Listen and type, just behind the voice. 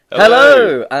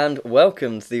Hello, and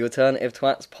welcome to the Alternative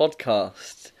Twats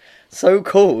podcast. So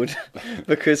called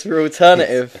because we're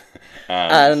alternative,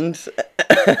 and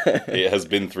it has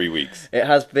been 3 weeks. It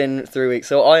has been 3 weeks.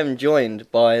 So I am joined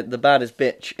by the baddest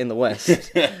bitch in the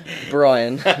West,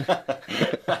 Brian.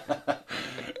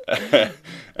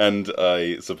 And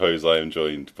I suppose I am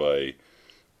joined by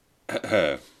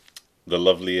the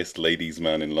loveliest ladies'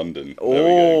 man in London.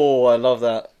 Oh, I love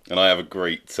that. And I have a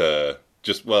great, I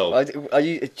just want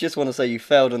to say you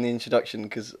failed on the introduction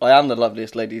because I am the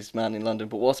loveliest ladies' man in London.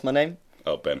 But what's my name?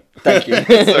 Oh, Ben. Thank you.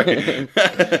 Sorry.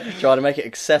 Trying to make it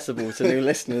accessible to new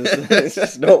listeners. It's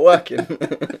just not working.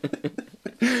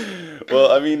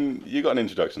 Well, I mean, you got an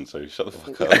introduction, so shut the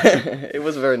fuck up. It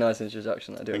was a very nice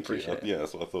introduction. I do appreciate it. Yeah,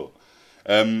 that's what I thought.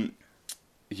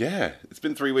 Yeah, it's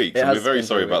been 3 weeks, and we're very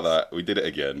sorry about that. We did it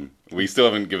again. We still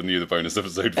haven't given you the bonus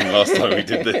episode from last time we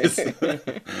did this.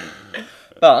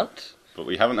 But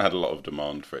we haven't had a lot of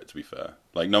demand for it, to be fair.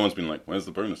 Like, no one's been like, where's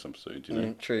the bonus episode, you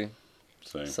know? True.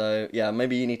 So, yeah,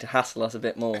 maybe you need to hassle us a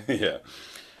bit more. Yeah.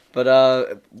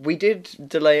 But we did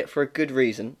delay it for a good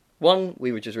reason. One,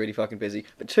 we were just really fucking busy.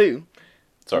 But two...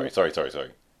 Sorry.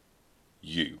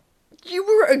 You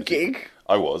were at a gig.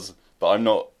 I was, but I'm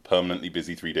not permanently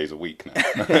busy 3 days a week now.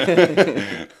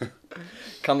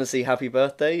 Come and see Happy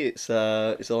Birthday. It's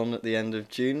on at the end of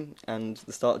June and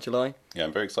the start of July. Yeah,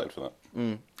 I'm very excited for that.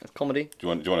 It's comedy. Do you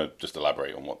want to just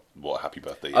elaborate on what Happy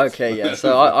Birthday is? Okay, yeah.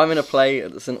 So I'm in a play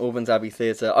at the St Albans Abbey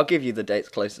Theatre. I'll give you the dates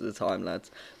close to the time,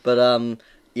 lads. But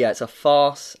yeah, it's a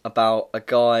farce about a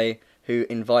guy who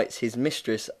invites his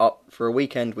mistress up for a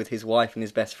weekend with his wife and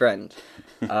his best friend.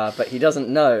 But he doesn't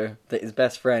know that his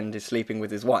best friend is sleeping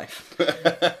with his wife.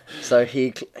 So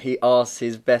he asks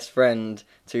his best friend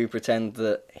to pretend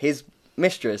that his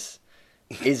mistress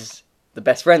is the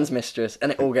best friend's mistress,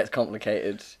 and it all gets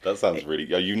complicated. That sounds really...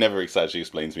 You never actually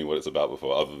explained to me what it's about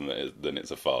before, other than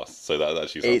it's a farce. So that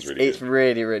actually sounds really good. It's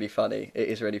really, really funny. It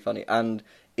is really funny. And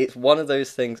it's one of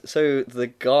those things... So the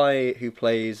guy who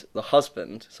plays the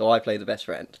husband... So I play the best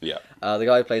friend. Yeah. The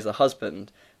guy who plays the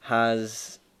husband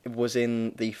was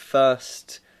in the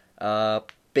first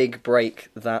big break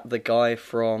that the guy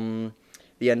from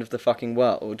The End of the Fucking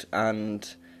World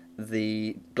and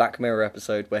the Black Mirror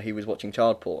episode where he was watching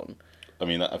child porn. I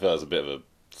mean, I feel that's a bit of a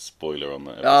spoiler on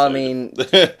that episode. I mean,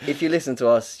 if you listen to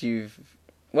us,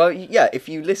 if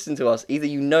you listen to us, either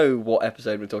you know what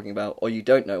episode we're talking about, or you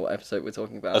don't know what episode we're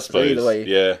talking about. I suppose, so either way,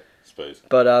 yeah, I suppose.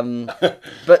 But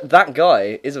but that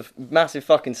guy is a massive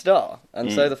fucking star,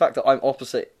 and so the fact that I'm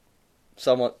opposite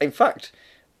someone... In fact,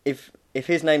 if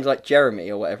his name's like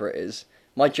Jeremy or whatever it is,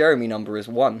 my Jeremy number is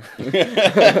 1.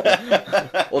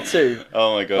 Or 2.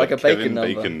 Oh my god, like a Kevin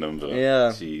Bacon number. number.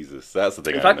 Yeah. Jesus, that's the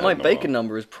thing. In fact, my Bacon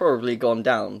number has probably gone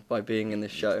down by being in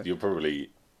this show. You're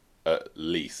probably at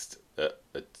least at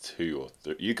a 2 or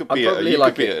 3. You could I'm be probably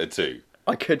at a 2.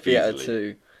 I could be at a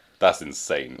Easily. 2. That's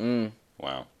insane.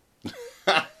 Wow.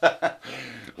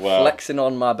 Wow. Flexing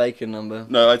on my Bacon number.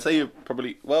 No, I'd say you're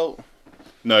probably... Well,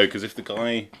 no, because if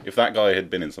that guy had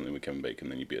been in something with Kevin Bacon,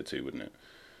 then you'd be at 2, wouldn't it?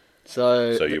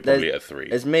 So you're probably at a 3.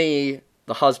 There's me,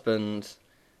 the husband...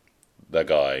 The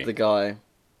guy.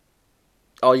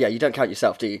 Oh yeah, you don't count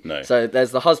yourself, do you? No. So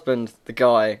there's the husband, the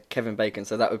guy, Kevin Bacon,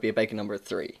 so that would be a Bacon number of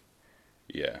 3.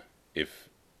 Yeah. If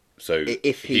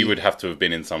he would have to have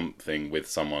been in something with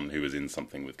someone who was in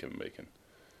something with Kevin Bacon.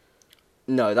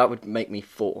 No, that would make me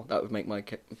 4. That would make my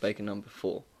Bacon number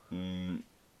 4.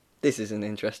 This is an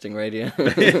interesting radio.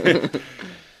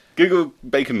 Google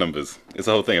Bacon numbers. It's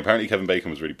the whole thing. Apparently Kevin Bacon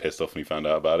was really pissed off when he found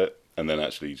out about it, and then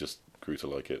actually just grew to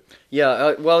like it.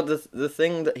 Yeah, well, the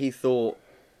thing that he thought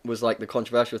was like the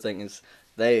controversial thing is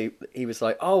he was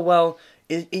like, oh well,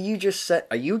 are you just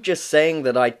saying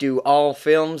that I do all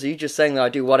films? Are you just saying that I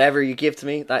do whatever you give to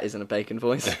me? That isn't a Bacon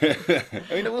voice. I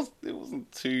mean, it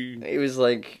wasn't too. It was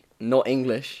like not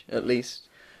English at least.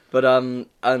 But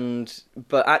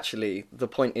actually, the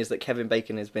point is that Kevin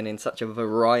Bacon has been in such a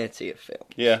variety of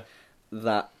films. Yeah.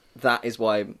 That is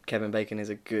why Kevin Bacon is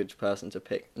a good person to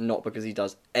pick, not because he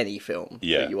does any film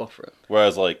that you offer him.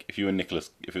 Whereas, like, if it was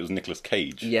Nicolas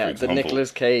Cage, for example, the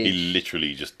Nicolas Cage, he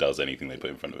literally just does anything they put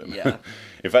in front of him. Yeah.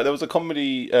 In fact, there was a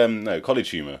College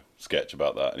Humor sketch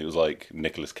about that, and it was like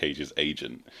Nicolas Cage's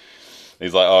agent.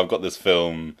 He's like, "Oh, I've got this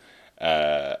film."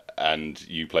 And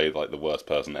you play like the worst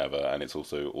person ever, and it's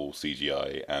also all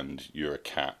CGI, and you're a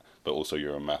cat, but also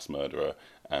you're a mass murderer,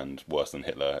 and worse than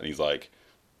Hitler. And he's like,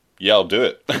 "Yeah, I'll do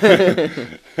it."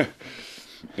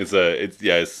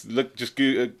 Just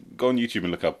go on YouTube and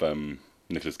look up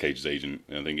Nicolas Cage's agent.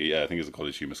 And I think it's a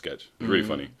College Humor sketch. It's really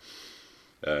funny.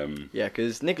 Yeah,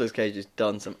 because Nicolas Cage has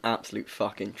done some absolute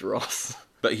fucking dross.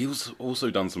 But he's also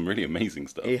done some really amazing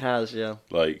stuff. He has, yeah.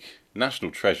 Like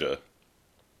National Treasure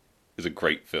is a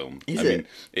great film. Is I it? mean,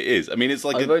 it is. I mean, it's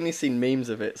like I've only seen memes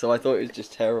of it, so I thought it was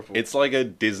just terrible. it's like a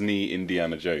Disney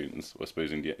Indiana Jones. I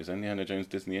suppose is Indiana Jones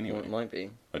Disney anyway? Well, it might be.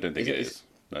 I don't think Is it it- is.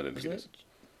 No, I don't think Isn't it it? is.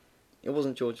 It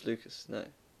wasn't George Lucas, no.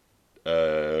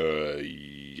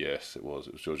 Yes, it was.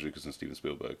 It was George Lucas and Steven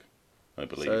Spielberg, I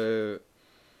believe. So,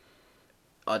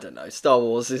 I don't know. Star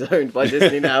Wars is owned by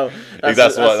Disney now. That's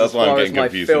as why I'm far getting as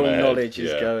confused my in film my head. knowledge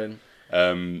is Yeah. going.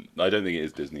 I don't think it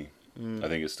is Disney. I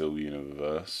think it's still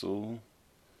Universal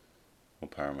or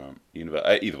Paramount.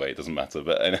 Either way, it doesn't matter.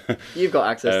 But You've got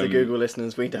access to Um, Google,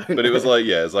 listeners. We don't. but it was like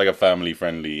it's like a family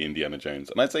friendly Indiana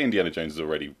Jones, and I'd say Indiana Jones is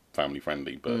already family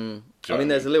friendly. But do you know I what mean,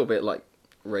 there's a little bit like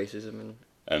racism and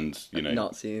and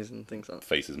Nazis and things like that.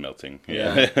 faces melting.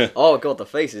 Yeah. Yeah, Oh god, the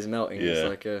face is melting. It's Yeah.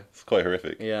 like a it's quite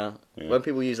horrific. yeah. Yeah. When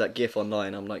people use that GIF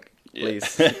online, I'm like,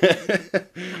 please. Yeah.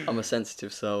 I'm a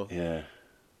sensitive soul. Yeah.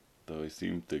 Though I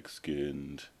seem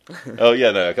thick-skinned. Oh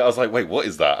yeah, no. I was like, wait, what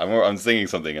is that? I'm singing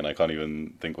something and I can't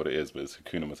even think what it is, but it's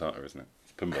Hakuna Matata, isn't it?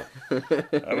 It's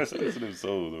Pumbaa. I'm a sensitive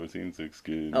soul, though I seem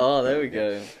thick-skinned. Oh, there we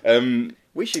go.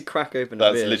 We should crack open a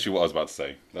That's beer. literally what I was about to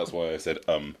say. That's why I said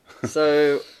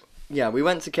So, yeah, we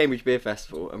went to Cambridge Beer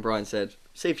Festival, and Brian said,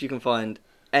 see if you can find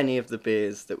any of the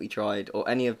beers that we tried, or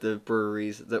any of the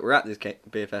breweries that were at this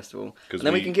beer festival, 'Cause and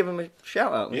then we we- can give them a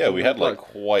shout out. Yeah, we had like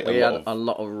quite We a had lot a of.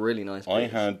 lot of really nice beers. I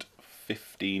had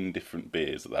 15 different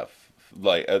beers at that,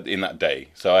 in that day.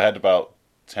 So I had about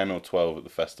 10 or 12 at the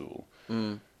festival.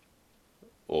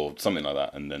 Or something like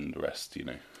that, and then the rest,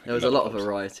 There was in a lot other of pubs.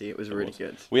 variety. It was really was.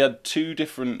 good. We had two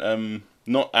different,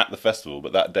 not at the festival,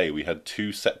 but that day we had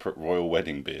two separate royal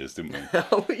wedding beers, didn't we?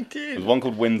 Oh, we There did. was one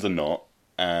called Windsor Knot,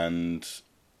 and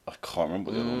I can't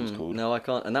remember what the other one was called. No, I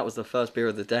can't. And that was the first beer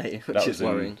of the day, which That is was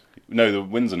worrying. No, the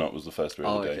Windsor Knot was the first beer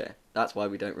Oh, of the day. okay. That's why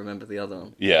we don't remember the other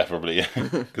one. Yeah, probably, yeah.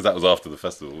 Because that was after the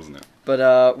festival, wasn't it?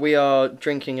 But we are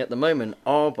drinking at the moment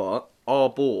Arbor,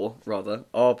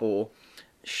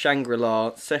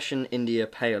 Shangri-La Session India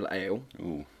Pale Ale.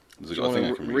 Ooh, there's Do you a want thing I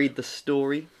to can read the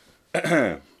story?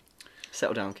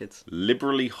 Settle down, kids.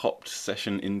 Liberally hopped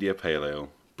Session India Pale Ale,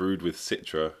 brewed with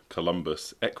Citra,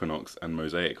 Columbus, Equinox, and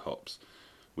Mosaic hops.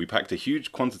 We packed a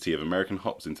huge quantity of American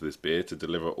hops into this beer to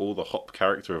deliver all the hop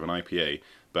character of an IPA,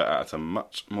 but at a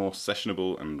much more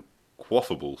sessionable and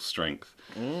quaffable strength.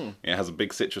 It has a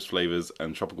big citrus flavours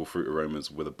and tropical fruit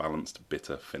aromas with a balanced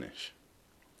bitter finish.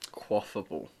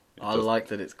 Quaffable. I does- like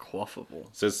that it's quaffable.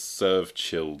 It says serve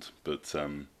chilled, but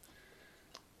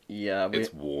Yeah,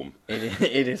 it's warm.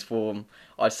 it is warm.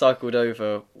 I cycled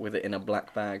over with it in a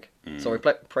black bag. Sorry,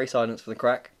 pray silence for the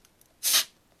crack.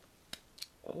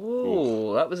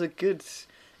 Oh, that was a good...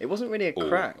 It wasn't really a Ooh,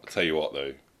 crack. I'll tell you what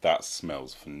though, that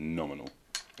smells phenomenal.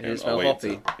 It does I'll smell wait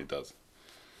hoppy. It does.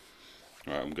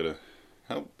 Alright, I'm gonna...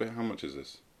 How much is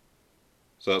this?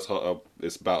 So that's hot.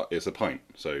 It's a pint.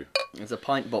 So It's a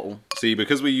pint bottle. see,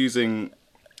 because we're using,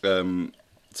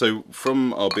 so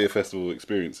from our beer festival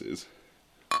experiences,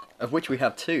 Of which we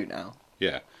have two now.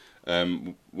 yeah,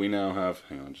 we now have.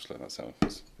 Hang on, just let that settle.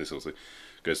 This also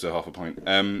goes to half a pint.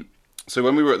 So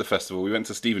when we were at the festival, we went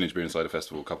to Stevenage Beer and Cider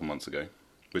Festival a couple months ago,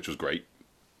 which was great,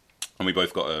 and we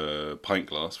both got a pint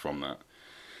glass from that.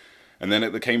 And then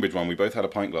at the Cambridge one, we both had a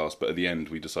pint glass, but at the end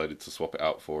we decided to swap it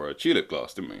out for a tulip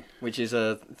glass, didn't we? Which is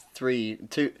a two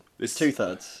This-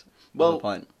 thirds. Well, of a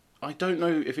pint. I don't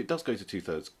know if it does go to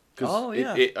 2/3. Oh,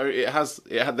 yeah.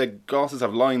 The glasses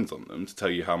have lines on them to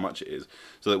tell you how much it is,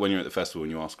 so that when you're at the festival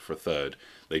and you ask for a third,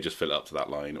 they just fill it up to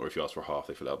that line, or if you ask for a half,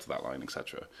 they fill it up to that line,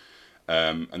 etc.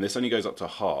 And this only goes up to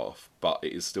half, but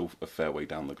it is still a fair way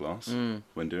down the glass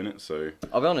when doing it. So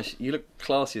I'll be honest, you look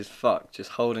classy as fuck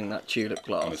just holding that tulip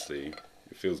glass. honestly,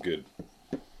 it feels good.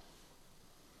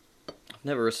 I've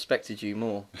never respected you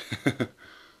more.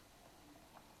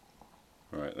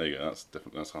 Right, there you go.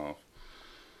 That's half.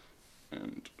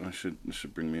 And I should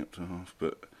bring me up to half,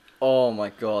 but Oh my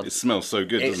god. it smells so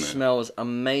good, It doesn't it? smells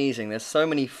amazing. There's so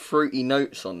many fruity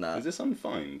notes on that. Is this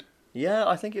unfined? Yeah,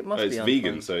 I think it must It's be vegan,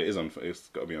 unfined. so it is it's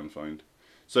got to be unfined.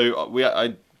 So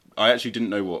I actually didn't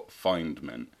know what fined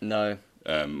meant. No.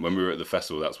 When we were at the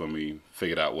festival, that's when we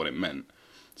figured out what it meant.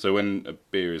 So when a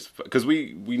beer is, because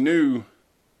we knew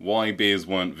why beers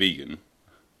weren't vegan,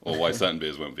 or why certain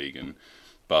beers weren't vegan,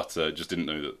 but just didn't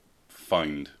know that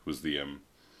fined was the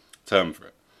term for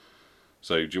it.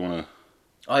 So do you want to?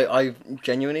 I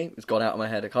genuinely, it's gone out of my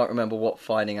head. I can't remember what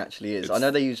fining actually is. I It's-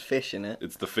 know they use fish in it.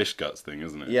 It's the fish guts thing,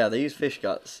 isn't it? Yeah, they use fish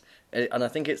guts. And I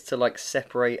think it's to like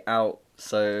separate out.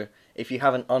 So if you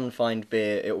have an unfined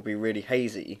beer, it will be really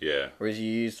hazy. Yeah. Whereas you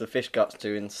use the fish guts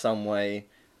to in some way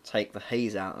take the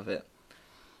haze out of it.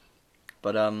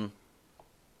 But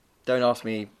Don't ask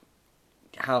me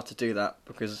how to do that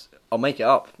because I'll make it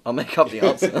up. I'll make up the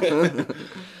answer.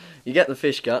 You get the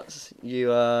fish guts.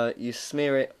 You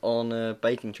smear it on a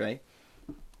baking tray,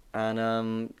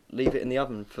 and leave it in the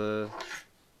oven for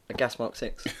a gas mark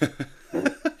 6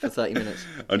 for 30 minutes.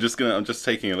 I'm just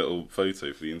taking a little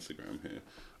photo for the Instagram here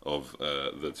of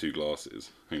the two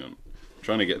glasses. Hang on, I'm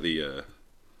trying to get the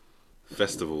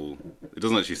festival. It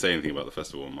doesn't actually say anything about the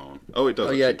festival on my one. Oh, it does.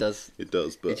 Oh, yeah, it does. It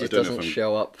does, but It just I don't know doesn't if I'm,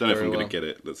 show up. Don't know if I'm very going well. to get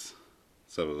it. Let's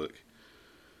have a look.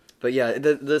 But yeah,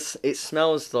 it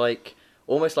smells like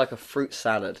almost like a fruit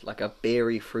salad, like a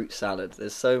beery fruit salad.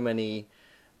 There's so many,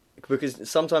 because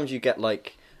sometimes you get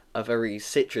like a very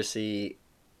citrusy,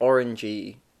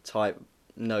 orangey type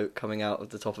note coming out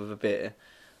of the top of a beer,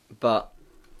 but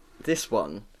this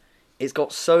one, it's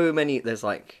got so many. There's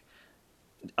like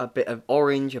a bit of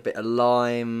orange, a bit of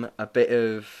lime, a bit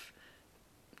of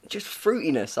just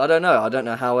fruitiness. I don't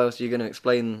know how else you're going to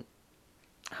explain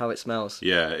how it smells.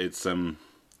 Yeah, it's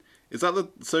Is that the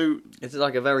so? It's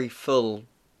like a very full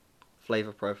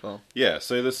flavour profile. Yeah,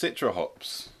 so the Citra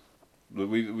hops,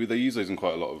 we they use those in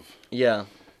quite a lot of. Yeah.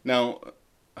 Now,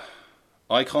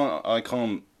 I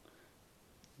can't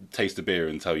taste a beer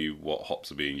and tell you what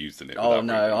hops are being used in it. Oh without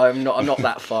no, reading. I'm not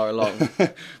that far along.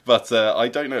 But I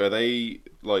don't know. Are they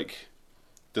like?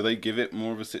 Do they give it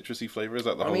more of a citrusy flavour? Is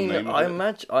that the whole name of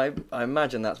it? I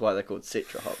imagine that's why they're called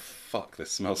Citra hops. Fuck,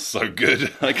 this smells so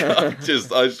good. I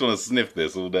just want to sniff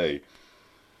this all day.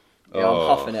 Yeah,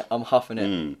 Oh. I'm huffing it.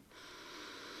 Mm.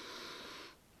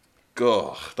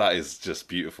 God, that is just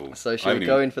beautiful. So should we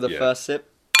go in for the first sip?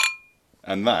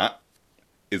 And that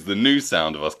is the new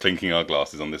sound of us clinking our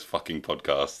glasses on this fucking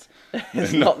podcast.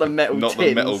 It's not the metal Not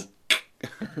tins. the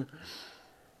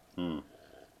metal.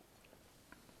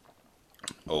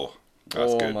 Oh,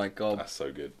 that's good. Oh my god. That's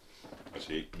so good.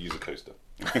 Actually, use a coaster.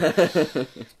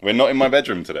 We're not in my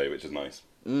bedroom today, which is nice.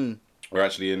 Mm. We're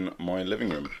actually in my living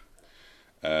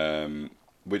room,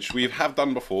 which we have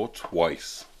done before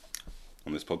twice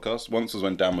on this podcast. Once was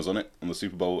when Dan was on it on the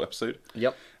Super Bowl episode.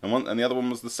 Yep. And the other one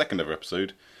was the second ever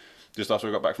episode, just after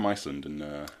we got back from Iceland. And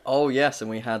Oh yes, and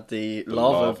we had the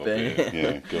lava beer.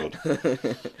 Yeah, God,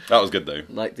 that was good though.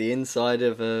 Like the inside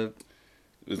of a.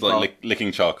 It was like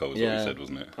licking charcoal, is what Yeah. we said,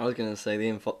 wasn't it? I was gonna say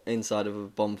the inside of a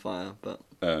bonfire, but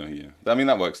Oh yeah. I mean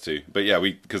that works too. But yeah,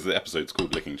 because the episode's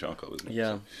called Licking Charcoal, isn't it?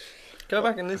 yeah. Go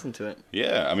back and listen to it.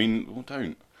 Yeah, I mean, well,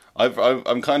 don't.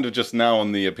 I'm kind of just now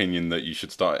on the opinion that you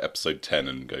should start at episode 10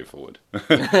 and go forward.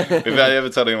 If I ever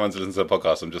tell anyone to listen to a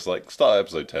podcast, I'm just like, start at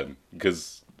episode 10,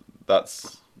 because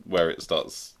that's where it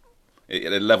starts.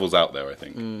 It levels out there, I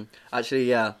think. Actually,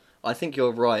 yeah, I think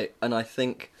you're right, and I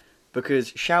think because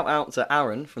shout out to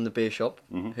Aaron from the beer shop,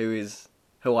 who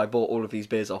I bought all of these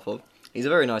beers off of. He's a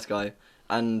very nice guy,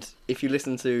 and if you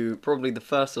listen to probably the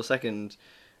first or second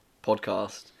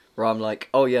podcast where I'm like,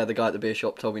 oh yeah, the guy at the beer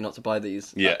shop told me not to buy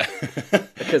these. Yeah.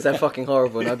 Because they're fucking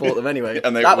horrible, and I bought them anyway.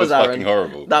 And that was Aaron. fucking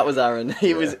horrible. That was Aaron.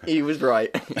 He was right.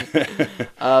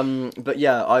 But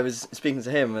yeah, I was speaking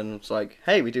to him and it's like,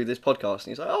 hey, we do this podcast, and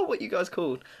he's like, oh, what you guys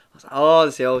called? I was like, oh,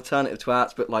 it's the Alternative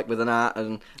Twats, but like with an at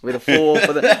and with a 4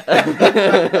 for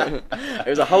the. It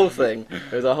was a whole thing.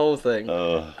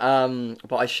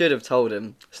 But I should have told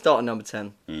him start at number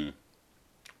 10.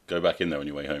 Go back in there on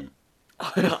your way home.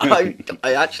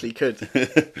 I actually could.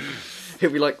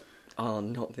 He'd be like, oh,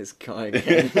 not this guy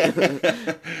again.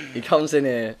 He comes in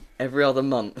here every other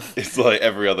month. It's like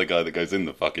every other guy that goes in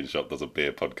the fucking shop does a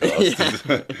beer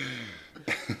podcast.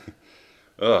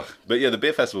 Ugh. But yeah, the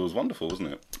beer festival was wonderful,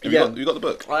 wasn't it? You got the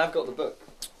book? I have got the book.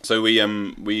 So we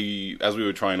as we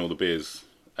were trying all the beers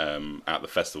at the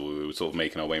festival, we were sort of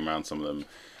making our way around some of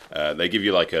them. They give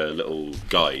you like a little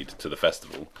guide to the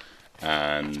festival,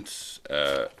 and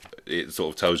it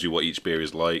sort of tells you what each beer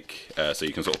is like, so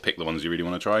you can sort of pick the ones you really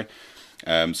want to try.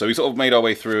 So we sort of made our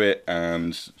way through it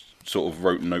and sort of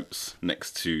wrote notes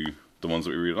next to the ones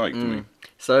that we really liked, didn't we?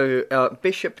 So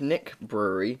Bishop Nick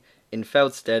Brewery in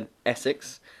Feldstead,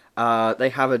 Essex. They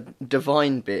have a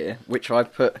divine beer, which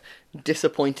I've put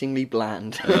disappointingly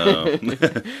bland. Oh.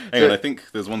 Hang on, I think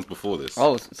there's ones before this.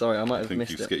 Oh, sorry, I might have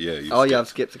missed it. I've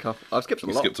skipped a couple. I've skipped a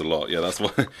lot. Skipped a lot, yeah, that's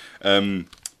why.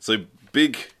 So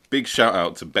big shout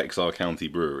out to Bexar County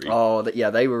Brewery. Oh, yeah,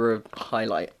 they were a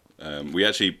highlight. We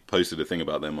actually posted a thing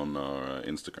about them on our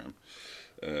Instagram.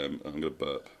 I'm going to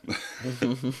burp.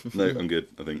 No, I'm good,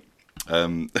 I think.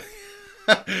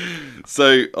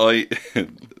 So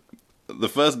the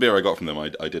first beer I got from them, I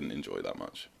didn't enjoy that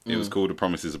much. It was called A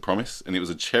Promise is a Promise, and it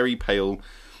was a cherry pale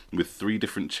with 3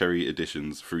 different cherry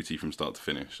additions, fruity from start to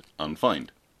finish,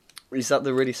 unfined. Is that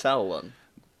the really sour one?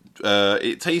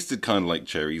 It tasted kind of like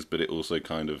cherries, but it also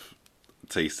kind of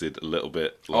tasted a little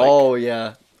bit like Oh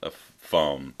yeah, a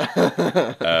farm.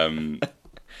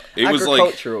 It was like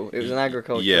agricultural. It was an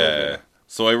agricultural. yeah. beer.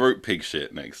 So I wrote pig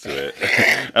shit next to it,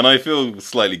 and I feel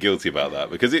slightly guilty about that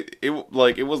because it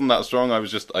wasn't that strong. I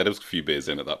had a few beers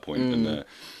in at that point, and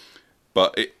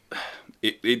but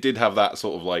it did have that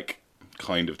sort of like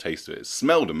kind of taste to it. It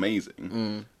smelled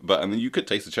amazing, and then you could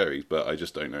taste the cherries, but I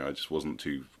just don't know. I just wasn't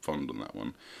too fond on that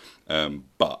one.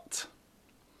 But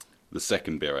the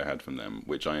second beer I had from them,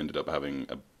 which I ended up having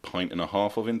a pint and a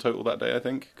half of in total that day, I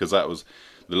think, because that was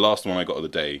the last one I got of the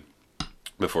day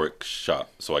before it shut.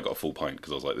 So I got a full pint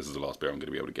because I was like, this is the last beer I'm going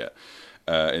to be able to get.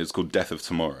 It's called Death of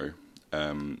Tomorrow,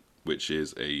 which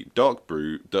is a dark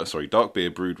beer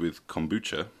brewed with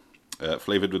kombucha,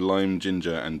 flavoured with lime,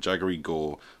 ginger, and jaggery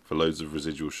gore for loads of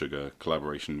residual sugar.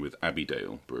 Collaboration with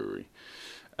Abbeydale Brewery.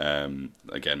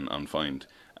 Again, unfined.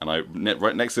 And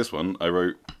right next to this one, I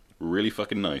wrote really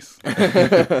fucking nice,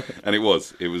 and it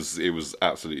was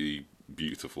absolutely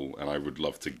beautiful. And I would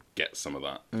love to get some of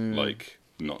that, like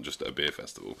not just at a beer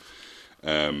festival.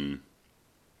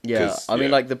 Yeah, I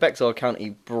mean, like the Bexar County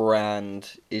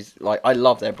brand is like I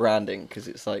love their branding because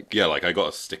it's like like I got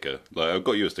a sticker. Like I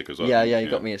got you a sticker as well. Yeah, you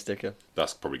got me a sticker.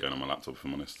 That's probably going on my laptop if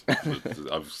I'm honest.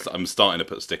 I'm starting to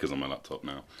put stickers on my laptop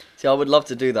now. See, I would love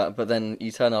to do that, but then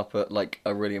you turn up at like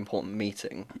a really important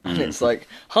meeting, and it's like,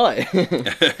 hi,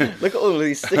 look at all of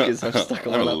these stickers I've stuck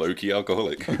on. I'm a low-key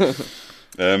alcoholic.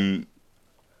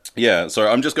 Yeah, sorry,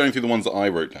 I'm just going through the ones that I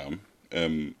wrote down.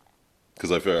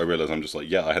 Because I realised I'm just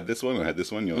like, I had this one, I had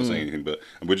this one. You're not saying anything, but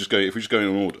if we just go in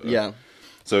order. Yeah.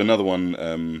 So another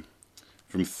one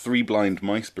from Three Blind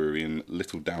Mice Brewery in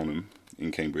Little Downham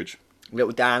in Cambridge.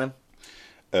 Little Downham.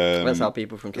 That's how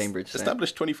people from Cambridge say.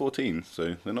 Established 2014,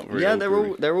 so they're not very. Yeah,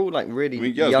 old they're all like really. I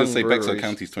mean, I was young going to say breweries. Bexar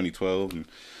County's 2012,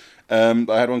 and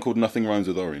I had one called Nothing Rhymes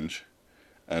with Orange,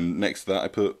 and next to that I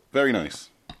put very nice.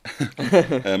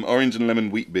 Orange and lemon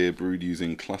wheat beer brewed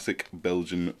using classic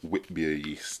Belgian wit beer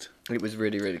yeast. It was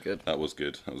really, really good. That was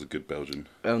good. That was a good Belgian.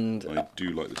 And I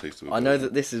do like the taste of it. I know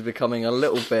that this is becoming a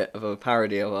little bit of a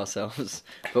parody of ourselves,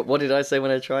 but what did I say when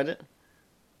I tried it?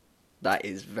 That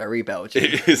is very Belgian.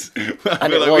 It is,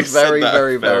 and it was very,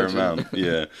 very Belgian. Amount.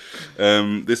 Yeah.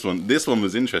 This one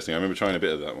was interesting. I remember trying a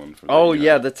bit of that one.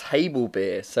 The table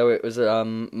beer. So it was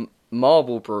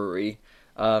Marble Brewery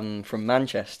from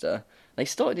Manchester. They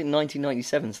started in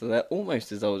 1997, so they're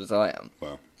almost as old as I am.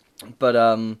 Wow.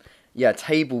 But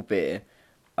table beer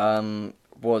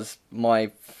was my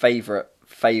favourite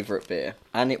beer,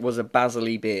 and it was a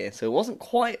Basil-y beer, so it wasn't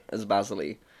quite as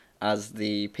Basil-y as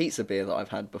the pizza beer that I've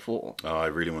had before. Oh, I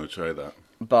really want to try that.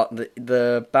 But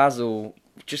the basil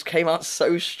just came out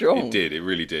so strong. It did. It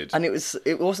really did. And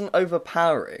it wasn't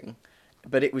overpowering.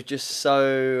 But it was just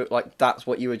so, like, that's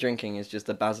what you were drinking is just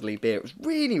a basil-y beer. It was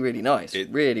really, really nice.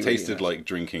 It really tasted really nice. like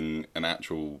drinking an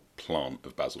actual plant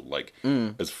of basil, like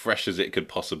as fresh as it could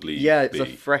possibly be. Yeah, it's a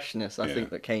freshness, I think,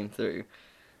 that came through.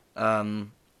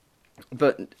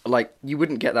 But, like, you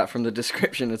wouldn't get that from the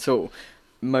description at all.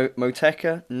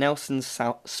 Moteca, Nelson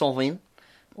Sauvin,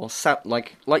 or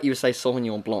like you would say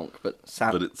Sauvignon Blanc, but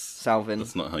it's Salvin.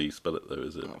 That's not how you spell it, though,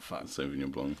 is it? Oh, fuck. Sauvignon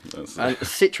Blanc. And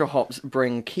Citra hops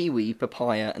bring kiwi,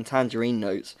 papaya, and tangerine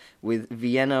notes with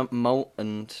Vienna malt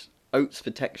and oats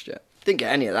for texture. Didn't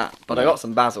get any of that, but I got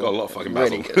some basil. Got a lot of fucking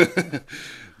really basil. Good.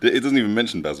 It doesn't even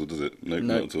mention basil, does it? No,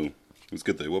 not at all. It was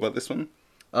good, though. What about this one?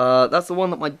 That's the one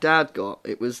that my dad got.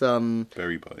 It was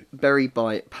Berry Bite. Berry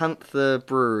Bite, Panther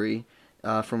Brewery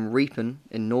from Reepen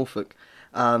in Norfolk.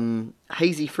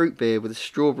 Hazy fruit beer with a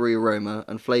strawberry aroma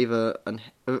and flavour and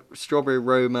a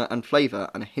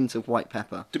hint of white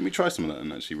pepper. Didn't we try some of that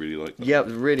and actually really like that? Yeah, it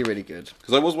was really, really good.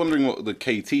 Because I was wondering what the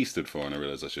KT stood for, and I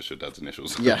realised that's just your dad's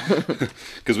initials. Yeah.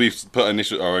 Because we've put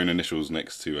our own initials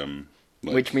next to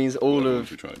which means all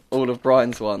of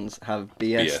Brian's ones have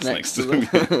BS next to them.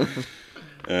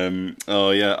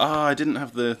 I didn't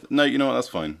have the. No, you know what? That's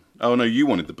fine. Oh no, you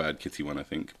wanted the Bad Kitty one, I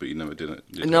think, but you never did it.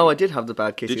 No, I did have the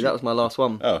Bad Kitty. That was my last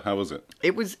one. Oh, how was it?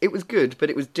 It was good, but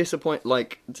it was disappointing.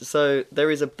 Like, so there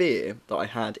is a beer that I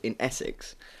had in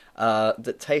Essex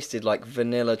that tasted like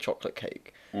vanilla chocolate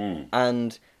cake,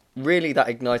 and really that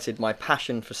ignited my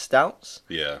passion for stouts.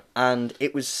 Yeah. And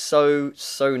it was so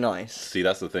nice. See,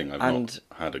 that's the thing. I've not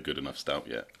had a good enough stout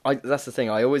yet. That's the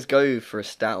thing. I always go for a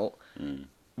stout.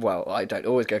 Well, I don't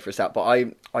always go for a stout,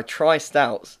 but I try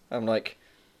stouts. I'm like,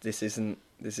 this isn't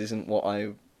what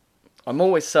I'm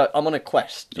always I'm on a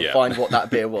quest to find what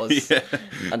that beer was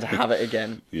and to have it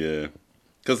again. Yeah.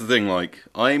 Because the thing, like,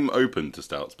 I'm open to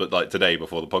stouts, but like today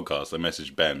before the podcast, I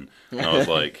messaged Ben and I was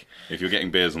like, if you're getting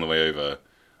beers on the way over,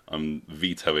 I'm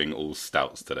vetoing all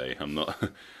stouts today. I'm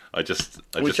I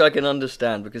can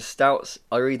understand because stouts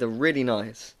are either really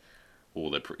nice, or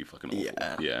they're pretty fucking awful.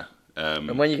 Yeah. Yeah.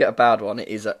 And when you get a bad one,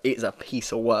 it's a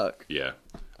piece of work. Yeah.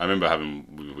 I remember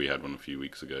we had one a few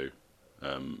weeks ago,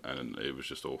 and it was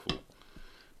just awful.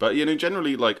 But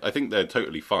generally, like I think they're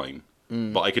totally fine.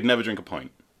 But I could never drink a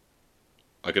pint.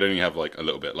 I could only have like a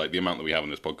little bit, like the amount that we have on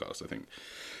this podcast, I think,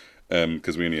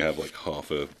 because we only have like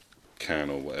half a can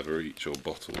or whatever each, or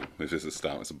bottle. If it's a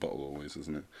stout, it's a bottle always,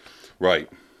 isn't it? Right.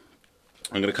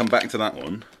 I'm going to come back to that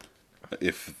one. I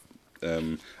had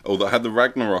the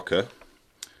Ragnarocker,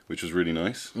 which was really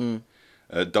nice.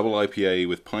 Double IPA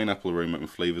with pineapple aroma and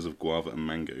flavours of guava and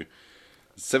mango.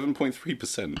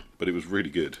 7.3%, but it was really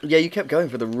good. Yeah, you kept going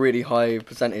for the really high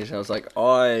percentage, and I was like,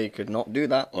 I could not do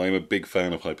that. I'm a big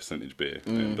fan of high percentage beer.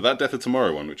 But that Death of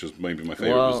Tomorrow one, which was maybe my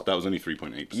favourite, that was only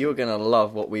 3.8%. You're going to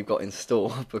love what we've got in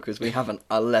store, because we have an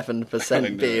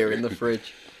 11% beer in the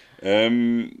fridge.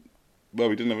 Well,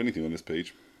 we didn't have anything on this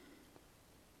page.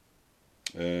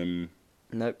 No,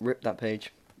 rip that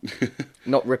page.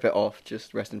 Not rip it off,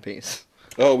 just rest in peace.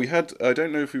 Oh, we had, I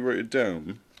don't know if we wrote it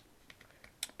down.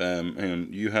 Hang on,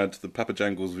 you had the Papa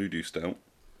Jangles Voodoo Stout.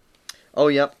 Oh,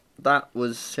 yep, that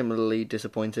was similarly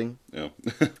disappointing. Oh.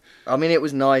 I mean, it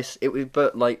was nice,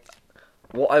 but like,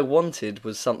 what I wanted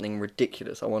was something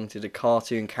ridiculous. I wanted a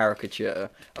cartoon caricature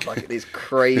of like this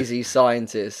crazy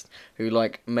scientist who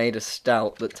like made a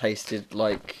stout that tasted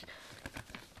like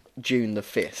June the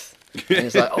 5th. And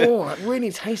it's like, oh, that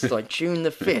really tastes like June the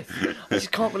 5th. I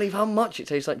just can't believe how much it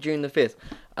tastes like June the 5th.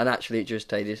 And actually it just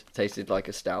tasted like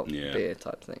a stout beer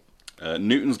type thing.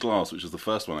 Newton's Glass, which was the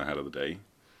first one I had of the day.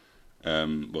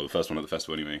 Well, the first one at the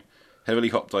festival anyway. Heavily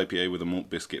hopped IPA with a malt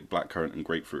biscuit, blackcurrant and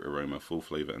grapefruit aroma, full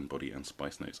flavour and body and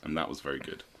spice notes. And that was very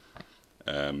good.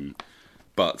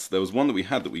 But there was one that we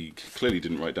had that we clearly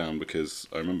didn't write down because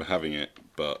I remember having it,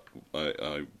 but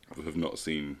I have not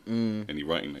seen any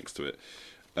writing next to it.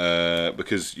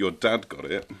 Because your dad got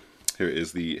it. Here it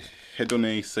is, the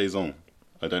Hedonné Saison.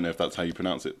 I don't know if that's how you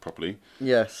pronounce it properly.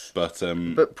 Yes. But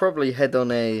probably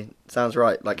Hedonné sounds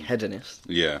right, like hedonist.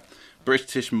 Yeah.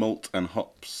 British malt and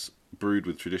hops brewed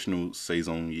with traditional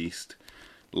Saison yeast,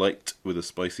 light with a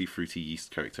spicy, fruity yeast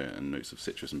character and notes of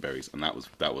citrus and berries. And that was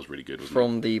really good, wasn't it?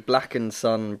 From the Black and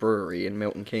Sun Brewery in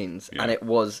Milton Keynes. Yeah. And it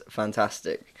was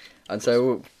fantastic. And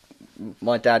so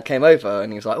my dad came over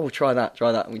and he was like, oh, try that.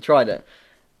 And we tried it.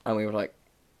 And we were like,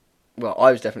 well,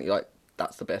 I was definitely like,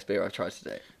 that's the best beer I've tried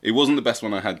today. It wasn't the best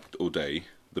one I had all day.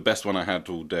 The best one I had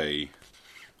all day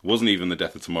wasn't even the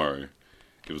Death of Tomorrow.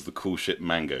 It was the Cool Shit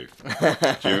Mango.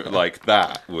 Like,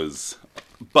 that was...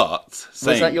 But...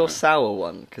 Was that your sour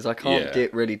one? Because I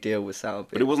can't really deal with sour beer.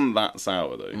 But it wasn't that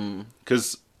sour, though.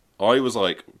 Because I was,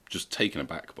 like, just taken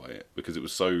aback by it. Because it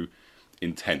was so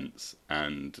intense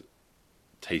and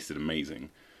tasted amazing.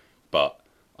 But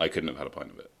I couldn't have had a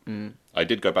pint of it. I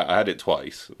did go back. I had it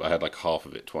twice. I had like half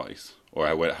of it twice, or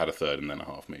I had a third and then a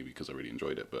half maybe because I really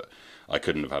enjoyed it. But I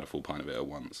couldn't have had a full pint of it at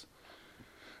once.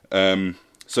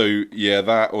 So yeah,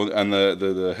 that and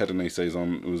the Hedonné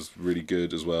Saison was really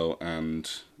good as well, and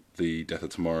the Death of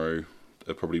Tomorrow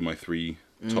are probably my three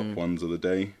top ones of the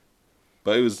day.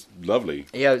 But it was lovely.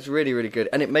 Yeah, it was really, really good,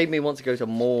 and it made me want to go to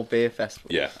more beer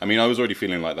festivals. Yeah, I mean, I was already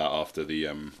feeling like that after the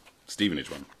Stevenage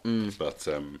one, but.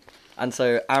 And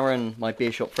so Aaron, my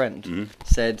beer shop friend,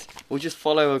 said, we'll just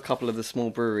follow a couple of the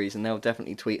small breweries and they'll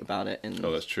definitely tweet about it and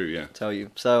that's true, yeah. Tell you.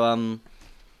 So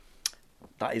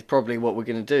that is probably what we're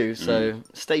going to do. So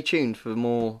stay tuned for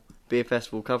more beer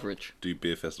festival coverage. Do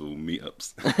beer festival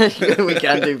meetups. We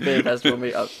can do beer festival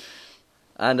meetups.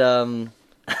 And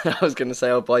I was going to say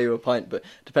I'll buy you a pint, but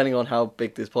depending on how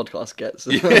big this podcast gets...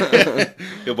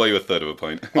 He'll buy you a third of a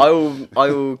pint. I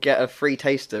will get a free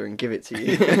taster and give it to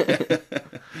you.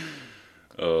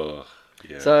 Oh,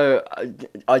 yeah. So,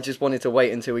 I just wanted to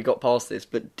wait until we got past this,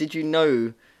 but did you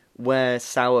know where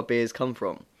sour beers come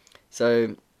from?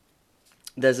 So,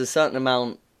 there's a certain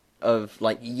amount of,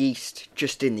 like, yeast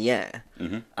just in the air.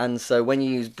 And so when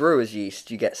you use brewer's yeast,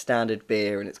 you get standard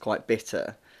beer and it's quite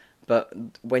bitter. But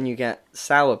when you get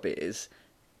sour beers,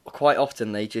 quite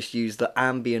often they just use the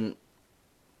ambient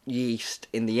yeast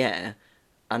in the air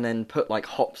and then put, like,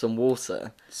 hops and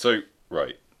water. So,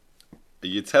 right. Are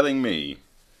you telling me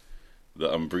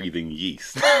that I'm breathing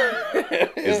yeast?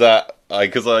 Is that...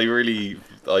 Because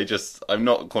I'm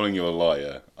not calling you a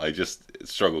liar. I just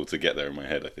struggle to get there in my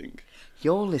head, I think.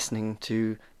 You're listening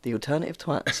to The Alternative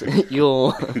Twats.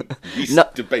 Your... yeast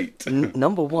debate.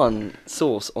 Number one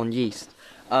source on yeast.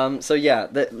 So yeah,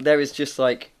 there is just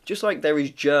like there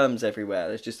is germs everywhere.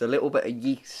 There's just a little bit of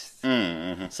yeast.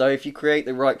 So if you create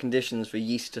the right conditions for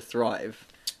yeast to thrive...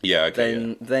 Yeah,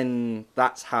 okay. Then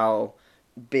that's how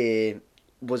beer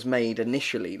was made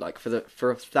initially, like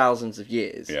for thousands of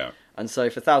years. Yeah. And so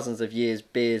for thousands of years,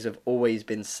 beers have always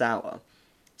been sour.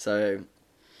 So,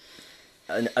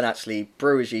 and actually,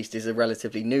 brewer's yeast is a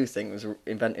relatively new thing. It was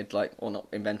invented not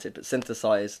invented, but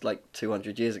synthesized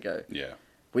 200 years ago. Yeah.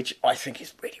 Which I think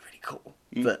is really, really cool.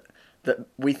 That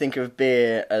we think of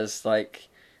beer as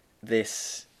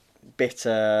this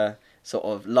bitter sort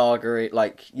of lager,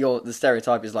 the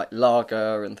stereotype is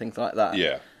lager and things like that.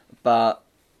 Yeah. But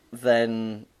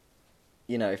then,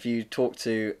 if you talk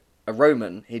to a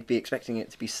Roman, he'd be expecting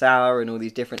it to be sour and all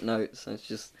these different notes. And it's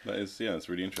just It's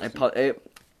really interesting.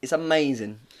 It's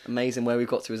amazing where we've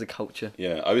got to as a culture.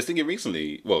 Yeah, I was thinking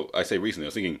recently. Well, I say recently. I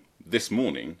was thinking this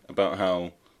morning about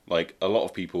how a lot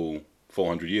of people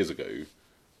 400 years ago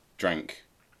drank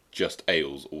just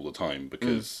ales all the time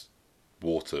because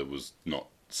water was not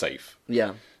safe.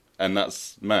 Yeah. And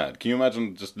that's mad. Can you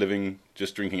imagine just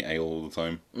drinking ale all the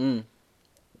time?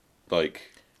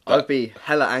 I'd be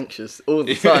hella anxious all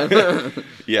the time.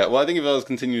 Yeah, well, I think if I was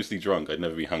continuously drunk, I'd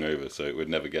never be hungover, so it would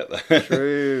never get there.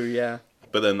 True, yeah.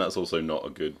 But then that's also not a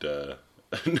good,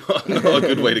 not a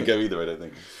good way to go either. I don't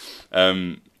think.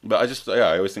 But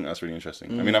I always think that's really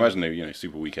interesting. I mean, I imagine they,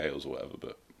 super weak ales or whatever,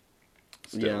 but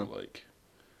still,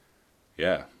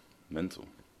 mental.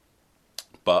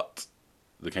 But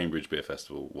the Cambridge Beer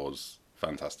Festival was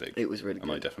fantastic. It was really good.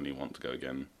 And I definitely want to go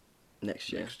again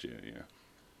next year. Yeah.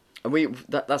 And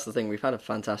that's the thing, we've had a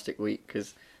fantastic week,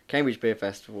 because Cambridge Beer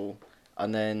Festival,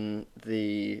 and then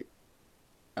the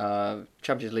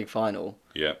Champions League final.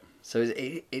 Yeah. So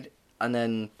and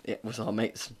then it was our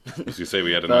mate's As you say,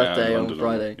 we had a night out birthday in on London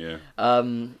Friday. Yeah.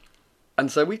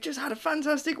 And so we've just had a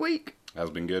fantastic week. Has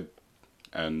been good.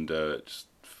 And just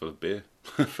full of beer.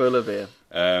 Full of beer.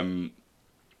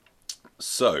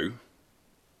 So,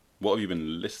 what have you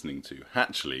been listening to?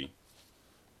 Actually,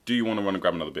 do you want to run and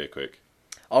grab another beer quick?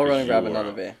 I'll run and grab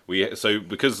another beer. So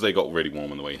because they got really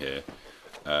warm on the way here,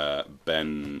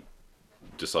 Ben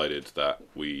decided that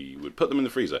we would put them in the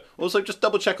freezer. Also, just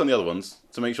double check on the other ones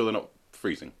to make sure they're not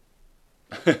freezing.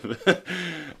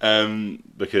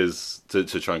 Because to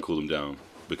try and cool them down.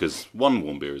 Because one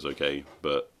warm beer is okay,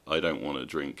 but I don't want to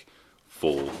drink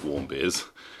 4 warm beers.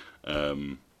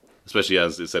 Especially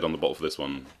as it said on the bottle for this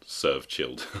one, serve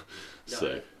chilled.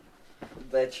 So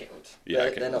they're chilled.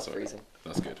 Yeah, they're not right. freezing.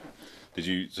 That's good. Did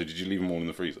you leave them all in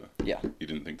the freezer? Yeah. You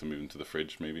didn't think to move them to the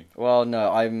fridge, maybe? Well, no,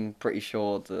 I'm pretty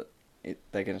sure that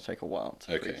they're going to take a while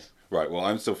to freeze. Right, well,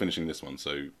 I'm still finishing this one,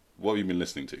 so what have you been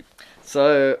listening to?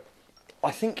 So,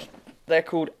 I think they're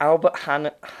called Albert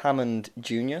Hammond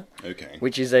Jr. Okay.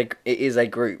 Which is it is a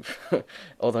group,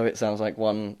 although it sounds like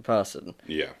one person.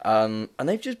 Yeah. And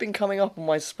they've just been coming up on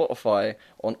my Spotify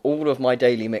on all of my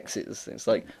daily mixes. It's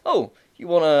like, oh, you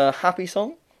want a happy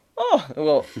song? Oh,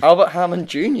 well, Albert Hammond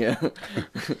Jr.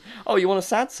 Oh, you want a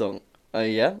sad song?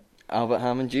 Yeah, Albert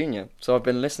Hammond Jr. So I've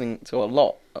been listening to a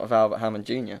lot of Albert Hammond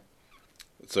Jr.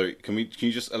 So can you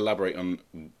just elaborate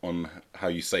on how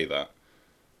you say that?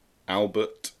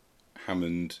 Albert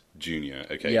Hammond Jr.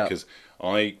 Okay, because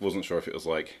I wasn't sure if it was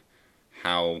like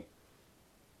Hal,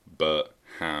 Bert,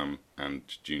 Ham, and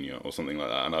Jr. or something like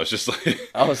that, and I was just like,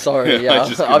 oh, sorry, yeah,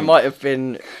 I might have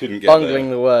been bungling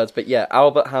the words, but yeah,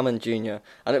 Albert Hammond Jr.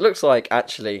 And it looks like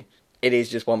actually it is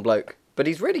just one bloke, but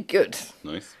he's really good.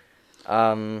 Nice.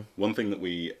 One thing that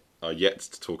we are yet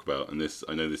to talk about, and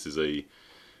I know this is a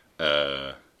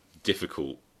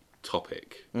difficult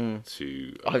topic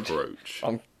to approach.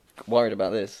 I'm worried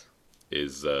about this.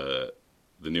 Is the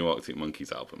new Arctic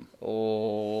Monkeys album?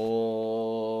 Oh.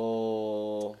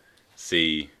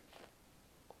 See,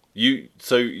 you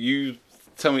tell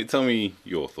me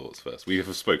your thoughts first. We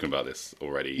have spoken about this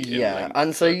already. Yeah,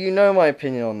 and so you know my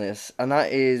opinion on this, and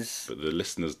that is, but the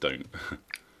listeners don't.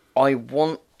 I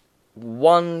want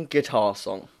one guitar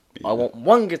song. Yeah. I want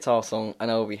one guitar song,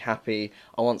 and I will be happy.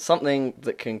 I want something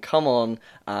that can come on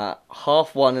at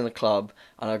 1:30 in the club,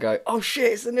 and I'll go, oh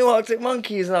shit, it's the new Arctic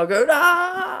Monkeys, and I'll go,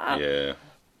 ah! Yeah.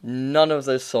 None of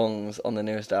those songs on the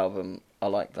newest album are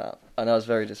like that, and I was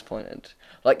very disappointed.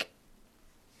 Because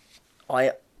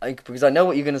I know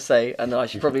what you're going to say, and I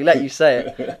should probably let you say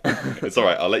it. It's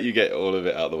alright, I'll let you get all of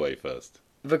it out of the way first.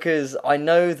 Because I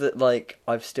know that,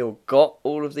 I've still got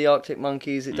all of the Arctic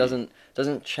Monkeys. It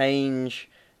doesn't change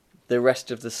the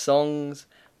rest of the songs,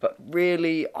 but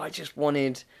really, I just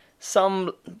wanted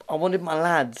I wanted my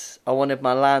lads. I wanted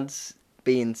my lads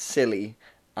being silly,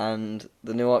 and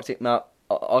the new Arctic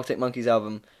Monkeys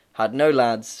album had no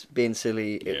lads being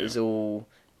silly. It was all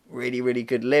really, really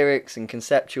good lyrics and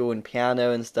conceptual and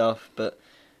piano and stuff, but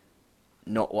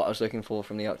not what I was looking for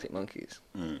from the Arctic Monkeys.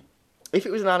 If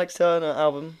it was an Alex Turner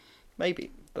album,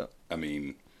 maybe, but... I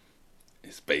mean,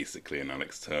 It's basically an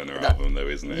Alex Turner album, though,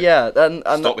 isn't it? Yeah, and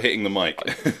Stop hitting the mic,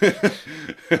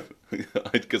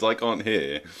 because I can't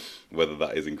hear whether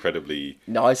that is incredibly.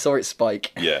 No, I saw it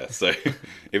spike. Yeah, so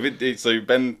so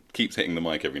Ben keeps hitting the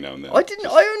mic every now and then. I didn't.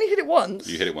 I only hit it once.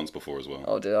 You hit it once before as well.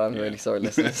 Oh dear, I'm really sorry,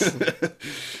 listeners.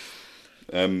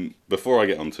 Before I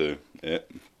get onto it,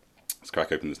 let's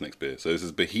crack open this next beer. So this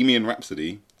is Bohemian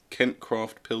Rhapsody Kent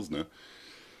Craft Pilsner.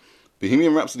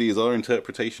 Bohemian Rhapsody is our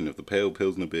interpretation of the pale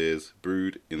Pilsner beers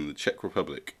brewed in the Czech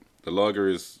Republic. The lager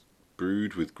is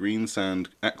brewed with green sand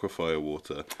aquifer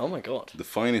water, Oh my god. the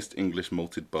finest English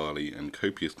malted barley, and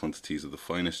copious quantities of the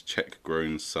finest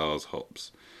Czech-grown Saaz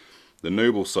hops. The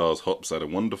noble Saaz hops add a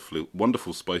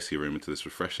wonderful spicy aroma to this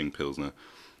refreshing Pilsner.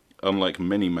 Unlike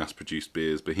many mass-produced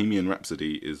beers, Bohemian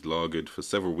Rhapsody is lagered for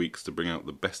several weeks to bring out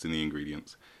the best in the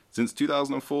ingredients. Since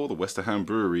 2004, the Westerham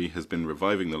Brewery has been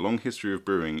reviving the long history of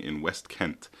brewing in West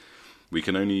Kent. We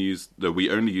only use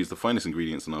the finest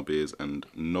ingredients in our beers and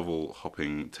novel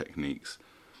hopping techniques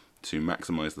to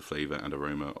maximise the flavour and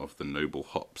aroma of the noble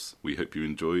hops. We hope you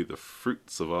enjoy the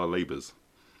fruits of our labours.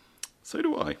 So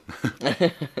do I.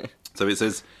 So it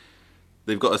says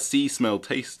they've got a sea smell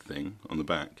taste thing on the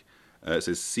back. It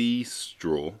says sea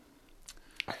straw.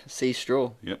 Sea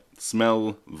straw. Yep.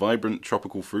 Smell vibrant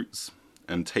tropical fruits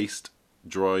and taste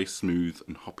dry, smooth,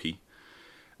 and hoppy.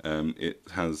 It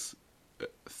has a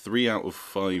 3 out of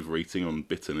 5 rating on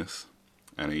bitterness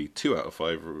and a 2 out of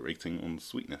 5 rating on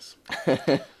sweetness.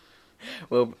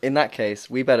 Well, in that case,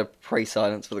 we better pray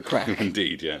silence for the crack.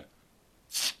 Indeed, yeah.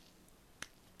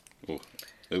 Oh,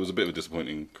 it was a bit of a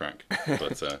disappointing crack,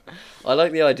 but I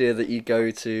like the idea that you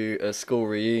go to a school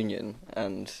reunion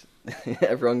and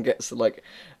everyone gets like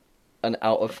an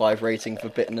out of 5 rating for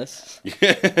bitterness.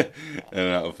 yeah, an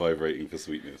out of 5 rating for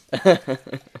sweetness.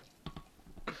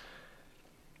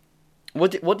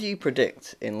 What do you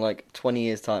predict in like 20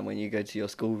 years' time when you go to your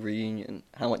school reunion?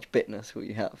 How much bitterness will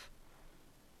you have?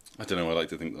 I don't know. I like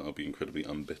to think that I'll be incredibly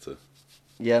unbitter.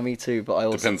 Yeah, me too. But I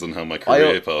also Depends on how my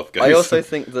career path goes. I also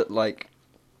think that like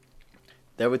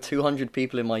there were 200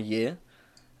 people in my year.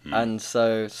 And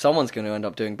so someone's going to end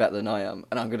up doing better than I am,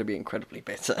 and I'm going to be incredibly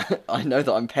bitter. I know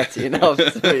that I'm petty enough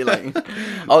to be like,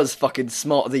 I was fucking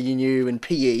smarter than you knew in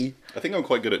PE. I think I'm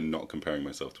quite good at not comparing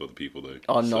myself to other people, though.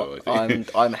 I'm not.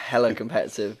 I'm hella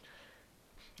competitive.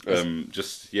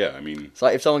 Just yeah, I mean, It's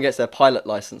like if someone gets their pilot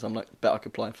license, I'm like, bet I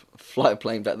could fly a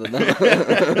plane better than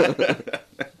them.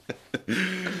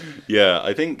 yeah,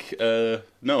 I think no,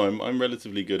 I'm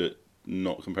relatively good at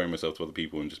not comparing myself to other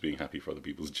people and just being happy for other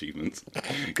people's achievements.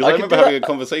 Because I remember having a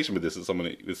conversation with someone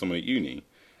at uni,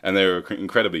 and they were an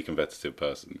incredibly competitive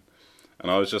person, and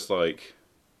I was just like,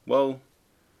 well,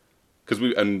 because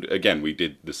we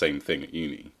did the same thing at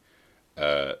uni,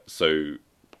 so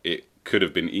it could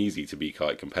have been easy to be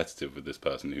quite competitive with this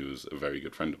person who was a very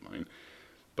good friend of mine,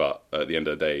 but at the end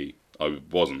of the day, I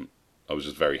wasn't. I was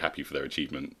just very happy for their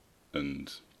achievement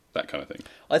and that kind of thing.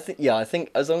 I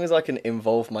think as long as I can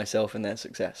involve myself in their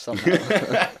success somehow.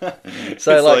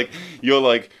 So it's like you're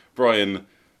like, Brian,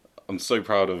 I'm so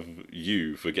proud of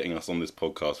you for getting us on this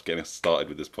podcast, for getting us started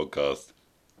with this podcast,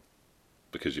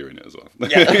 because you're in it as well.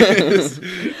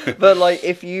 Yeah. But like,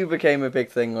 if you became a big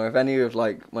thing, or if any of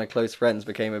like my close friends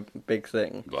became a big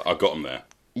thing, Like, I got them there.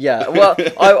 Yeah, well,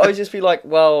 I would just be like,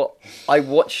 well, I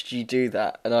watched you do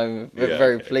that, and I'm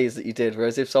very pleased that you did.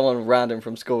 Whereas if someone random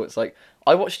from school, it's like,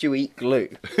 I watched you eat glue.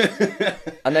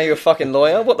 I know you're a fucking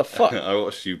lawyer. What the fuck? I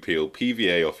watched you peel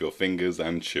PVA off your fingers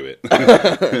and chew it.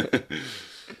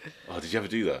 Oh, did you ever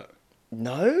do that?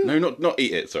 No. No, not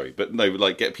eat it. Sorry, but no,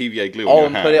 like get PVA glue on your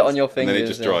and hands, put it on your fingers, and then it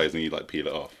just dries, and you like peel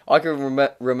it off. I can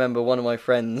remember one of my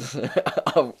friends.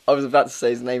 I was about to say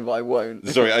his name, but I won't.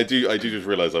 Sorry, I do just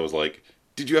realise I was like,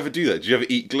 did you ever do that? Did you ever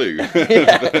eat glue?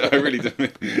 I really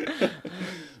didn't.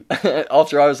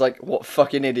 After I was like, what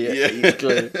fucking idiot eats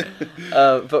glue?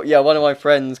 But yeah, one of my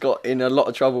friends got in a lot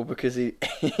of trouble because he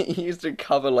used to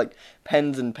cover like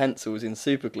pens and pencils in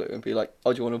super glue and be like,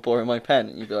 oh, do you want to borrow my pen?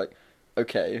 And you'd be like,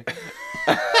 okay.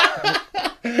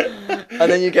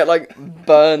 And then you get like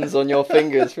burns on your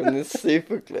fingers from this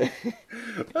super glue.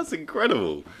 That's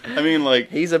incredible. I mean, like,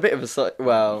 he's a bit of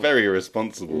a very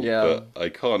irresponsible. Yeah. But I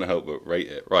can't help but rate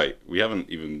it. Right, we haven't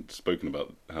even spoken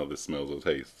about how this smells or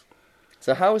tastes.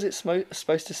 So how is it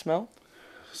supposed to smell?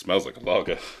 Smells like a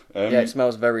lager. Yeah, it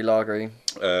smells very lagery.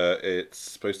 It's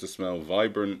supposed to smell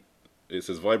vibrant. It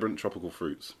says vibrant tropical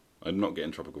fruits. I'm not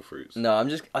getting tropical fruits. No,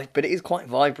 but it is quite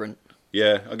vibrant.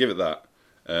 Yeah, I'll give it that.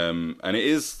 And it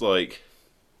is like,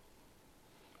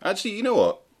 actually, you know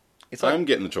what? I'm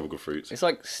getting the tropical fruits. It's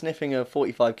like sniffing a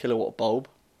 45 kilowatt bulb.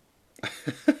 Do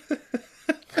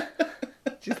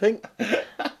you think?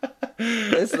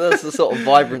 That's the sort of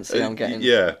vibrancy I'm getting.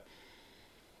 Yeah.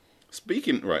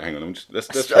 Speaking, right, hang on. Let's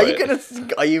Are try you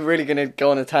it. Are you really gonna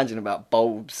go on a tangent about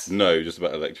bulbs? No, just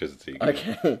about electricity.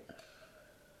 Okay.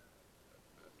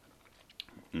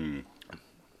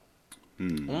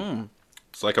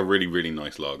 It's like a really, really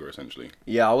nice lager, essentially.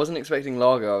 Yeah, I wasn't expecting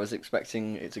lager. I was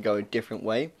expecting it to go a different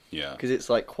way Yeah. because it's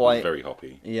like It's quite. very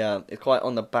hoppy. Yeah, it's quite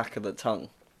on the back of the tongue,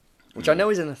 which I know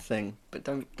isn't a thing, but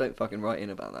don't fucking write in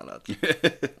about that,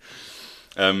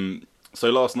 lads. So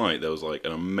last night there was like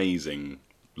an amazing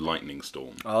lightning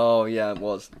storm, Oh yeah, it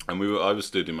was. and I was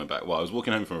stood in my back. Well, I was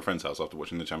walking home from a friend's house after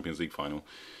watching the Champions League final,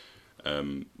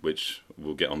 which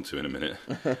we'll get onto in a minute.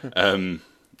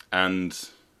 And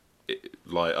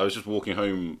like I was just walking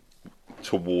home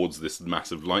towards this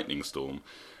massive lightning storm,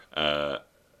 but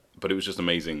it was just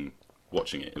amazing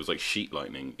watching it. It was like sheet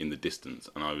lightning in the distance,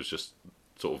 and I was just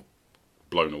sort of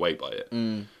blown away by it.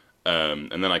 And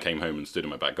then I came home and stood in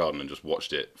my back garden and just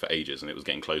watched it for ages, and it was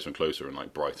getting closer and closer and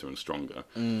like brighter and stronger.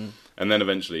 And then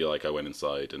eventually, like I went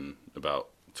inside, and about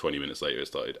 20 minutes later, it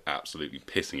started absolutely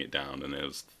pissing it down, and there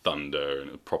was thunder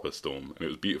and a proper storm, and it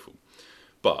was beautiful.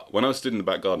 But when I was stood in the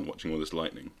back garden watching all this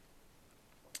lightning,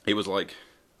 it was like,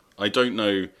 I don't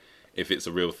know if it's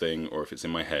a real thing or if it's in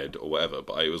my head or whatever,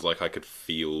 but it was like I could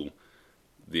feel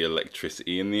the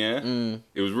electricity in the air.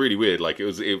 It was really weird. Like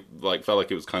it like felt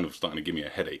like it was kind of starting to give me a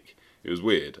headache. It was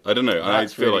weird. I don't know.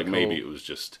 That's I feel really like maybe cool. it was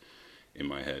just in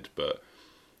my head, but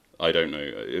I don't know.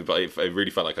 It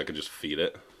really felt like I could just feel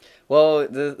it. Well,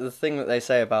 the thing that they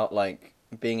say about like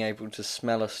being able to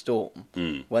smell a storm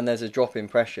when there's a drop in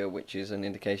pressure, which is an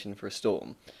indication for a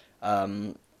storm,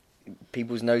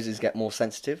 people's noses get more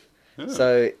sensitive. Oh.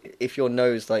 So if your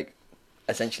nose like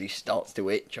essentially starts to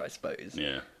itch, I suppose,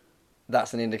 Yeah.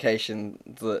 that's an indication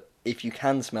that if you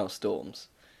can smell storms,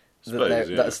 Suppose,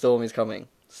 yeah. that a storm is coming.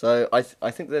 So I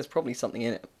think there's probably something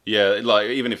in it. Yeah, like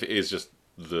even if it is just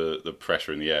the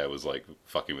pressure in the air was like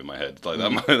fucking with my head, like that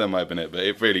might have been it. But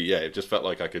it really, yeah, it just felt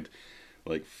like I could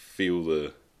like feel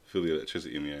the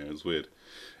electricity in the air. It was weird.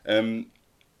 And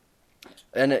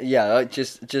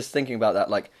just thinking about that,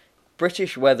 like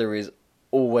British weather is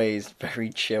always very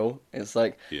chill. It's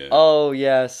like, Yeah. oh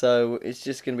yeah, so it's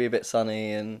just gonna be a bit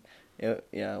sunny and yeah,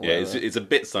 Yeah, whatever. it's a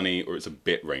bit sunny or it's a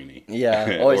bit rainy.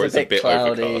 Yeah, or it's a bit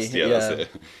cloudy, overcast. Yeah, yeah. that's it.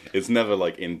 It's never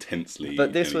like intensely.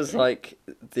 But this was anything. like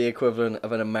the equivalent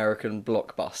of an American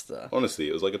blockbuster. Honestly,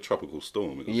 it was like a tropical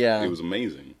storm. It was, Yeah. it was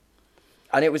amazing.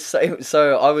 And it was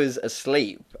so I was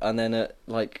asleep, and then at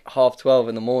like 12:30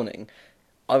 in the morning,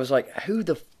 I was like, "Who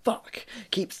the fuck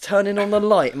keeps turning on the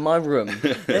light in my room?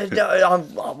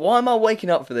 Why am I waking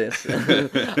up for this?" And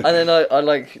then I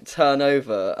like turn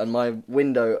over, and my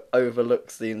window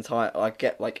overlooks the entire. I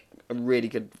get like a really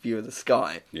good view of the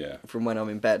sky Yeah. from when I'm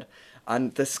in bed,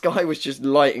 and the sky was just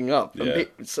lighting up. And Yeah.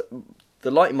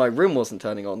 the light in my room wasn't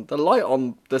turning on. The light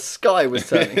on the sky was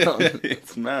turning on.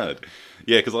 It's mad.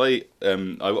 Yeah, because I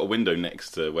got a window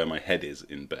next to where my head is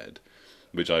in bed,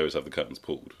 which I always have the curtains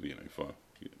pulled, for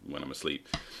when I'm asleep.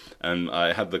 And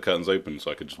I had the curtains open so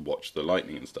I could just watch the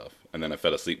lightning and stuff. And then I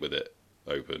fell asleep with it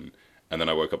open. And then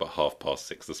I woke up at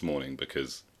 6:30 this morning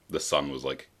because the sun was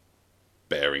like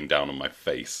bearing down on my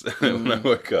face when I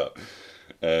woke up,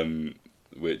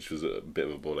 which was a bit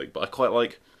of a ball ache. But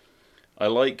I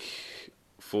like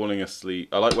falling asleep.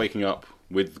 I like waking up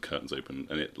with the curtains open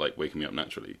and it like waking me up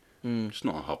naturally. Just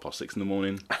not at 6:30 in the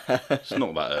morning. It's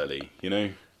not that early,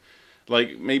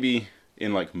 Like maybe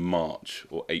in like March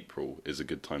or April is a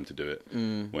good time to do it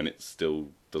when it still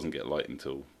doesn't get light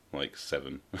until like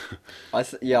 7. I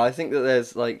think that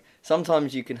there's like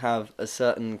sometimes you can have a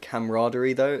certain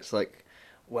camaraderie though. It's like,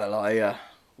 well, I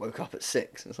woke up at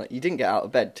 6. It's like you didn't get out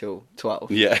of bed till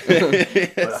 12. Yeah.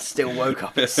 But I still woke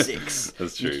up at 6.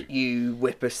 That's true. You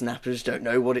whippersnappers don't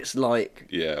know what it's like.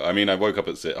 Yeah, I mean, I woke up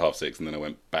at 6:30 and then I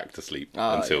went back to sleep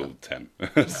until 10.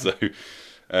 So,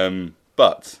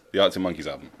 but the Arctic Monkeys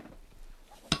album.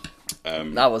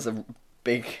 That was a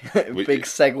big big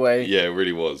segue. Yeah, it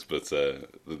really was, but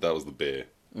that was the beer.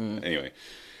 Anyway,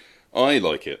 I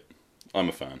like it. I'm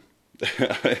a fan.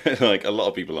 Like, a lot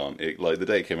of people aren't. Like, the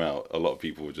day it came out, a lot of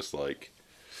people were just like,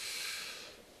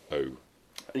 oh.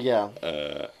 Yeah.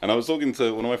 And I was talking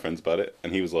to one of my friends about it,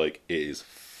 and he was like, it is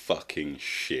fucking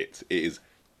shit. It is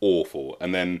awful.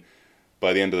 And then,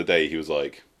 by the end of the day, he was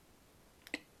like,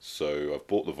 so I've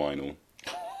bought the vinyl,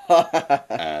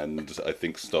 and I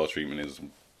think Star Treatment is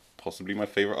possibly my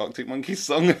favourite Arctic Monkeys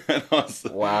song. And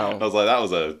Wow. I was like, that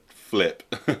was a flip.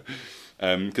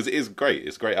 Because it is great.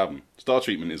 It's a great album. Star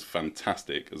Treatment is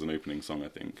fantastic as an opening song, I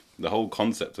think. The whole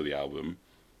concept of the album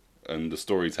and the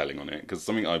storytelling on it, because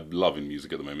something I love in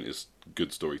music at the moment is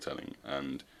good storytelling,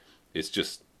 and it's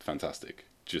just fantastic,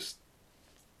 just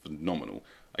phenomenal.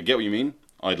 I get what you mean.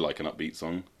 I'd like an upbeat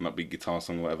song, an upbeat guitar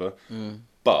song, whatever,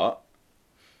 but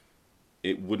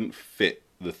it wouldn't fit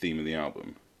the theme of the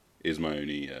album. Is my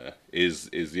only is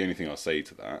the only thing I'll say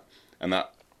to that, and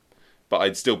that. But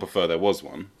I'd still prefer there was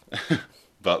one.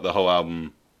 But the whole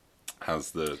album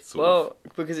has the sort of...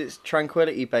 because it's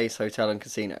Tranquility Base Hotel and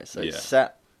Casino, so it's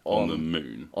set on the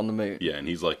moon. On the moon. Yeah, and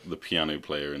he's like the piano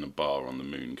player in a bar on the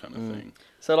moon kind of thing.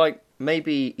 So like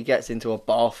maybe he gets into a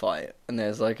bar fight and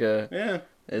there's like a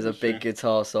big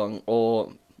guitar song,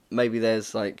 or maybe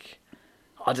there's like,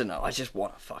 I don't know, I just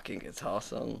want a fucking guitar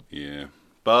song. Yeah.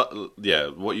 But yeah,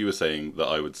 what you were saying that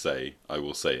I would say, I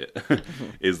will say it,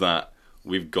 is that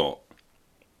we've got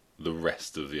the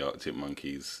rest of the Arctic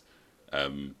Monkeys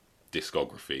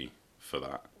discography for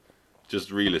that.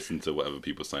 Just re-listen to whatever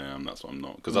people say I am, that's what I'm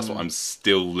not. Because that's what I'm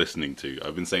still listening to.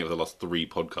 I've been saying it for the last 3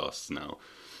 podcasts now.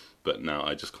 But now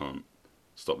I just can't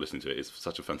stop listening to it. It's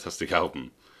such a fantastic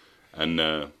album. And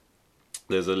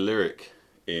there's a lyric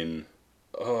in...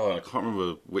 I can't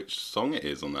remember which song it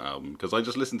is on that album. Because I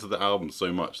just listened to the album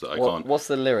so much that I can't... What's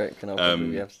the lyric? And I'll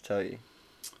probably have to tell you.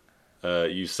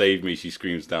 You saved me, she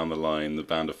screams down the line. The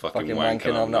band of fucking wank,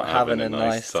 and I'm not having a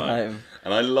nice time.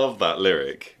 And I love that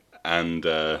lyric. And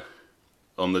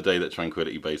on the day that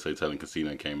Tranquility Base Hotel and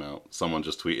Casino came out, someone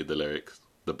just tweeted the lyrics,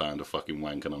 the band of fucking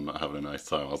wank and I'm not having a nice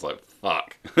time. I was like,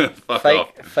 fuck. Fuck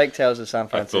off. Fake Tales of San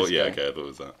Francisco. I thought it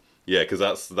was that. Yeah, because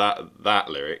that's that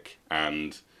lyric.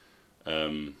 And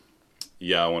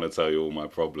I want to tell you all my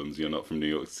problems. You're not from New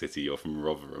York City, you're from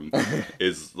Rotherham.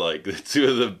 Is like 2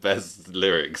 of the best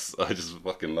lyrics. I just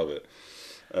fucking love it.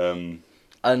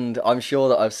 And I'm sure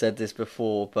that I've said this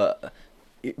before, but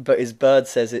his bird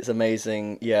says it's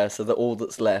amazing. Yeah, so that all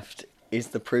that's left is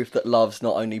the proof that love's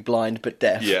not only blind but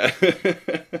deaf. Yeah.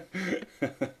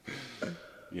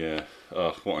 Yeah.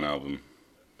 Oh, what an album.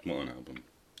 What an album.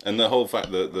 And the whole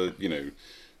fact that the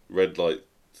red light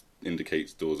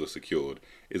indicates doors are secured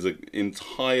is an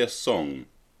entire song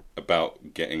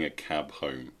about getting a cab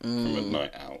home from a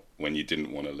night out when you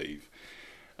didn't want to leave.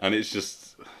 And it's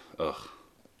just,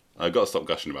 I've got to stop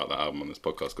gushing about that album on this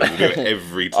podcast because we do it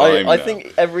every time. I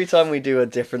think every time we do a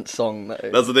different song,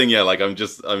 that's the thing. Yeah, like I'm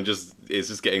just, it's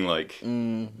just getting like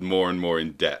more and more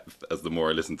in depth as the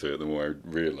more I listen to it, the more I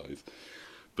realise.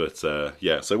 But so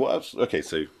what else? Okay,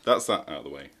 so that's that out of the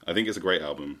way. I think it's a great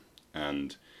album,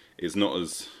 and it's not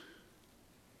as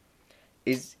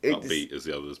upbeat as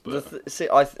the others. But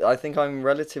I think I'm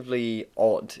relatively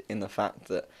odd in the fact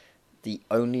that the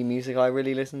only music I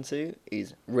really listen to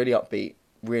is really upbeat,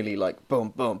 really like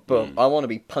boom, boom, boom. I want to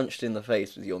be punched in the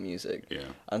face with your music.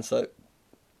 Yeah. And so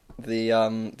the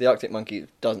Arctic Monkeys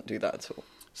doesn't do that at all.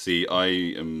 See, I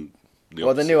am the opposite.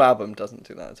 Well, the new album doesn't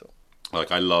do that at all. Like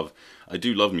I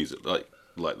do love music like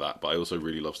that, but I also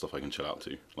really love stuff I can chill out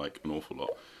to, like an awful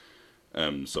lot.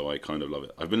 So I kind of love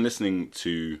it. I've been listening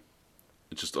to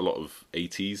just a lot of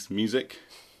 80s music.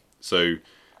 So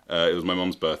it was my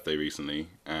mum's birthday recently,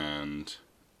 and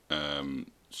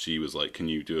she was like, "Can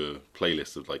you do a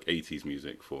playlist of like 80s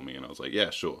music for me?" And I was like, "Yeah,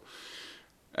 sure."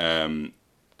 And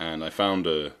I found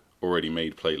a already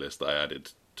made playlist that I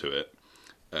added to it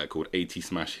called 80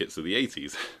 Smash Hits of the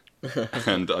 80s.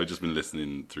 And I've just been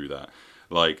listening through that.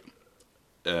 Like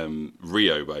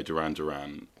Rio by Duran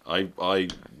Duran. I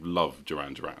love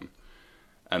Duran Duran.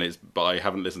 But I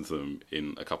haven't listened to them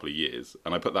in a couple of years.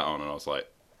 And I put that on and I was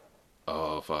like,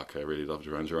 oh fuck, I really love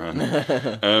Duran Duran.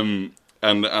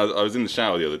 And I was in the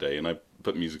shower the other day and I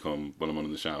put music on when I'm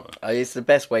in the shower. It's the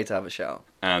best way to have a shower.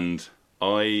 And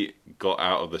I got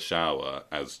out of the shower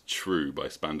as True by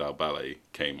Spandau Ballet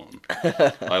came on.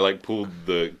 I like pulled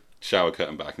the shower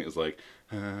curtain back and it was like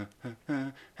and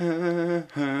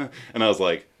I was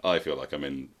like, I feel like I'm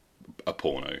in a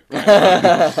porno right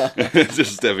now.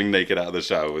 Just stepping naked out of the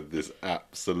shower with this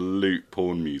absolute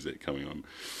porn music coming on.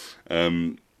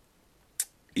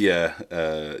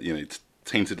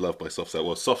 Tainted Love by Soft Cell.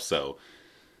 Well, Soft Cell,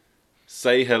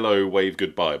 Say Hello, Wave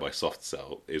Goodbye by Soft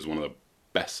Cell is one of the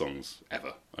best songs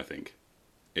ever, I think.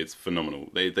 It's phenomenal.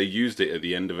 They used it at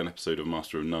the end of an episode of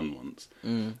Master of None once.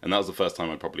 And that was the first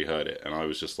time I properly heard it. And I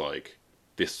was just like,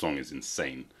 this song is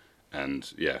insane.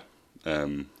 And yeah.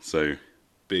 So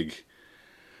big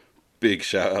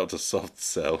shout out to Soft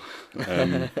Cell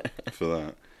for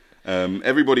that.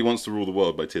 Everybody Wants to Rule the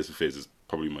World by Tears for Fears is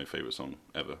probably my favourite song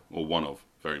ever. Or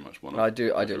very much one of. I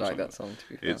do like that song, to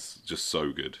be fair. It's just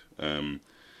so good.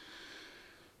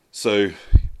 So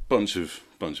bunch of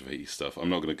 80s stuff. I'm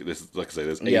not gonna. This, like I say,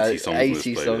 there's 80 songs on this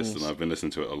playlist, and I've been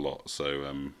listening to it a lot.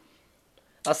 So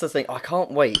that's the thing. I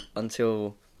can't wait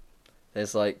until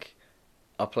there's like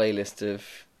a playlist of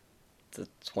the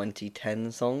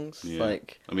 2010 songs. Yeah.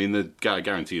 Like, I mean, I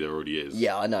guarantee there already is.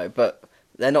 yeah, I know, but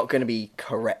they're not going to be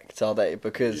correct, are they?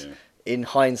 Because Yeah. in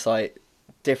hindsight,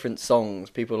 different songs,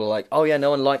 people are like, oh yeah,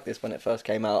 no one liked this when it first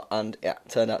came out, and it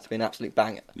turned out to be an absolute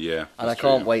banger. Yeah. And I that's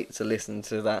can't true. wait to listen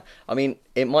to that. I mean,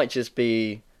 it might just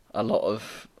be a lot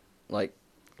of, like,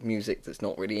 music that's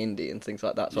not really indie and things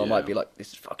like that, so I Yeah. might be like,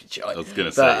 this is fucking shit. I was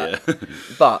gonna say, yeah.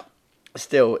 But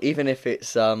still, even if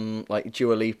it's like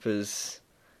Dua Lipa's,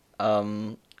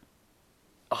 what's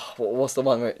the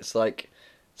one where it's like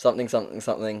something something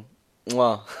something,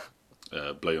 mwah.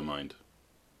 Blow Your Mind.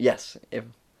 Yes, if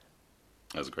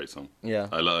That's a great song. yeah,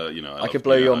 I love, I could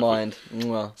blow your mind.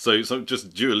 Mwah. So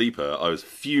just Dua Lipa, I was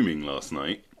fuming last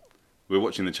night. We were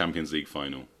watching the Champions League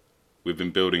final. We've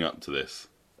been building up to this.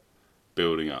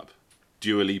 Building up.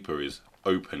 Dua Lipa is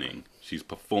opening. She's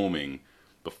performing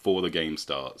before the game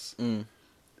starts.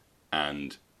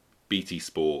 And BT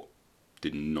Sport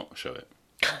did not show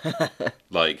it.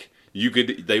 Like,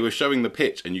 they were showing the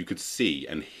pitch and you could see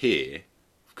and hear,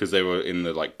 because they were in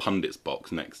the like pundits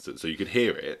box next to it, so you could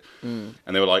hear it. And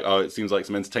they were like, oh, it seems like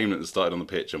some entertainment has started on the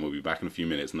pitch and we'll be back in a few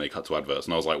minutes, and they cut to adverts.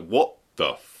 And I was like, what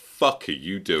the fuck are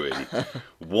you doing?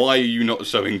 Why are you not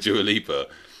showing Dua Lipa?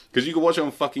 Because you can watch it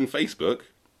on fucking Facebook.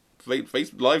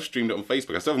 Live streamed it on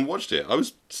Facebook. I still haven't watched it. I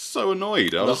was so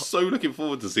annoyed. I was so looking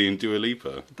forward to seeing Dua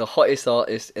Lipa. The hottest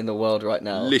artist in the world right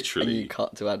now. Literally. And you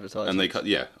cut to advertising. And they cut,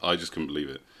 yeah, I just couldn't believe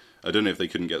it. I don't know if they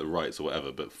couldn't get the rights or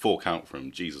whatever, but fork out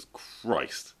from Jesus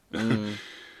Christ.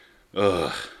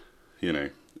 Ugh, you know.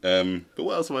 But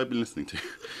what else have I been listening to?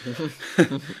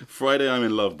 Friday I'm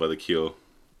in Love by The Cure.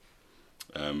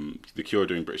 The Cure are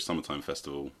doing British Summertime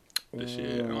Festival this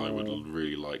year, and I would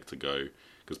really like to go,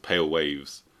 because Pale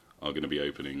Waves are going to be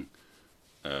opening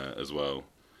as well.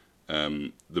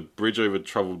 The Bridge Over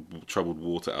Troubled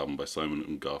Water album by Simon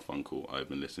and Garfunkel I've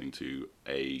been listening to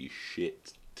a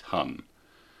shit ton.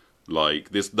 Like,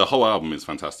 the whole album is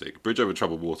fantastic. Bridge Over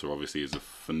Troubled Water obviously is a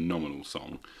phenomenal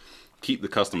song. Keep the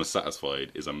Customer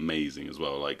Satisfied is amazing as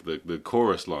well. Like, the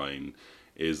chorus line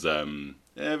is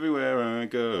everywhere I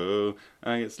go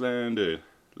I get slandered,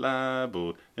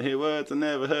 libeled, I hear words I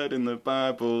never heard in the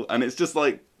Bible. And it's just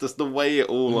like, just the way it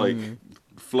all like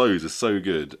flows is so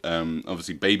good.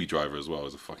 Obviously Baby Driver as well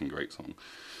is a fucking great song.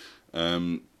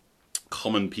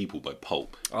 Common People by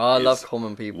Pulp. Oh, I love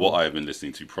Common People. What I have been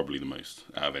listening to probably the most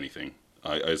out of anything.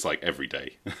 It's like every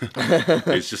day.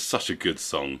 It's just such a good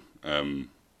song.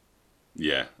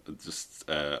 Yeah, just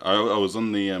I was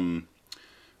on a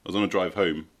drive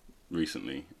home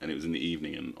recently, and it was in the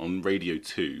evening, and on Radio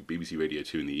 2, BBC Radio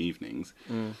 2 in the evenings,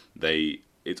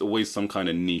 it's always some kind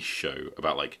of niche show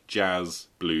about like jazz,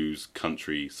 blues,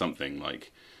 country, something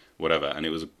like whatever, and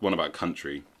it was one about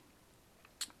country.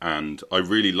 And I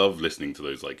really love listening to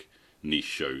those like niche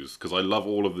shows, because I love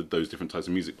all of those different types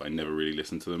of music, but I never really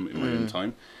listen to them in my own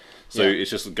time. So it's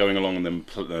just going along and then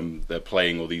they're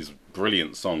playing all these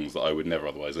brilliant songs that I would never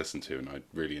otherwise listen to, and I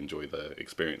really enjoy the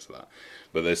experience of that.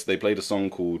 But they played a song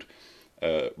called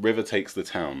River Takes the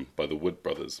Town by the Wood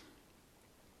Brothers,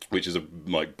 which is a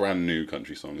like brand new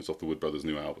country song. It's off the Wood Brothers'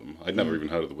 new album. I'd never even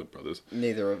heard of the Wood Brothers.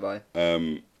 Neither have I.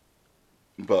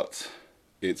 But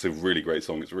it's a really great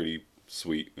song. It's really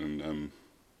sweet, and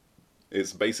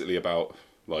it's basically about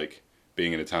like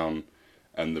being in a town,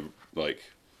 and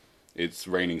it's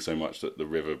raining so much that the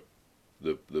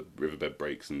riverbed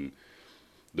breaks and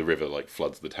the river like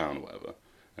floods the town or whatever,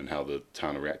 and how the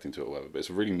town are reacting to it or whatever. But it's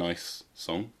a really nice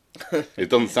song. It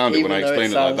doesn't sound it when I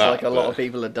explain it like that. It sounds like a lot of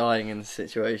people are dying in this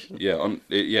situation. Yeah,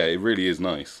 it really is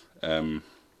nice. So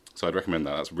I'd recommend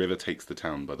that. That's River Takes the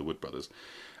Town by the Wood Brothers.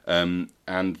 And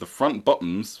the Front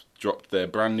Bottoms dropped their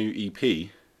brand new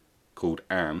EP called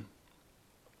Anne.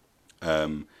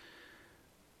 And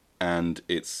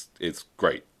it's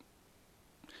great.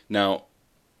 Now,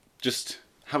 just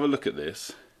have a look at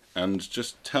this and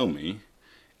just tell me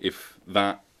if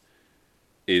that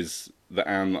is the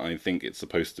Anne that I think it's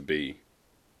supposed to be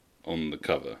on the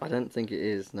cover. I don't think it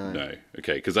is, no. No,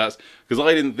 okay, because I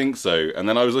didn't think so, and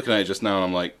then I was looking at it just now, and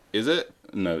I'm like, is it?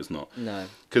 No, it's not. No,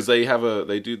 because they have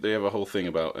a whole thing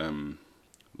about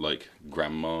like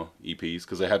grandma EPs,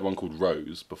 because they had one called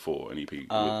Rose before, an EP with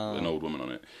an old woman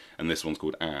on it, and this one's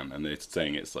called Anne, and they're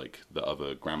saying it's like the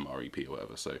other grandma EP or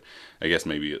whatever. So I guess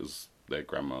maybe it was their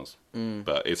grandma's,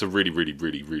 but it's a really, really,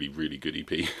 really, really, really good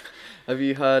EP. Have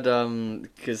you heard? One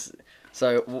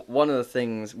of the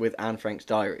things with Anne Frank's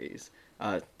diaries.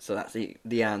 So that's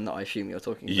the Anne that I assume you're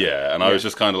talking about. Yeah, and I was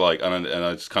just kind of like, and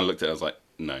I just kind of looked at it, I was like,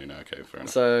 no, okay, fair enough.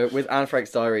 So with Anne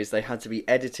Frank's diaries, they had to be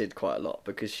edited quite a lot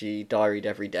because she diaried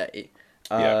every day.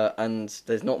 And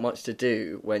there's not much to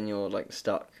do when you're like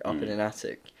stuck up in an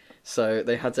attic. So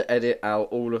they had to edit out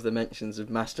all of the mentions of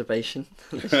masturbation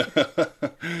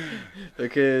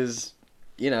because,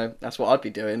 that's what I'd be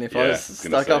doing if I Yeah, was I was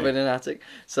gonna stuck up say. in an attic.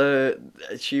 So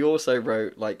she also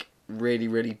wrote like really,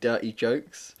 really dirty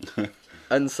jokes.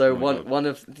 And so Oh my God. one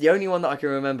of the only one that I can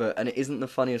remember, and it isn't the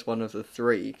funniest one of the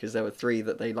three because there were three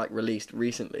that they like released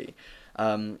recently,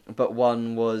 but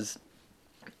one was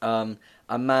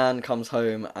a man comes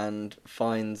home and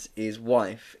finds his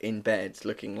wife in bed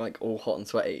looking like all hot and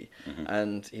sweaty,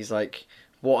 and he's like,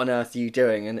 "What on earth are you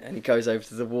doing?" And he goes over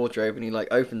to the wardrobe and he like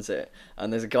opens it,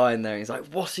 and there's a guy in there. And he's like,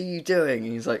 "What are you doing?"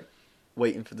 And he's like,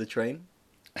 "Waiting for the train."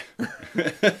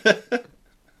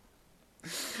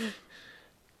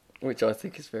 Which I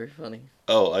think is very funny.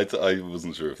 Oh, I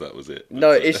wasn't sure if that was it.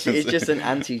 No, But, it's just an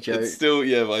anti-joke. It's still,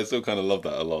 yeah, but I still kind of love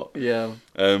that a lot. Yeah.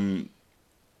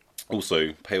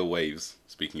 Also, Pale Waves,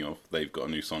 speaking of, they've got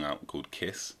a new song out called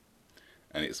Kiss,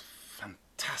 and it's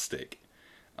fantastic.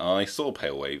 I saw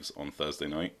Pale Waves on Thursday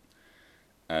night,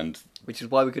 and Which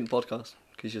is why we couldn't podcast,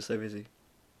 because you're so busy.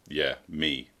 yeah,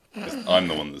 me. 'Cause I'm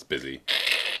the one that's busy.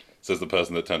 Says the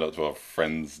person that turned up to our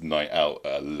friend's night out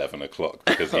at 11 o'clock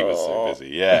because he was so busy.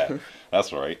 Yeah,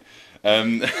 that's right.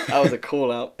 That was a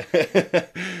call out.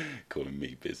 Calling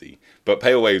me busy. But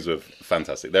Pale Waves were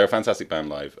fantastic. They're a fantastic band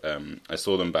live. I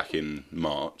saw them back in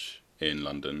March in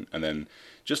London, and then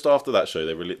just after that show,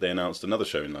 they announced another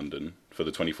show in London for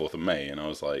the 24th of May, and I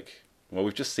was like, well,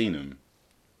 we've just seen them.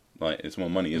 Like, it's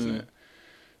more money, isn't it?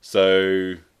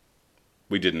 So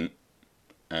we didn't,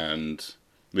 and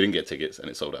we didn't get tickets, and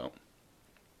it sold out.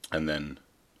 And then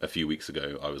a few weeks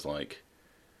ago, I was like,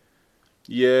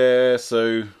 yeah,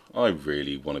 so I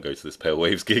really want to go to this Pale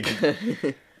Waves gig.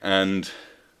 And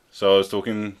so I was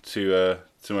talking to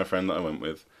my friend that I went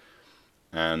with,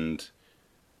 and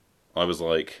I was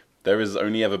like, there has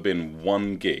only ever been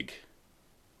one gig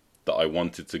that I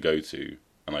wanted to go to,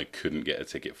 and I couldn't get a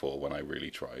ticket for when I really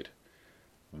tried.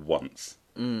 Once.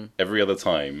 Every other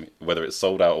time, whether it's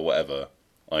sold out or whatever,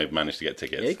 I've managed to get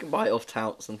tickets. Yeah, you can buy it off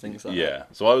touts and things like that. Yeah.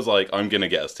 So I was like, I'm going to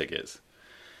get us tickets.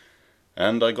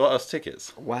 And I got us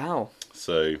tickets. Wow.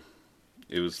 So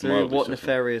it was Through mildly what stressful.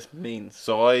 nefarious means?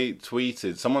 So I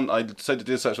tweeted, I did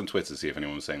a search on Twitter to see if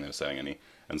anyone was saying they were selling any.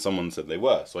 And someone said they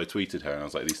were. So I tweeted her and I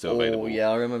was like, these still available? Oh, yeah,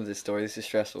 I remember this story. This is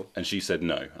stressful. And she said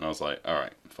no. And I was like, all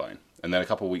right, fine. And then a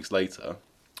couple of weeks later,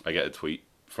 I get a tweet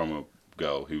from a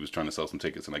girl who was trying to sell some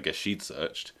tickets. And I guess she'd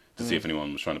searched to see if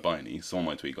anyone was trying to buy any. So on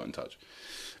my tweet got in touch.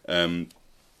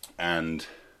 And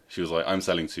she was like, I'm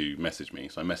selling to message me.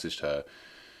 So I messaged her.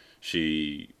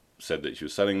 She said that she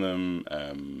was selling them.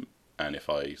 And if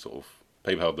I sort of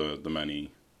PayPal the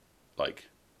money, like,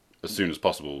 as soon as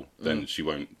possible, then she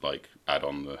won't, like, add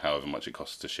on the however much it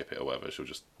costs to ship it or whatever. She'll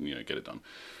just, get it done.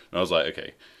 And I was like,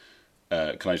 okay,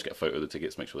 can I just get a photo of the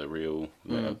tickets, make sure they're real?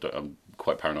 I'm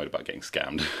quite paranoid about getting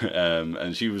scammed.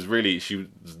 And she was an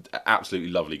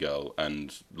absolutely lovely girl,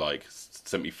 and, like,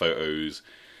 sent me photos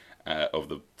of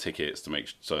the tickets to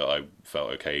make so that I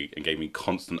felt okay, and gave me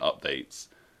constant updates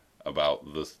about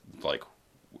like,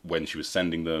 when she was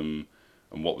sending them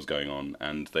and what was going on,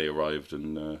 and they arrived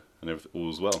and everything, all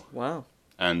was well. Wow.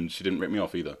 And she didn't rip me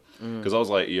off either, because I was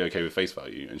like, "Are you okay with face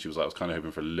value?" And she was like, "I was kind of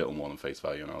hoping for a little more than face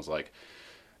value," and I was like,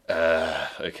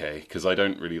 "Okay," because I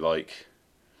don't really like.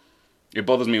 It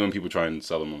bothers me when people try and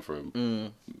sell them on for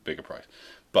a bigger price,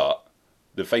 but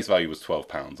the face value was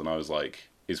 £12, and I was like,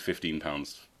 "Is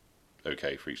 £15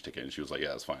 okay for each ticket?" And she was like, "Yeah,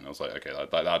 that's fine." I was like, "Okay,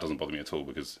 that doesn't bother me at all,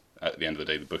 because at the end of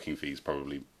the day, the booking fees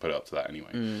probably put it up to that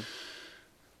anyway."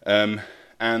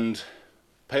 And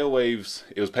Pale Waves,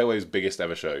 it was Pale Waves' biggest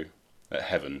ever show at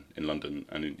Heaven in London,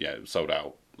 and it was sold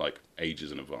out like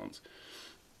ages in advance.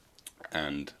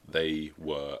 And they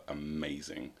were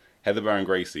amazing. Heather Baron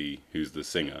Gracie, who's the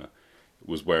singer,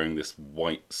 was wearing this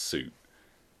white suit,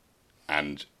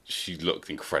 and she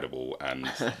looked incredible, and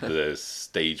the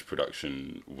stage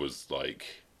production was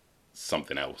like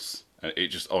something else. And it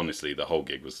just, honestly, the whole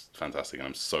gig was fantastic, and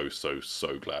I'm so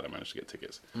glad I managed to get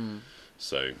tickets.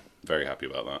 So, very happy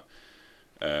about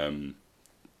that.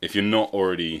 If you're not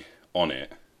already on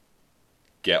it,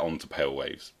 get onto Pale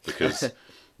Waves, because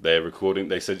they're recording.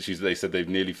 They said they've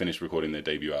nearly finished recording their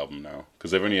debut album now, because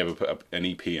they've only ever put up an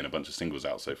EP and a bunch of singles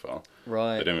out so far.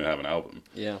 Right. They don't even have an album.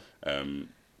 Yeah.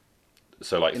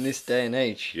 So, like, In this day and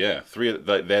age. yeah,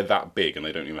 they're that big and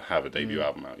they don't even have a debut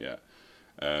album out yet.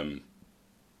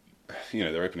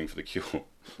 They're opening for The Cure.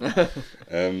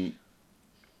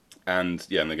 And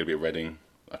they're going to be at Reading.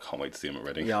 I can't wait to see them at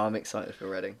Reading. Yeah, I'm excited for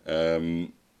Reading.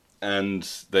 And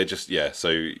they just,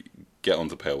 so get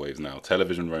onto Pale Waves now.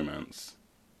 Television Romance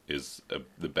is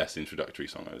the best introductory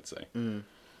song, I would say. And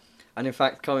in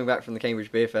fact, coming back from the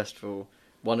Cambridge Beer Festival,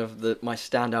 one of my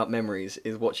standout memories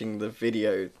is watching the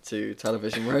video to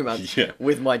Television Romance Yeah.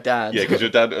 with my dad. Yeah, because your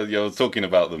dad, I was talking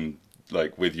about them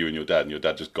like with you and your dad, and your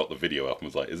dad just got the video up and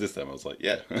was like, "Is this them?" I was like,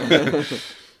 "Yeah."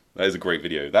 That is a great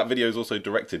video. That video is also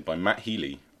directed by Matt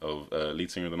Healy, of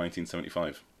lead singer of the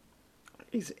 1975.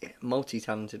 He's a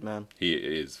multi-talented man. He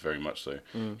is very much so.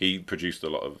 He produced a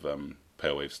lot of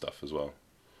Pale Wave stuff as well,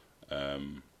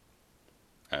 and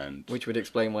Which would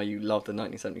explain why you love the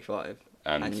 1975.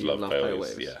 and you love Pale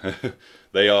Waves. Waves. Yeah,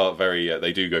 they are very.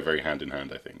 They do go very hand in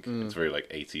hand. I think it's very like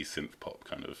 80s synth pop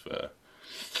kind of.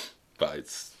 But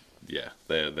it's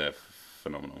they're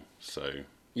phenomenal. So big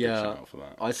Yeah, shout out for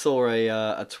that. I saw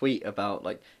a tweet about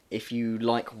like if you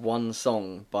like one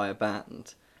song by a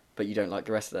band, but you don't like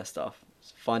the rest of their stuff,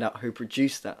 find out who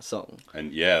produced that song.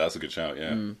 And yeah, that's a good shout.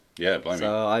 Yeah, yeah, blimey,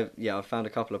 So I found a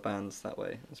couple of bands that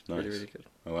way. It's really Nice. really good.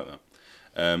 I like that.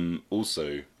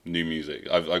 Also, new music.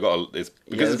 I got it's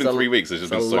because Yeah, it's been 3 weeks. There's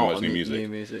just been so much new music. New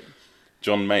music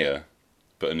John Mayer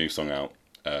put a new song out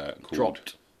called.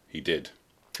 dropped. He did.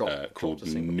 Dropped Called a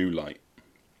single. New Light,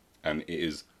 and it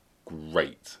is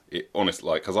great. It honestly,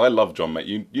 like, because I love John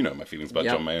Mayer. You know my feelings about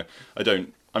Yeah. John Mayer. I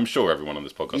don't. I'm sure everyone on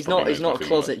this podcast. He's probably not. He's knows my not a feelings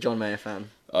closet about John Mayer fan.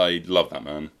 I love that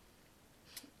man,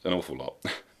 an awful lot,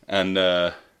 and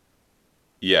I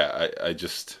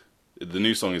just the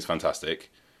new song is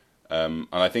fantastic, and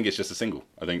I think it's just a single.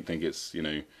 I don't think it's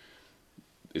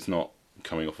it's not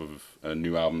coming off of a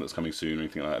new album that's coming soon or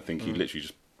anything like that. I think he literally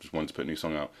just wanted to put a new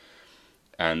song out,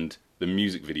 and the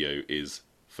music video is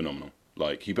phenomenal.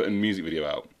 Like, he put a music video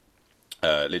out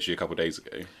literally a couple of days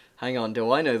ago. Hang on,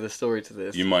 do I know the story to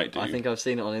this? You might do. I think I've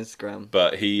seen it on Instagram.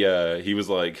 But he was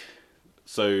like,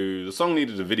 so the song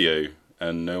needed a video,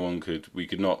 and we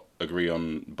could not agree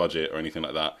on budget or anything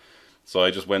like that. So I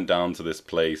just went down to this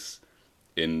place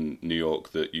in New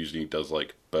York that usually does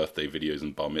like birthday videos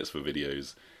and bar mitzvah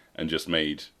videos, and just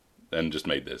made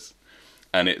this.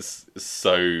 And it's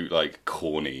so like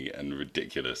corny and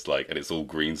ridiculous, like, and it's all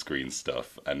green screen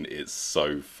stuff, and it's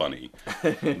so funny.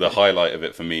 The highlight of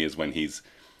it for me is when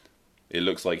it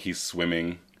looks like he's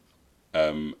swimming,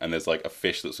 and there's like a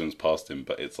fish that swims past him,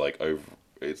 but it's like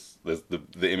there's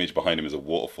the image behind him is a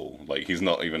waterfall. Like, he's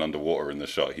not even underwater in the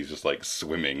shot; he's just like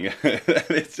swimming.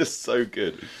 It's just so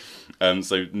good.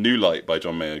 So New Light by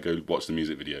John Mayer. Go watch the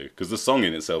music video, because the song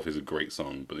in itself is a great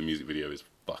song, but the music video is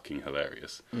fucking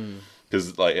hilarious.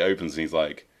 Because like, it opens and he's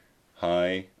like,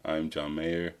 "Hi, I'm John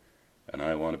Mayer, and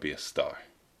I want to be a star,"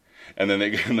 and then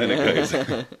it goes.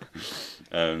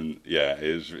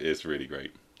 It's really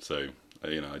great. So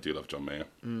I do love John Mayer.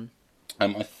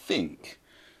 I think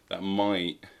that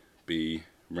might be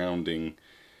rounding.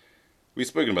 We've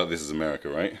spoken about This Is America,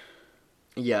 right?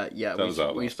 Yeah. That was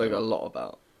out We last spoke time. a lot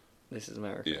about This Is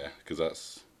America. Yeah, because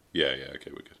that's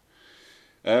okay, we're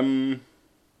good.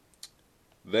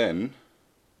 Then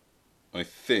I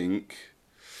think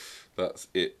that's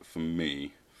it for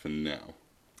me for now.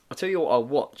 I'll tell you what I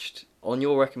watched on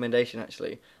your recommendation.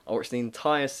 Actually, I watched the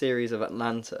entire series of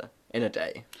Atlanta in a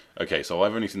day. Okay, so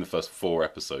I've only seen the first 4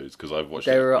 episodes because I've watched.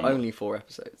 There it are only 4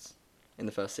 episodes in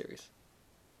the first series.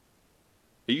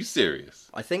 Are you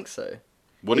serious? I think so.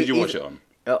 What did you watch it on?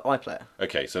 iPlayer.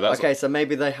 Okay, so that's. Okay, so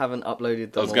maybe they haven't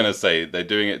uploaded them. I was gonna say they're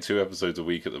doing it 2 episodes a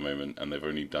week at the moment, and they've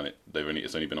only done it.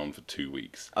 It's only been on for 2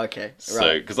 weeks. Okay, So,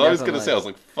 right. because I was gonna say, I was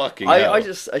like, fucking I hell.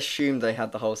 just assumed they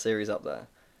had the whole series up there,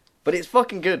 but it's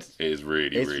fucking good. It is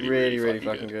really, It's really really fucking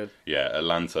fucking good. Yeah,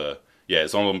 Atlanta. Yeah,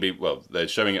 it's on they're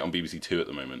showing it on BBC Two at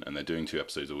the moment, and they're doing 2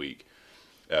 episodes a week.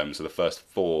 So the first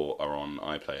 4 are on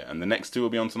iPlayer, and the next 2 will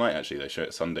be on tonight. Actually, they show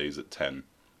it Sundays at 10.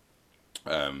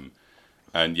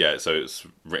 And yeah, so it's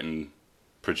written,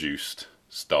 produced,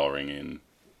 starring in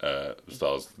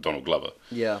stars Donald Glover.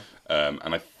 Yeah.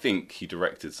 And I think he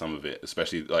directed some of it,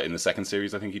 especially like in the second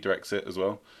series. I think he directs it as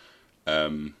well.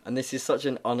 And this is such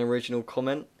an unoriginal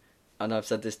comment, and I've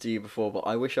said this to you before, but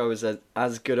I wish I was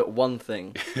as good at one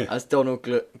thing as Donald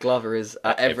Glover is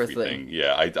at everything.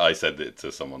 Yeah, I said it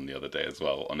to someone the other day as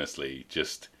well. Honestly,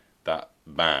 just that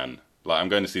man. Like, I'm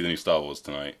going to see the new Star Wars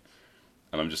tonight,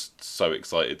 and I'm just so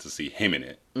excited to see him in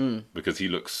it because he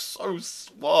looks so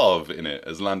suave in it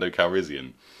as Lando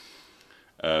Calrissian.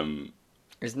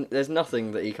 There's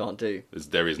nothing that he can't do.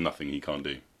 There is nothing he can't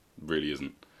do, really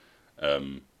isn't,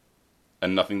 and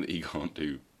nothing that he can't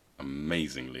do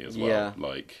amazingly as well. Yeah.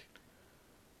 Like,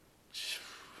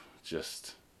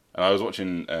 just. And I was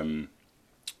watching.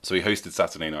 So he hosted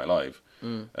Saturday Night Live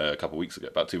a couple of weeks ago,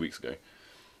 about 2 weeks ago,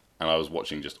 and I was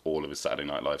watching just all of his Saturday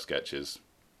Night Live sketches.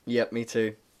 Yep, me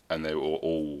too. And they were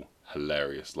all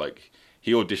hilarious. Like,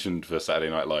 he auditioned for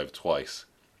Saturday Night Live twice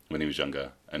when he was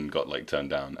younger and got like turned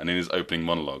down. And in his opening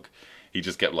monologue, he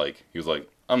just kept like, he was like,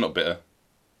 "I'm not bitter.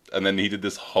 And then he did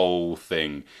this whole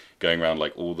thing going around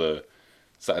like all the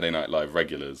Saturday Night Live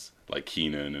regulars, like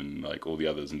Keenan and like all the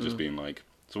others, and just being like,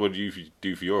 "So what do you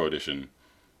do for your audition?"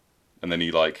 And then he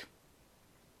like,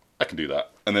 "I can do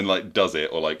that," and then like does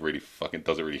it, or like really fucking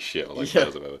does it really shit, or like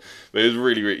fails or whatever. But it was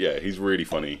really, yeah, he's really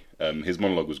funny. His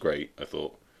monologue was great, I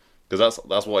thought, because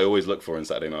that's what I always look for in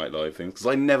Saturday Night Live things. Because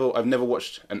I've never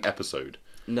watched an episode.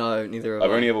 No, neither have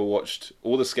I've only ever watched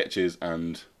all the sketches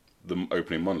and the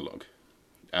opening monologue.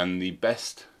 And the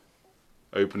best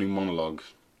opening monologue,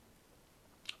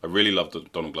 I really loved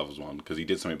Donald Glover's one because he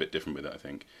did something a bit different with it, I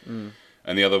think. And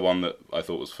the other one that I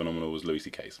thought was phenomenal was Louis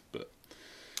C.K.'s, but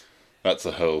that's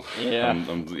a whole. Yeah.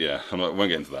 I won't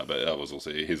get into that, but that was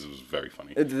also his was very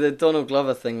funny. The Donald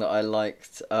Glover thing that I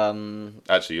liked.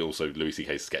 Actually, also Louis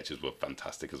C.K.'s sketches were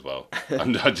fantastic as well.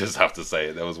 And I just have to say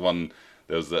it. There was one.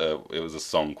 It was a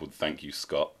song called "Thank You,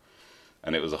 Scott,"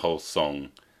 and it was a whole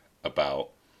song about.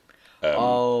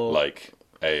 Like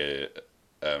a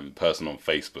person on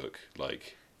Facebook,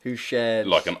 like who shared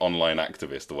like an online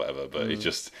activist or whatever, but it's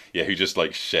just who just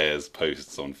like shares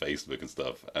posts on Facebook and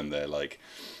stuff, and they're like,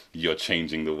 "You're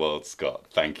changing the world, Scott.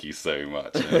 Thank you so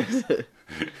much."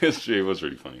 It was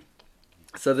really funny.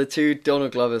 So the two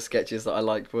Donald Glover sketches that I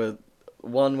liked were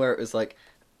one where it was like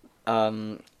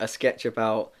a sketch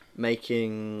about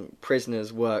making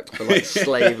prisoners work for like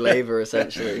slave labor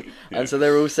essentially, and so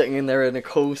they're all sitting in there in a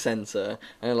call center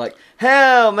and they're like,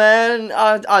 "Hell man,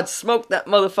 I'd smoke that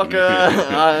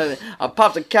motherfucker. I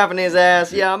popped a cap in his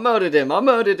ass. Yeah, I murdered him.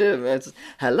 It's,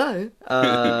 hello.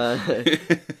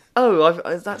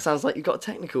 That sounds like you got a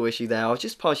technical issue there. I'll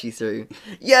just pass you through.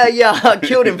 Yeah, I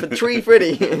killed him for Tree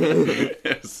Freddy."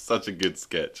 It's such a good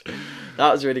sketch.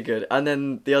 That was really good. And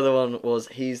then the other one was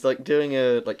he's like doing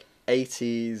a like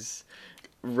 80s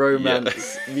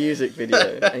romance music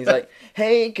video, and he's like,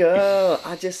 "Hey girl,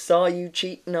 I just saw you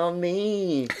cheating on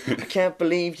me. I can't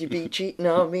believe you be cheating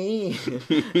on me."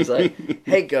 He's like,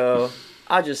 "Hey girl,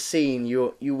 I just seen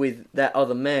you with that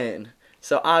other man,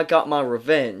 so I got my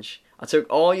revenge. I took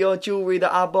all your jewelry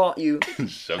that I bought you,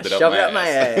 shoved it up my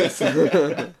ass."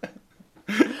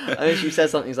 And then she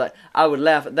says something, he's like, "I would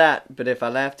laugh at that, but if I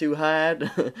laugh too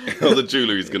hard..." all the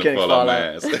jewelry's gonna fall out my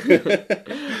ass.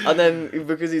 And then,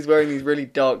 because he's wearing these really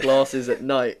dark glasses at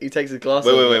night, he takes his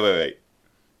glasses off. Wait.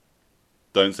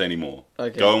 Don't say any more.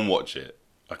 Okay. Go and watch it.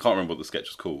 I can't remember what the sketch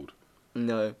was called.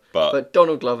 No. But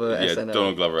Donald Glover, yeah, SNL.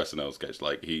 Donald Glover SNL sketch.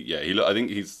 Like he look, I think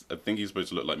he's supposed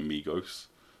to look like Migos.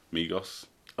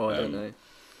 Oh, I don't know.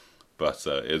 But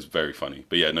it's very funny.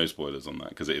 But yeah, no spoilers on that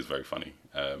because it is very funny.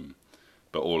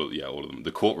 But all of them.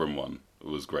 The courtroom one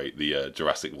was great. The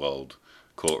Jurassic World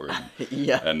courtroom.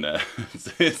 Yeah. And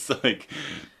it's like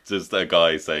just a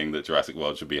guy saying that Jurassic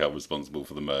World should be held responsible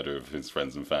for the murder of his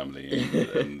friends and family,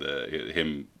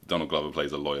 and Donald Glover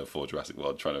plays a lawyer for Jurassic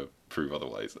World trying to prove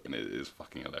otherwise, and it is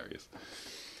fucking hilarious.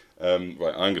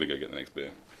 Right, I'm gonna go get the next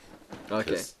beer.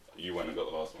 Okay. You went and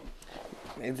got the last one.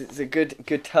 It's a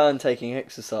good turn-taking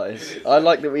exercise. I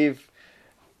like that we've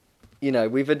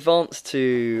advanced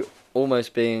to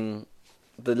almost being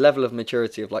the level of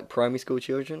maturity of like primary school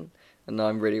children, and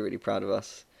I'm really, really proud of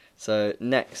us. So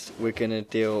next we're going to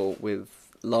deal with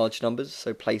large numbers,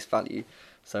 so place value.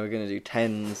 So we're going to do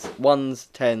tens, ones,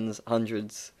 tens,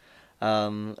 hundreds,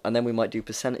 and then we might do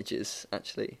percentages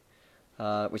actually,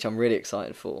 which I'm really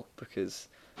excited for, because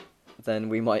then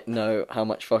we might know how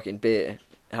much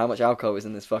alcohol is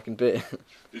in this fucking beer.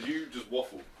 Did you just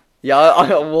waffle? Yeah, I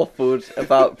waffled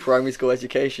about primary school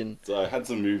education. So I had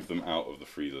to move them out of the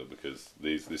freezer because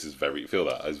this is very cold.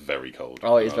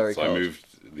 Oh, it is very cold. So I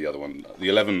moved the other one, the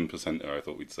 11% I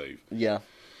thought we'd save. Yeah.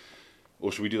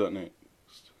 Or should we do that next?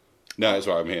 No, it's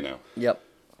right. I'm here now. Yep.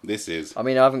 This is. I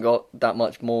mean, I haven't got that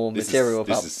much more material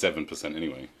This is 7%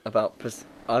 anyway. I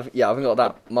haven't got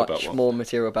that much more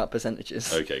material about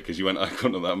percentages. Okay, because you went. I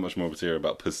got not that much more material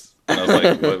about and I was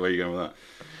like, where are you going with that?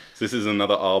 So this is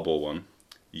another Arbor one.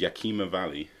 Yakima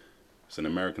Valley. It's an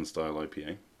American-style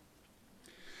IPA.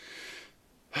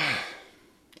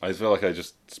 I feel like I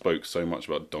just spoke so much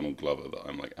about Donald Glover that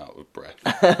I'm like out of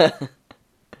breath.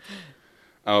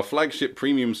 Our flagship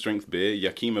premium strength beer,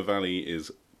 Yakima Valley,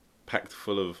 is packed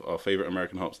full of our favourite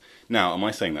American hops. Now, am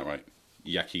I saying that right?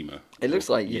 Yakima. It looks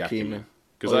like Yakima.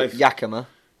 Because Yakima.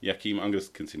 Yakima. I'm going to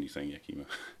continue saying Yakima.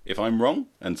 If I'm wrong,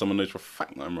 and someone knows for a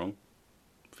fact that I'm wrong,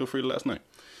 feel free to let us know.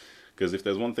 Because if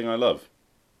there's one thing I love,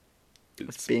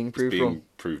 it's being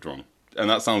proved wrong. And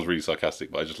that sounds really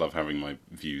sarcastic, but I just love having my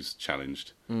views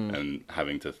challenged and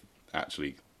having to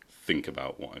actually think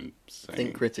about what I'm saying.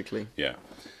 Think critically. Yeah.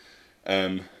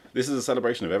 This is a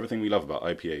celebration of everything we love about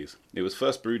IPAs. It was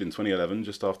first brewed in 2011,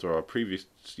 just after our previous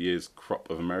year's crop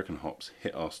of American hops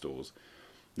hit our stores.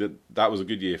 That was a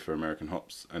good year for American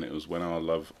hops, and it was when our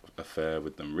love affair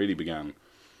with them really began.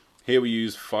 Here we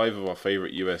use 5 of our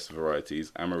favourite US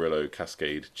varieties: Amarillo,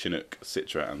 Cascade, Chinook,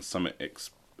 Citra, and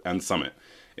Summit.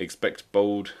 Expect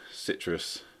bold,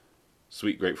 citrus,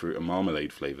 sweet grapefruit, and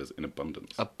marmalade flavours in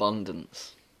abundance.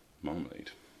 Abundance.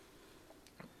 Marmalade.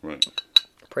 Right.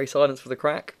 Pray silence for the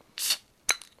crack.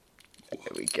 There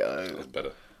we go. That's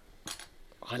better.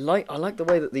 I like the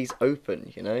way that these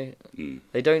open, you know?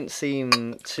 They don't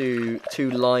seem too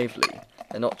lively.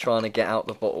 They're not trying to get out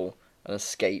the bottle and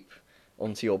escape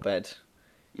onto your bed.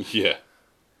 Yeah.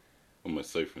 On my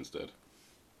sofa instead.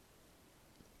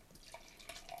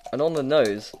 And on the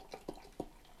nose,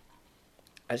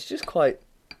 it's just quite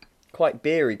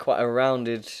beery, quite a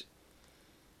rounded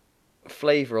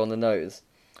flavour on the nose.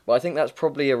 But I think that's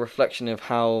probably a reflection of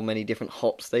how many different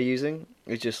hops they're using.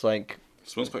 It's just like... It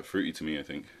smells quite fruity to me, I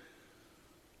think.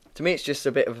 To me, it's just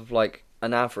a bit of like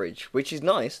an average, which is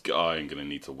nice. I'm going to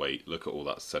need to wait. Look at all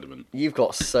that sediment. You've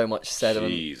got so much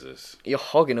sediment. Jesus. You're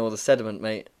hogging all the sediment,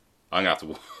 mate. I'm going to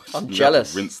have to... I'm jealous.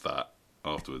 Have to rinse that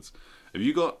afterwards. Have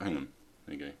you got... Hang on.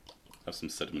 There you go. Have some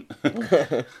sediment.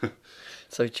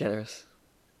 So generous.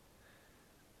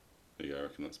 There you go. I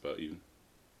reckon that's about even.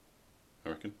 I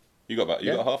reckon. You got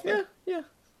half there? Yeah.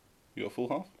 You got a full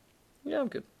half? Yeah, I'm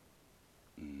good.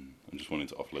 I'm just wanting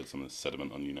to offload some of the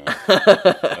sediment on you now.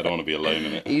 I don't want to be alone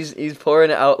in it. He's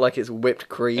pouring it out like it's whipped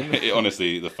cream.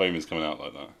 Honestly, the foam is coming out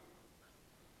like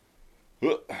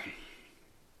that.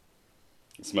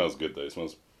 It smells good though. It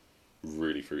smells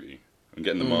really fruity. I'm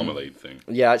getting the marmalade thing.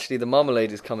 Yeah, actually, the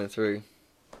marmalade is coming through.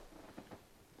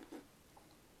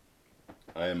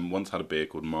 I once had a beer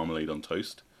called Marmalade on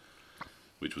Toast,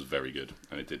 which was very good,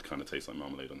 and it did kind of taste like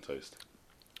marmalade on toast.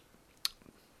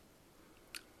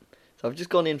 So I've just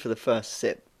gone in for the first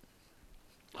sip.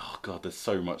 Oh god, that's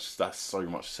so much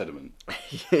sediment.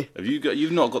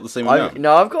 You've not got the same amount?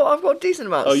 No, I've got a decent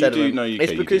amount of sediment. You do? No,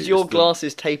 it's because your glass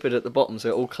is tapered at the bottom, so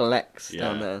it all collects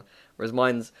down Yeah. there. Whereas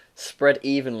mine's spread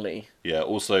evenly. Yeah,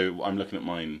 also, I'm looking at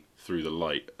mine through the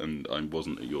light, and I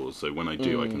wasn't at yours, so when I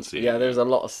do, I can see it. Yeah, there's a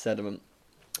lot of sediment.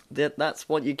 That's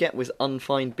what you get with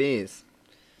unfined beers.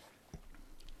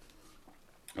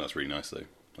 That's really nice, though,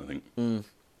 I think.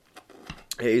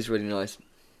 It is really nice.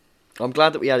 I'm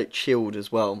glad that we had it chilled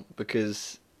as well,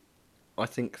 because I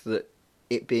think that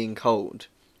it being cold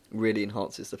really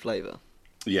enhances the flavour.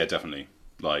 Yeah, definitely.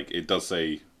 Like, it does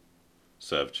say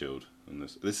serve chilled. And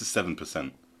this is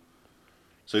 7%.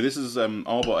 So this is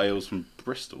Arbor Ales from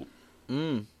Bristol.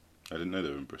 I didn't know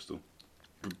they were in Bristol.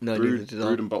 No, neither did I.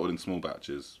 Brewed and bottled in small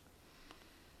batches.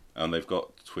 And they've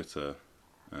got Twitter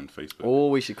and Facebook. Oh,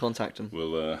 we should contact them.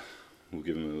 We'll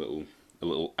give them a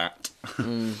little at.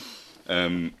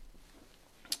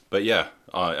 But yeah,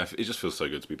 it just feels so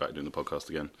good to be back doing the podcast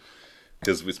again.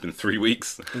 Because it's been 3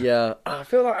 weeks. Yeah, I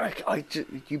feel like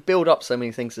you build up so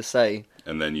many things to say.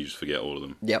 And then you just forget all of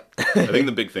them. Yep. I think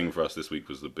the big thing for us this week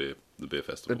was the beer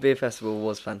festival. The beer festival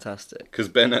was fantastic. Because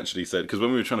Ben actually said, because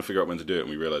when we were trying to figure out when to do it and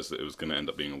we realised that it was going to end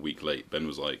up being a week late, Ben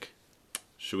was like,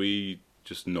 should we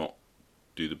just not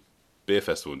do the beer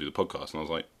festival and do the podcast? And I was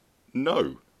like,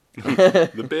 no.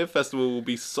 The beer festival will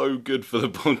be so good for the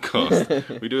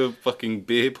podcast. We do a fucking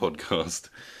beer podcast.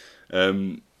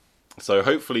 So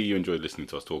hopefully you enjoyed listening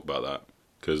to us talk about that.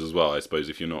 Because as well, I suppose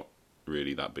if you're not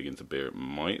really that big into beer, it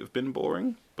might have been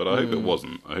boring. But I hope it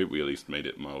wasn't. I hope we at least made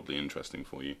it mildly interesting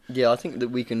for you. Yeah, I think that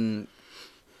we can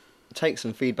take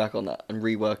some feedback on that and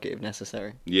rework it if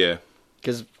necessary. Yeah.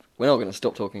 Because we're not going to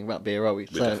stop talking about beer, are we?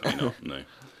 We're definitely not, no.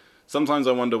 Sometimes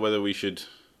I wonder whether we should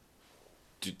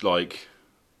do, like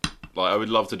I would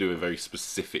love to do a very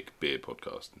specific beer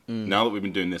podcast. Now that we've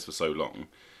been doing this for so long,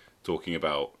 talking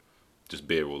about just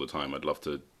beer all the time, I'd love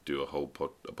to do a whole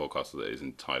podcast that is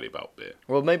entirely about beer.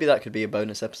 Well, maybe that could be a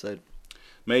bonus episode.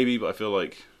 Maybe, but I feel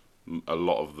like a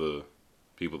lot of the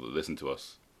people that listen to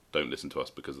us don't listen to us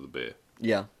because of the beer.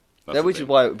 Yeah. That's the Which thing. is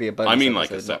why it would be a bonus I mean,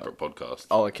 episode, like a separate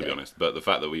podcast, to be honest. But the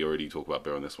fact that we already talk about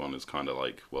beer on this one is kind of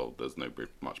like, well, there's no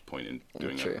much point in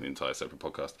doing an entire separate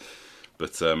podcast.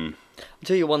 But I'll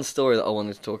tell you one story that I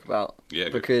wanted to talk about. Yeah,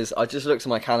 because I just looked at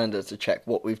my calendar to check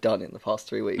what we've done in the past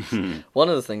 3 weeks. One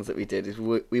of the things that we did is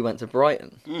we went to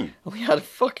Brighton. And we had a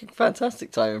fucking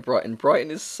fantastic time in Brighton.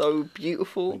 Brighton is so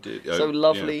beautiful, so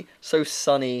lovely, so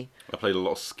sunny. I played a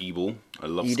lot of skee-ball. I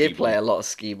love You skee-ball. did play a lot of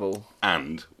skee-ball.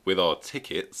 And with our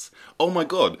tickets, oh my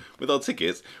god, with our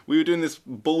tickets, we were doing this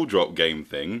ball drop game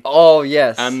thing. Oh,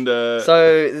 yes. And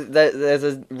so there's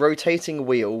a rotating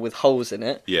wheel with holes in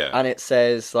it. Yeah. And it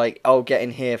says, like, oh, get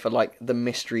in here for, like, the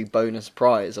mystery bonus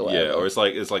prize or whatever. Yeah, or it's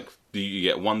like you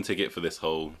get 1 ticket for this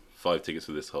hole, 5 tickets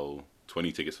for this hole,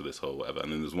 20 tickets for this hole, whatever.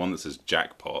 And then there's one that says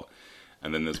jackpot.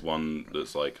 and then there's one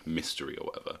that's like mystery or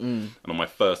whatever. And on my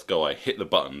first go, I hit the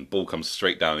button, ball comes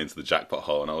straight down into the jackpot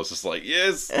hole, and I was just like,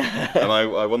 yes! And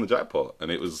I won the jackpot,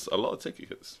 and it was a lot of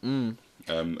tickets.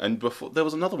 And before there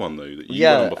was another one though that you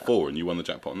went on before, and you won the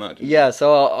jackpot on that. Didn't you?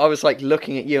 So I was like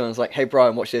looking at you, and I was like, "Hey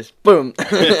Brian, watch this!" Boom,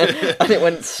 and it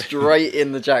went straight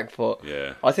in the jackpot.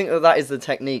 Yeah. I think that is the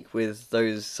technique with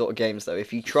those sort of games, though.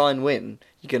 If you try and win,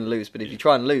 you're gonna lose, but if you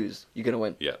try and lose, you're gonna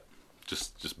win. Yeah.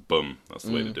 Just boom. That's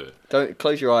the way to do it. Don't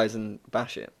close your eyes and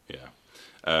bash it. Yeah.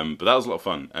 But that was a lot of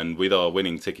fun, and with our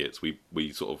winning tickets, we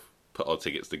sort of put our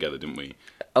tickets together, didn't we?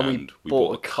 And we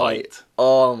bought a kite.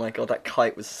 Oh my god, that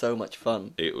kite was so much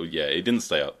fun. It didn't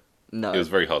stay up. No, it was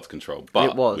very hard to control, but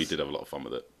it was. We did have a lot of fun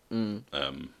with it.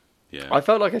 Yeah, I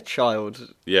felt like a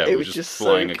child. Yeah, it was just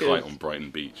flying a kite on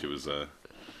Brighton Beach. It was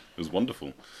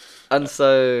wonderful. And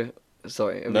so,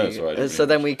 sorry. No, it's all right, So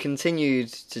then we continued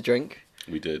to drink.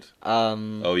 We did.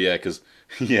 Oh yeah, because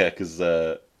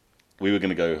we were going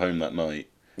to go home that night.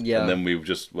 Yeah. And then we were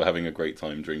having a great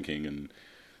time drinking, and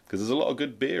because there's a lot of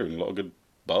good beer and a lot of good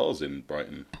bars in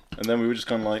Brighton. And then we were just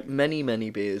kind of like... Many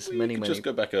beers. Many. Just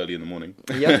go back early in the morning.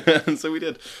 Yeah. And so we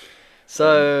did.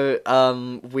 So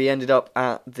we ended up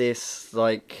at this,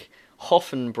 like,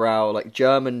 Hoffenbrau, like,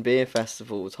 German beer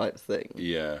festival type thing.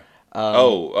 Yeah.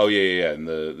 Yeah. And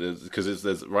because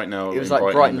there's right now it was in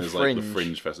like Brighton, Fringe. like the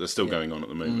Fringe Festival. It's still going on at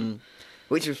the moment.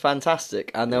 Which was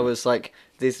fantastic. And there was, like,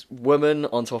 this woman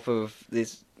on top of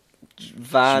this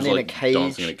van in a cage,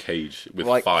 dancing in a cage with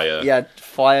like, fire. Yeah,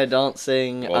 fire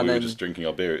dancing. While and we then, were just drinking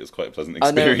our beer, it was quite a pleasant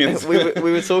experience. And then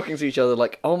we were talking to each other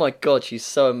like, "Oh my god, she's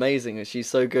so amazing and she's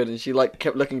so good." And she like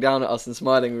kept looking down at us and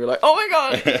smiling. We were like, "Oh my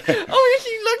god, oh yeah,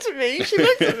 she looked at me. She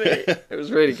looked at me." It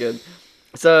was really good.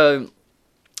 So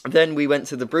then we went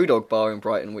to the Brewdog bar in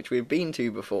Brighton, which we've been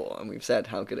to before, and we've said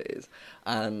how good it is.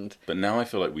 But now I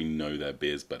feel like we know their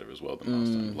beers better as well than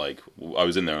last time. Like, I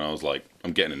was in there and I was like,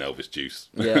 I'm getting an Elvis juice.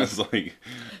 Yeah. It's like,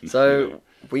 so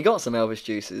we got some Elvis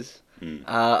juices,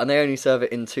 and they only serve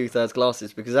it in 2/3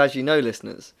 glasses because, as you know,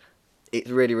 listeners,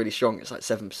 it's really, really strong. It's like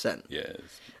 7%.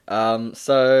 Yes.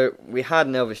 So we had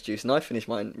an Elvis juice, and I finished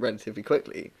mine relatively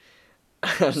quickly.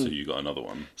 So you got another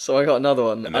one. So I got another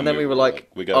one, and then we were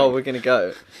like, we're going to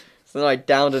go. So then I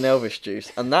downed an Elvis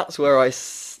juice, and that's where I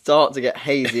start to get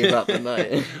hazy about the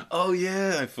night. Oh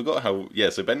yeah, I forgot how.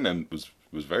 Yeah, so Ben then was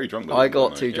very drunk. I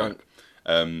got too drunk.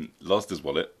 Lost his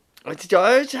wallet.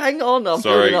 Hang on, I'm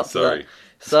building up to that.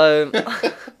 So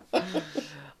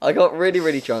I got really,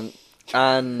 really drunk,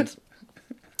 and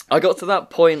I got to that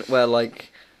point where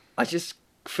like I just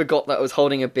forgot that I was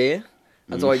holding a beer,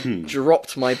 and so I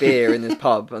dropped my beer in this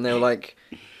pub, and they were like,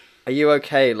 "Are you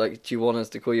okay? Like, do you want us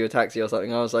to call you a taxi or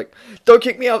something?" I was like, don't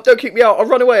kick me out, I'll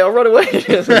run away.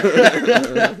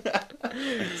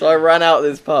 So I ran out of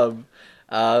this pub,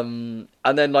 and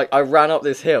then like I ran up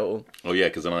this hill. Oh yeah,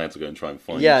 because then I had to go and try and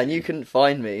find you. Yeah, and you couldn't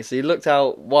find me, so you looked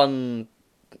out one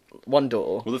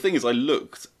door. Well, the thing is, I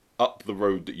looked up the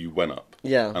road that you went up.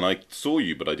 Yeah. And I saw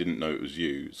you, but I didn't know it was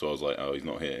you, so I was like, oh, he's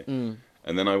not here.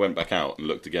 And then I went back out and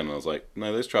looked again, and I was like,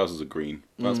 no, those trousers are green.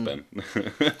 That's Ben.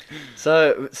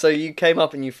 So you came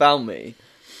up and you found me,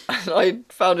 and I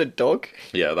found a dog.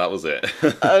 Yeah, that was it.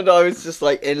 And I was just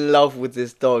like in love with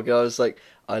this dog. I was like,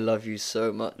 I love you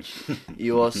so much.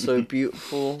 You are so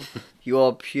beautiful. You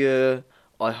are pure.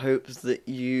 I hope that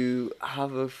you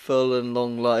have a full and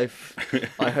long life.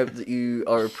 I hope that you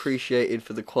are appreciated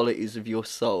for the qualities of your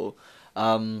soul.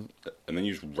 And then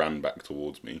you just ran back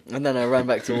towards me. And then I ran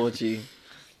back towards you.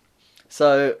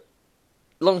 So,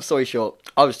 long story short,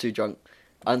 I was too drunk.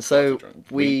 And so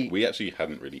we actually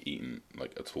hadn't really eaten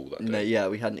like at all that day. No, yeah,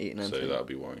 we hadn't eaten anything. So that would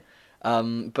be why.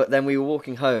 But then we were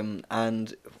walking home,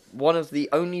 and one of the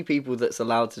only people that's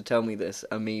allowed to tell me this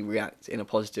and me react in a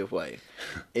positive way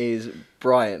is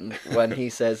Brian when he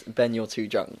says, "Ben, you're too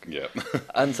drunk." Yeah.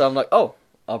 And so I'm like, oh,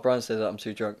 Brian says that I'm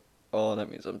too drunk. Oh,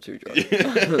 that means I'm too drunk.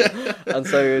 And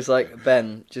so he was like,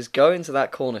 "Ben, just go into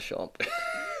that corner shop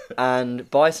and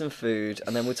buy some food,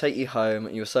 and then we'll take you home,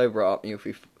 and you'll sober up, and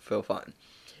you'll feel fine."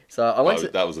 So I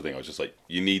went that was the thing. I was just like,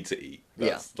 you need to eat.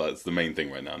 That's the main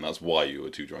thing right now, and that's why you were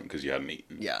too drunk, because you hadn't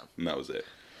eaten. Yeah. And that was it.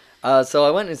 So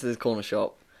I went into this corner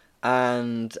shop,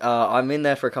 and I'm in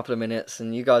there for a couple of minutes,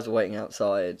 and you guys are waiting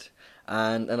outside,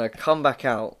 and then I come back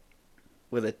out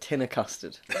with a tin of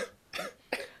custard.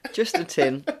 Just a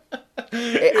tin.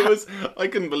 I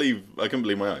couldn't believe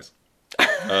my eyes.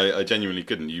 I genuinely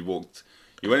couldn't. You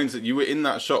were in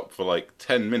that shop for like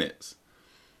 10 minutes,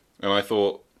 and I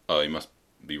thought, oh, he must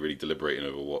be really deliberating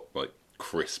over what like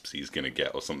crisps he's gonna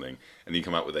get or something, and you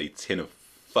come out with a tin of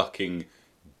fucking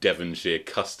Devonshire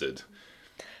custard.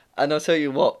 And I'll tell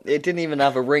you what, it didn't even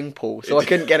have a ring pull, so I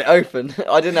couldn't get it open.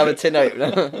 I didn't have a tin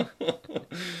opener.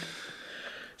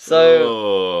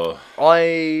 So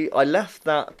I left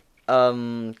that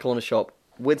corner shop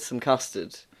with some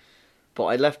custard, but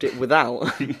I left it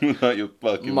without Without your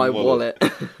fucking my wallet.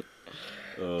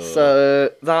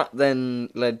 So that then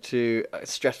led to a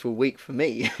stressful week for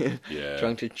me, Yeah.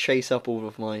 trying to chase up all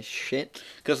of my shit.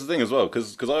 Because the thing as well,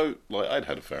 because I'd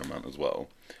had a fair amount as well,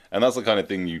 and that's the kind of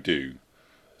thing you do.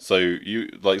 So you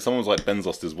someone was like, Ben's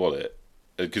lost his wallet,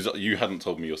 because you hadn't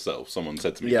told me yourself. Someone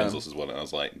said to me, Yeah. Ben's lost his wallet, and I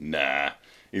was like, nah,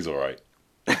 he's all right.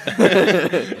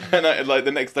 And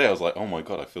the next day I was like, oh my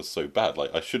god, I feel so bad.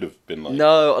 Like I should have been like,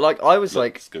 No, I was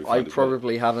like, let's go I find his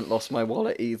probably haven't lost my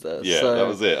wallet either. yeah, so, that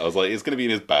was it. I was like, it's gonna be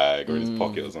in his bag or in his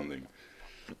pocket or something.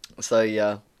 So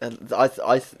yeah, and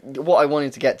what I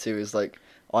wanted to get to is like,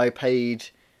 I paid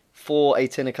for a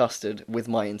tin of custard with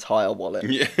my entire wallet.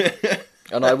 Yeah.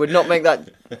 And I would not make that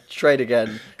trade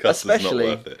again. Custard's not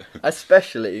worth it.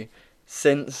 Especially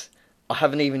since I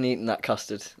haven't even eaten that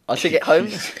custard. I should get home.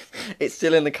 It's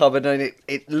still in the cupboard and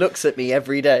it looks at me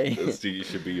every day. You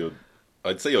should be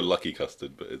I'd say you're lucky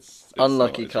custard, but it's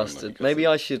Unlucky not, it's custard. unlucky Maybe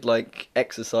I should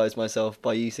exercise myself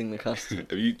by eating the custard.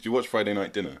 Do you watch Friday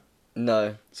Night Dinner?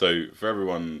 No. So for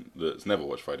everyone that's never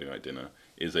watched Friday Night Dinner,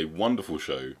 it's a wonderful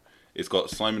show. It's got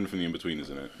Simon from The Inbetweeners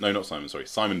in it. No, not Simon. Sorry,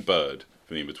 Simon Bird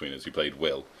from The Inbetweeners, who played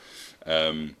Will,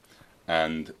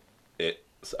 and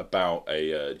it's about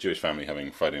a Jewish family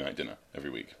having Friday night dinner every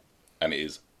week, and it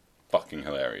is fucking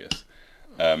hilarious.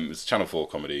 It's a Channel 4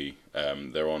 comedy.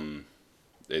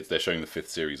 They're showing the 5th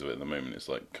series of it at the moment. It's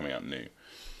coming out new.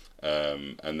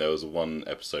 And there was one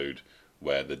episode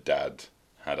where the dad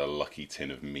had a lucky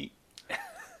tin of meat,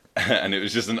 and it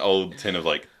was just an old tin of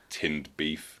tinned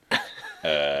beef,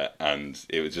 and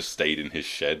it was just stayed in his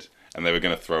shed. And they were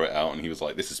going to throw it out, and he was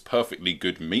like, "This is perfectly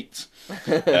good meat,"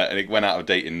 and it went out of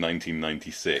date in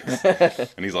 1996.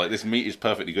 And he's like, "This meat is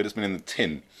perfectly good. It's been in the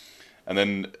tin," and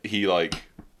then he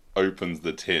opens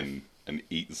the tin and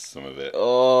eats some of it,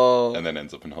 Oh. and then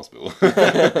ends up in hospital.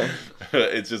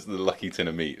 It's just the lucky tin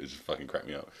of meat. It just fucking cracked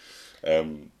me up.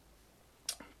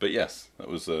 But yes, that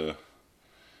was. So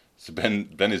Ben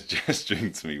is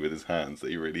gesturing to me with his hands that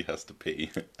he really has to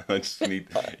pee. I just need.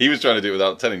 He was trying to do it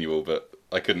without telling you all, but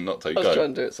I couldn't not tell you. I was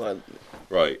trying to do it silently.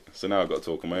 Right, so now I've got to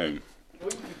talk on my own. Well,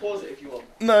 you can pause it if you want.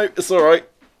 No, it's all right.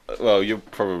 Well, you'll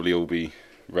probably all be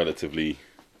relatively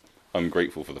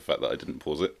ungrateful for the fact that I didn't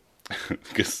pause it,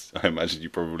 because I imagine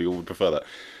you probably all would prefer that.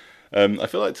 I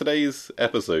feel like today's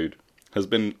episode has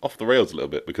been off the rails a little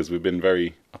bit because we've been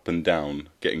very up and down,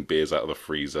 getting beers out of the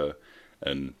freezer,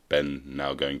 and Ben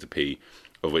now going to pee,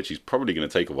 of which he's probably going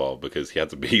to take a while because he had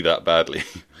to pee that badly.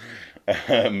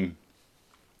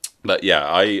 But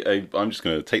yeah, I'm just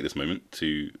going to take this moment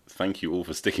to thank you all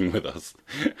for sticking with us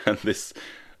and this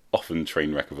often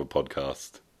train wreck of a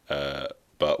podcast.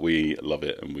 But we love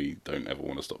it and we don't ever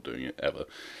want to stop doing it ever.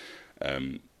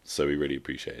 So we really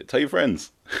appreciate it. Tell your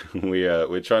friends.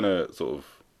 We're trying to sort of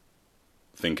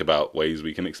think about ways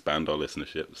we can expand our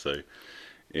listenership. So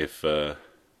if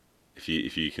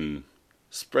you can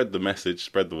spread the message,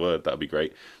 spread the word, that'd be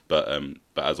great. But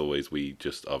as always, we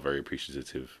just are very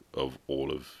appreciative of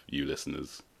all of you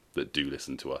listeners that do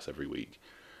listen to us every week,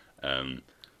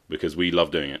 because we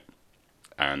love doing it.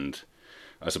 And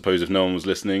I suppose if no one was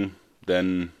listening,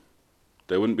 then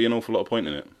there wouldn't be an awful lot of point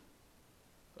in it.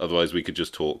 Otherwise, we could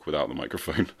just talk without the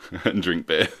microphone and drink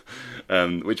beer,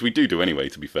 which we do anyway,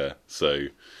 to be fair. So,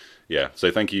 yeah.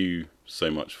 So thank you so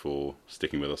much for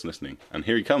sticking with us and listening. And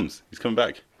here he comes. He's coming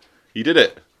back. You did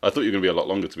it. I thought you were going to be a lot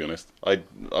longer, to be honest. I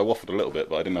waffled a little bit,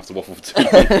 but I didn't have to waffle for too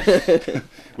long.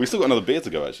 We've still got another beer to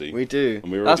go, actually. We do.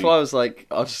 And we're That's already...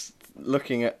 why I was just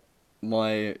looking at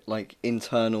my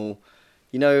internal.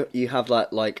 You know, you have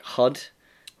that HUD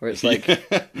where it's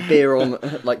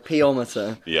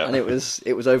peeometer. Yeah. And it was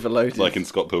overloaded. Like in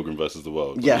Scott Pilgrim versus the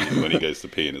World. Yeah. When he goes to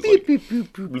pee and it's Beep, beep, boop,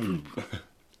 boop, boop.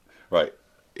 Right.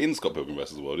 In Scott Pilgrim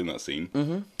versus the World, in that scene.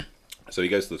 Mm-hmm. So he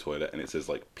goes to the toilet and it says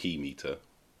pee meter.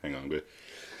 Hang on, go.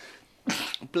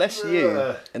 Bless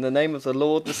you, in the name of the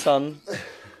Lord, the Son,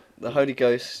 the Holy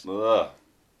Ghost. The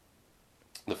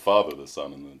Father, the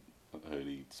Son, and the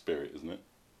Holy Spirit, isn't it?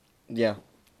 Yeah.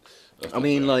 That's I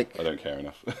mean, I don't care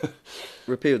enough.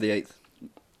 Repeal the 8th.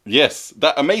 Yes,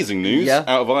 that amazing news Yeah.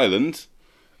 out of Ireland.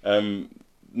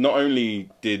 Not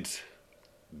only did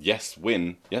Yes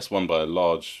win, Yes won by a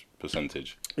large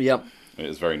percentage. Yep. It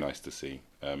was very nice to see.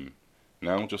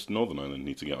 Now just Northern Ireland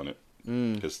need to get on it.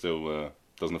 Because still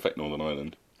doesn't affect Northern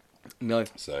Ireland. No,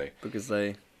 So because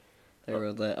they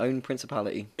were their own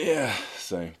principality. yeah,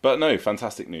 but no,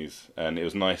 fantastic news, and it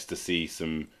was nice to see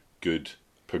some good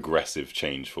progressive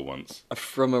change for once.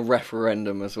 From a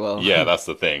referendum as well. Yeah, that's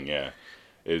the thing. Yeah,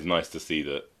 it was nice to see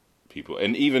that people,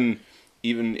 and even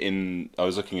I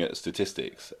was looking at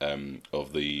statistics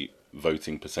of the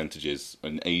voting percentages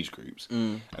and age groups,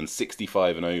 and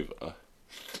 65 and over.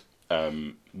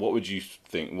 What would you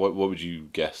think? What would you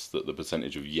guess that the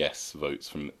percentage of yes votes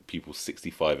from people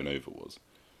 65 and over was?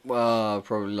 Well,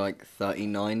 probably like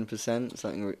 39%.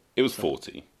 Something. It was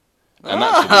 40. And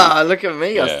look at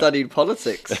me! Yeah. I studied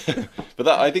politics. But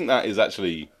I think that is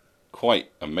actually quite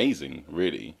amazing,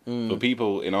 really, for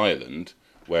people in Ireland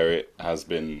where it has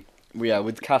been. Yeah,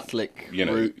 with Catholic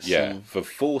roots. Yeah, for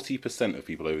 40% of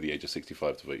people over the age of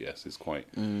 65 to vote yes is quite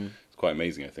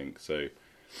amazing, I think. So,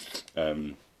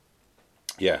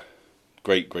 yeah,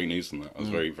 great news from that. I was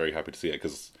very, very happy to see it,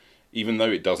 because even though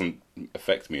it doesn't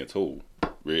affect me at all,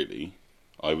 really,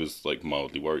 I was like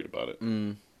mildly worried about it.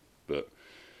 But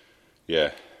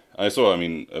yeah, I saw,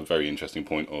 a very interesting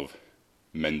point of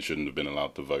men shouldn't have been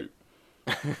allowed to vote,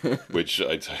 which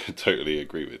I totally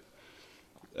agree with.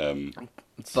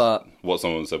 But what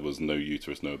someone said was no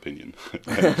uterus, no opinion.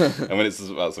 And when it's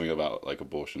about something about like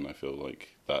abortion, I feel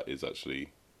like that is actually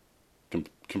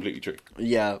completely true.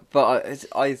 yeah, but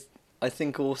I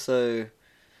think also,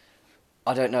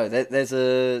 I don't know. There's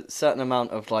a certain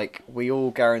amount of like we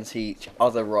all guarantee each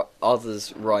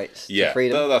others' rights to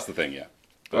freedom. That's the thing. Yeah.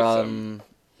 But,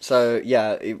 so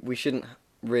yeah, we shouldn't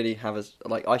really have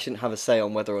I shouldn't have a say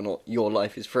on whether or not your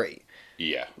life is free.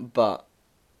 Yeah. But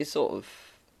it's sort of,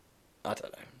 I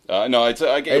don't know. No, I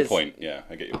get your point. Yeah,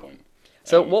 I get your point.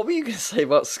 So what were you going to say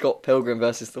about Scott Pilgrim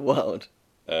versus the World?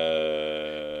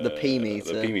 The pea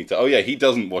meter. The pea meter. Oh yeah, he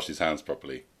doesn't wash his hands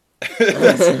properly.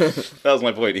 That was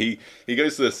my point. He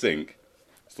goes to the sink,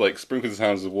 like sprinkles his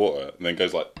hands with water, and then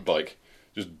goes like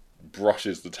just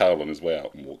brushes the towel on his way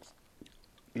out and walks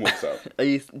out.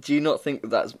 Do you not think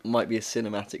that might be a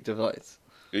cinematic device?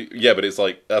 Yeah, but it's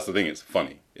like, that's the thing. It's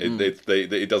funny.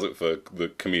 It does it for the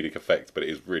comedic effect, but it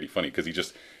is really funny because he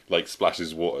just like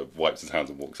splashes water, wipes his hands,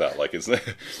 and walks out. Like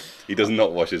he does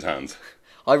not wash his hands.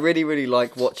 I really, really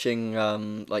like watching,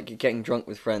 like getting drunk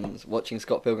with friends, watching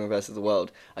Scott Pilgrim vs. the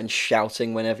World, and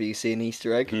shouting whenever you see an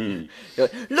Easter egg. You're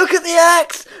like, look at the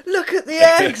axe! Look at the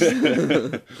axe!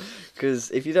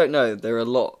 Because if you don't know,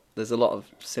 there's a lot of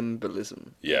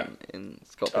symbolism. Yeah. In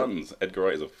Scott Pilgrim. Tons. Edgar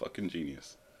Wright is a fucking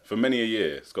genius. For many a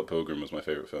year, Scott Pilgrim was my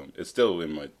favourite film. It's still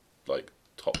in my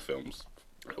top films.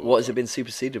 What has it been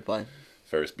superseded by?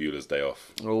 Ferris Bueller's Day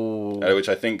Off. Oh. Which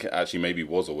I think actually maybe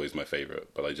was always my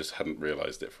favourite, but I just hadn't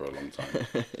realised it for a long time.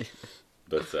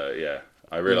 But yeah,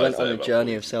 I realised that. Went on a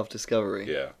journey of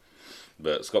self-discovery. Yeah.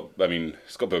 But Scott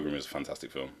Pilgrim is a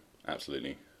fantastic film.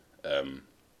 Absolutely. And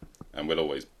will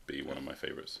always be one of my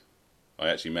favourites. I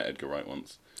actually met Edgar Wright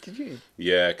once. Did you?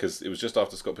 Yeah, because it was just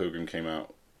after Scott Pilgrim came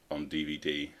out on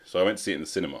DVD. So I went to see it in the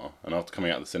cinema, and after coming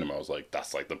out of the cinema I was like,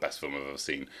 that's like the best film I've ever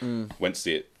seen. Went to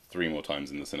see it 3 more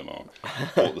times in the cinema.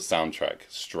 Bought the soundtrack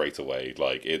straight away.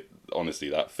 Like, it honestly,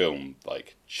 that film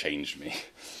like changed me.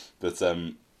 But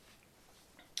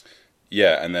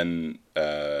yeah, and then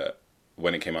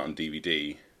when it came out on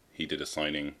DVD, he did a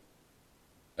signing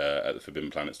at the Forbidden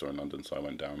Planet store in London, so I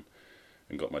went down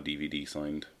and got my DVD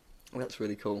signed. That's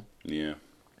really cool. Yeah.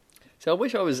 So I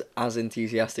wish I was as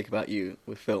enthusiastic about you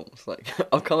with films. Like,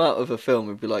 I'll come out of a film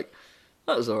and be like,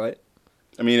 that was alright.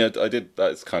 I mean, I did.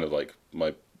 That's kind of like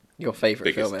your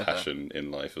favourite biggest film ever. passion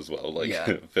in life as well. Like,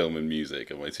 yeah. Film and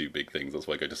music are my 2 big things. That's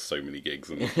why I go to so many gigs,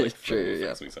 and like, True, film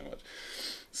affects me so much.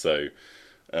 So,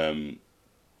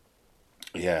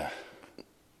 yeah.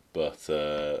 But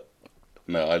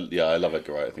no, I love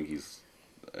Edgar Wright. I think he's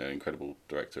an incredible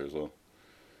director as well.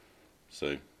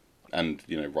 So, and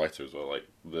writer as well. Like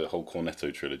the whole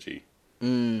Cornetto trilogy.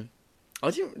 Did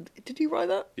you write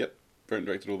that? Yep, wrote and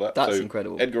directed all that. That's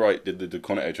incredible. Edgar Wright did the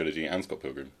Cornetto trilogy and Scott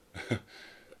Pilgrim,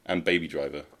 and Baby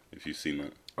Driver. If you've seen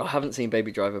that, I haven't seen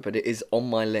Baby Driver, but it is on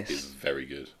my list. It's very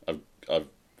good.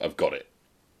 I've got it.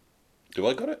 Do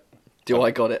I got it?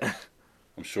 I got it?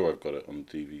 I'm sure I've got it on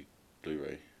DVD,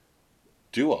 Blu-ray.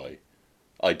 Do I?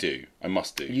 I do. I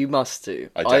must do. You must do.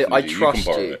 I trust you. Can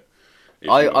borrow you. it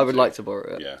I would like to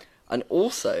borrow it. Yeah. And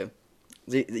also,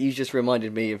 you just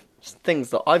reminded me of things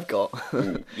that I've got.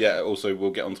 Yeah, also,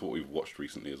 we'll get onto what we've watched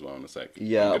recently as well in a sec.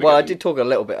 Yeah, well, I did talk a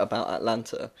little bit about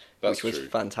Atlanta, That's which was true.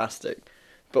 fantastic.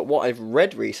 But what I've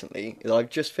read recently is I've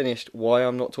just finished Why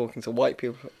I'm Not Talking to White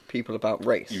People About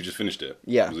Race. You just finished it?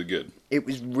 Yeah. Was it good? It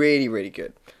was really, really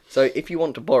good. So if you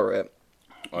want to borrow it...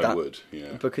 I would,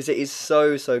 yeah. Because it is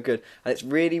so, so good. And it's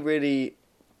really, really...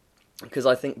 Because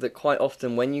I think that quite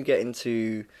often when you get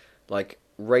into, like,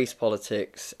 race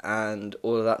politics and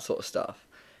all of that sort of stuff,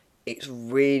 it's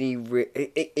really,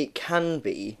 it can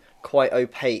be quite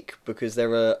opaque because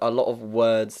there are a lot of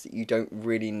words that you don't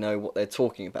really know what they're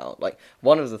talking about. Like,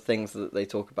 one of the things that they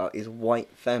talk about is white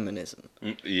feminism.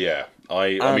 Yeah,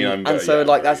 I mean,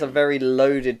 That's a very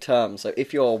loaded term. So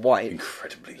if you're white,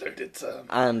 incredibly loaded term,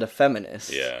 and a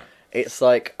feminist, yeah, it's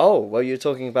like, oh, well, you're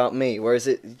talking about me. Whereas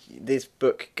this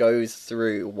book goes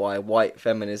through why white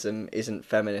feminism isn't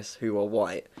feminists who are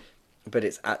white, but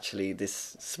it's actually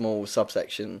this small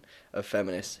subsection of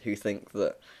feminists who think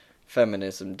that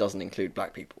feminism doesn't include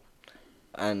black people,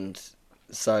 and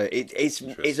so it's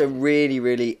a really,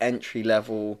 really entry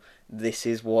level. This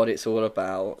is what it's all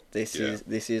about. This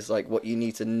is like what you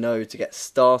need to know to get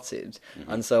started.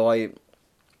 Mm-hmm. And so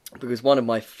because one of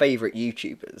my favourite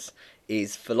YouTubers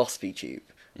is Philosophy Tube,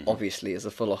 obviously as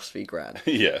a philosophy grad.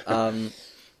 yeah.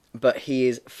 But he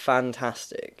is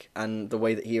fantastic, and the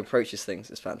way that he approaches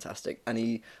things is fantastic, and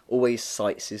he always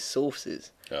cites his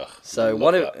sources. Ugh,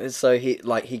 So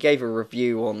he gave a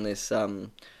review on this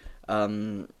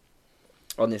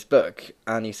on this book,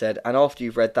 and he said, and after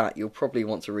you've read that, you'll probably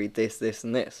want to read this, this,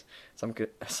 and this.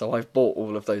 So I've bought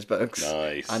all of those books,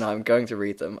 nice, and I'm going to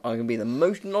read them. I'm going to be the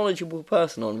most knowledgeable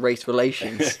person on race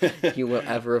relations you will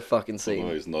ever have fucking seen.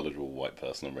 The most knowledgeable white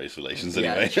person on race relations,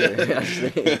 Yeah, anyway. true,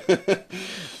 actually.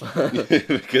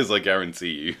 Because I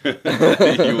guarantee you,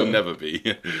 you will never be.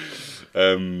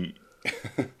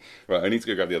 Right, I need to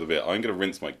go grab the other bit. I'm going to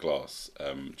rinse my glass.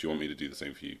 Do you want me to do the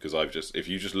same for you? Because if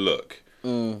you just look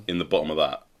in the bottom of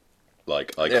that,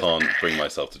 like, I can't bring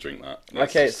myself to drink that.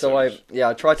 Okay, so I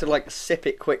tried to like sip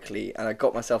it quickly, and I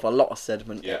got myself a lot of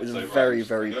sediment. Yeah, it was so very,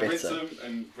 very bitter.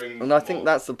 And I think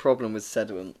that's the problem with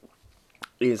sediment,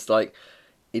 is like,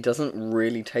 it doesn't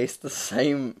really taste the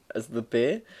same as the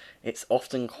beer. It's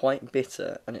often quite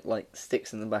bitter, and it like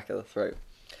sticks in the back of the throat.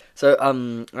 So,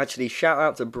 actually, shout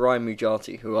out to Brian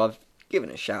Mujati, who I've given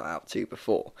a shout out to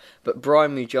before. But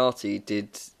Brian Mujati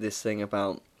did this thing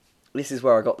about, this is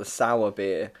where I got the sour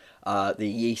beer, the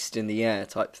yeast in the air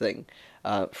type thing,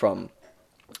 from,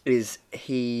 is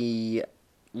he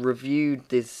reviewed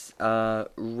this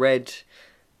red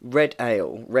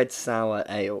sour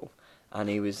ale, and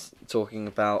he was talking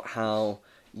about how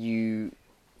you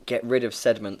get rid of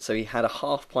sediment. So he had a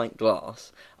half pint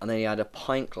glass, and then he had a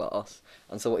pint glass,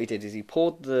 and so what he did is he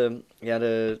had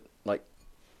a, like,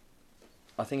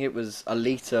 I think it was a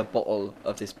litre bottle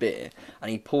of this beer,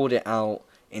 and he poured it out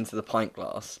into the pint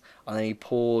glass, and then he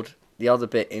poured the other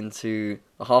bit into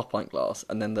a half pint glass,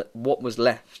 and then what was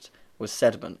left was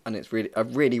sediment, and it's really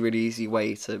really easy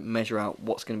way to measure out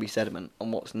what's going to be sediment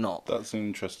and what's not. That's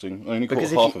interesting. I only caught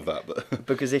half of that, but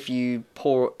because if you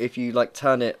like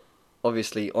turn it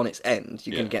obviously on its end,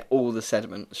 you can get all the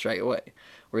sediment straight away.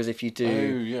 Whereas if you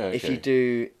do if you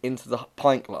do into the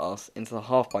pint glass, into the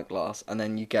half pint glass, and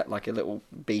then you get like a little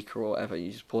beaker or whatever,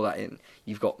 you just pour that in,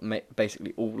 you've got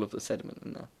basically all of the sediment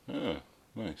in there. Oh,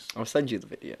 nice. I'll send you the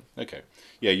video. Okay.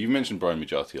 Yeah, you've mentioned Brian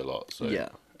Mujati a lot, so yeah.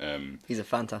 He's a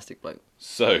fantastic bloke.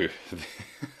 So,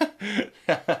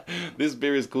 this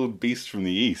beer is called Beast from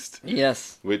the East.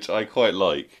 Yes. Which I quite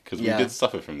like, because we did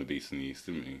suffer from the Beast from the East,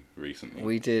 didn't we, recently?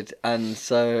 We did, and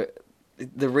so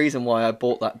the reason why I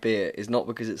bought that beer is not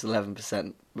because it's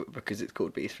 11%, but because it's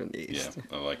called Beast from the East.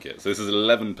 Yeah, I like it. So this is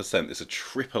 11%. It's a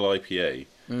triple IPA.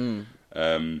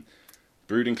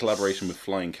 Brewed in collaboration with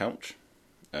Flying Couch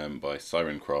by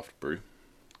Siren Craft Brew.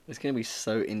 It's going to be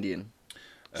so Indian.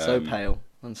 So pale.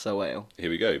 And so ale. Here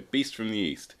we go. Beast from the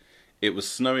East. It was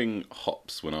snowing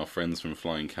hops when our friends from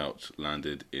Flying Couch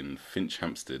landed in Finch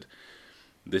Hampstead.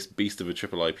 This beast of a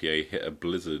triple IPA hit a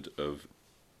blizzard of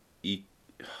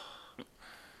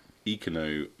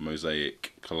Econo,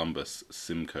 Mosaic, Columbus,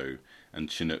 Simcoe, and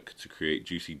Chinook to create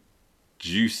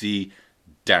juicy,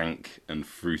 dank, and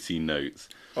fruity notes.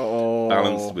 Oh.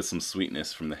 Balanced with some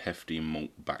sweetness from the hefty malt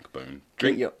backbone.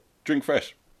 Drink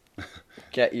fresh.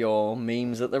 Get your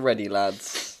memes at the ready,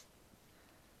 lads.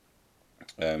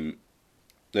 There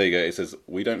you go. It says,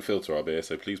 we don't filter our beer,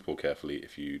 so please pour carefully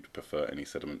if you'd prefer any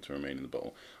sediment to remain in the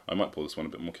bottle. I might pour this one a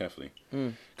bit more carefully.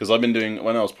 Because I've been doing,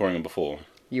 when I was pouring them before...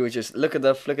 You would just look at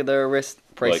the flick of their wrist,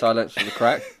 pray silence for the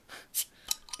crack.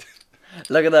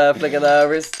 Look at the flick of their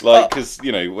wrist. Like, because,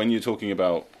 you know, when you're talking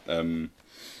about... right,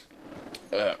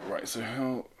 so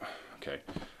how... Okay.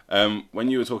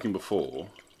 When you were talking before...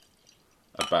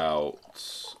 about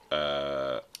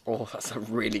oh, that's a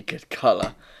really good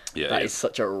colour. Yeah, that is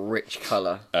such a rich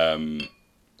colour.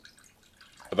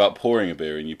 About pouring a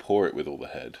beer and you pour it with all the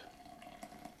head.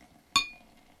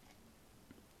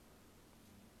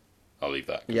 I'll leave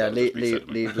that. Yeah,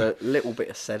 leave a little bit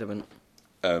of sediment.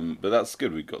 But that's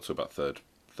good. We got to about third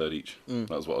each. That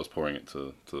was what I was pouring it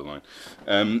to the line.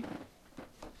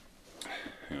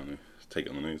 hang on, take it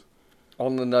on the nose.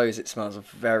 On the nose, it smells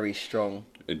very strong.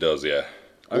 It does, yeah.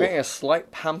 I'm getting a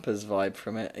slight Pampers vibe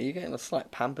from it. Are you getting a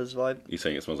slight Pampers vibe? You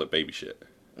saying it smells like baby shit?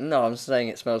 No, I'm saying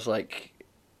it smells like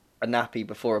a nappy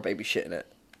before a baby shit in it.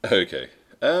 Okay.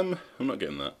 I'm not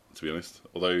getting that, to be honest.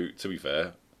 Although, to be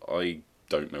fair, I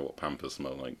don't know what Pampers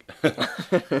smell like.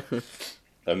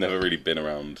 I've never really been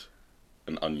around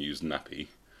an unused nappy,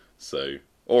 so,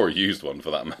 or a used one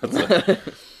for that matter.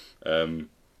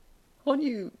 Aren't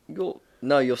you?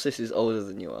 No, your sister's older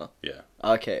than you are. Yeah.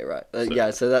 Okay, right.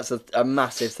 So that's a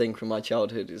massive thing from my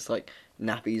childhood. It's like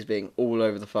nappies being all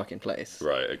over the fucking place.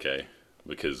 Right. Okay.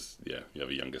 Because you have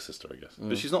a younger sister, I guess.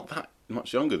 But she's not that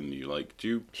much younger than you. Like, do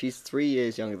you? She's 3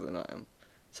 years younger than I am.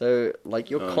 So, like,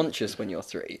 you're conscious when you're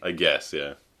 3. I guess.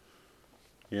 Yeah.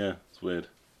 Yeah. It's weird.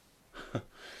 But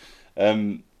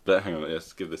hang on.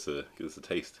 Let's give this a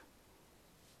taste.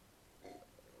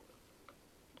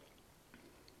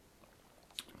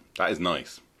 That is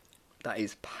nice. That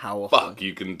is powerful. Fuck,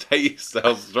 you can taste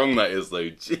how strong that is, though.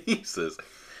 Jesus.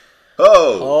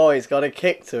 Oh, it's got a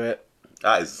kick to it.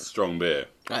 that is strong beer,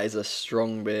 That is a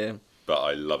strong beer. but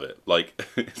I love it. Like,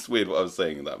 it's weird what I was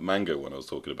saying. That mango one I was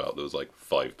talking about, that was like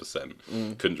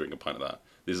 5%. Couldn't drink a pint of that.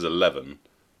 This is 11,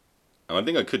 and I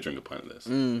think I could drink a pint of this.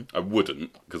 I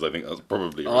wouldn't, because I think that's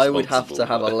probably irresponsible. I would have to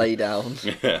have a lay down.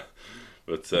 Yeah,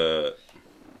 but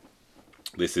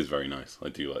this is very nice. I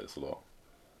do like this a lot.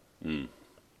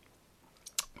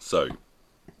 So,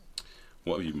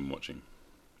 what have you been watching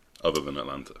other than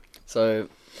Atlanta? So,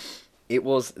 it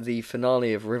was the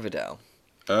finale of Riverdale.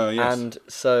 Yes. And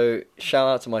so, shout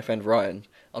out to my friend Ryan.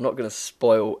 I'm not going to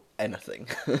spoil anything.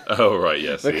 Oh, right,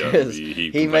 yes. Because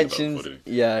he mentions,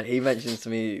 he mentions to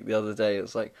me the other day,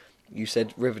 it's like, you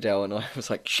said Riverdale, and I was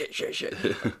like, shit.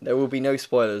 There will be no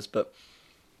spoilers, but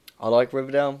I like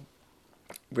Riverdale.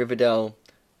 Riverdale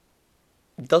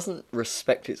doesn't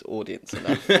respect its audience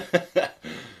enough.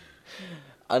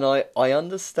 And I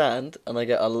understand, and I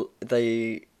get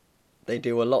they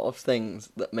do a lot of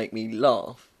things that make me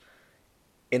laugh,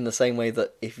 in the same way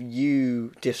that if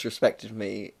you disrespected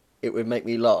me, it would make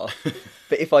me laugh.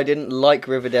 But if I didn't like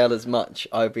Riverdale as much,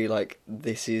 I'd be like,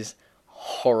 this is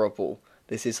horrible.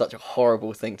 This is such a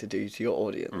horrible thing to do to your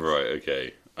audience. Right,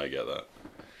 okay. I get that.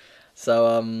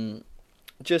 So,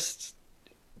 just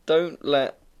don't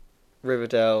let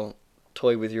Riverdale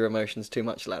toy with your emotions too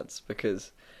much, lads,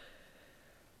 because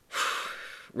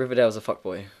Riverdale's a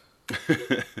fuckboy.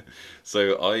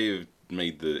 So I've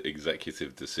made the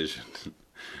executive decision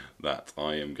that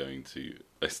I am going to...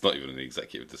 It's not even an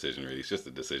executive decision, really. It's just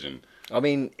a decision. I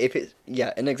mean,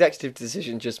 an executive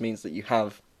decision just means that you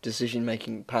have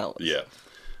decision-making powers. Yeah.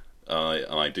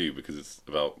 And I do, because it's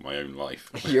about my own life.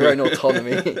 Your own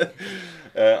autonomy.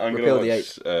 I'm going Repeal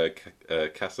to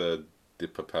watch Casa de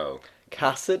Papel.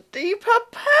 Casa de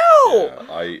Papel!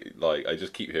 Yeah, I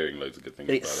just keep hearing loads of good things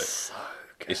about it. So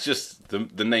good. It's just,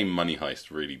 the name Money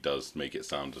Heist really does make it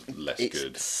sound less good.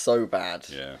 It's so bad.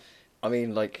 Yeah. I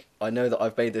mean, like, I know that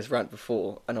I've made this rant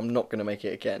before, and I'm not going to make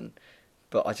it again,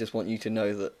 but I just want you to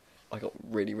know that I got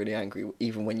really, really angry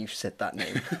even when you said that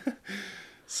name.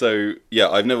 So, yeah,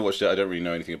 I've never watched it. I don't really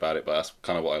know anything about it, but that's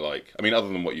kind of what I like. I mean, other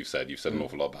than what you've said an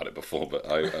awful lot about it before, but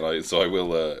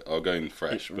I'll go in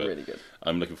fresh. It's but really good.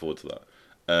 I'm looking forward to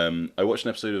that. I watched an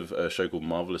episode of a show called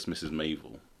Marvelous Mrs.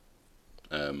 Maisel,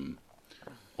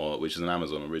 which is an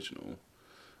Amazon original.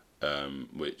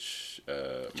 Which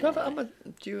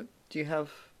Do you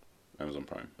have Amazon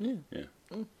Prime? Yeah.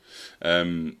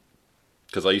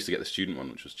 Because I used to get the student one,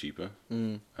 which was cheaper.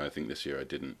 I think this year I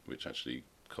didn't, which actually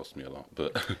cost me a lot.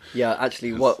 But yeah,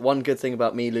 actually, one good thing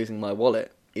about me losing my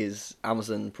wallet is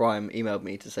Amazon Prime emailed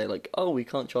me to say, like, oh, we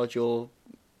can't charge your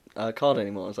card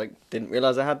anymore. I was like, didn't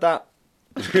realise I had that.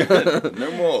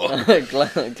 No more.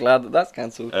 glad that that's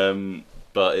cancelled.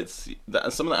 But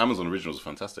some of the Amazon originals are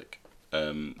fantastic.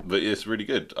 But it's really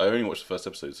good. I only watched the first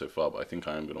episode so far, but I think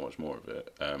I am going to watch more of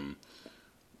it.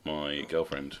 My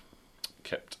girlfriend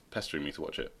kept pestering me to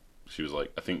watch it. She was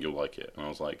like, I think you'll like it. And I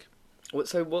was like...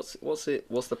 So what's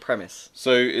the premise?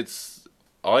 So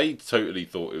I totally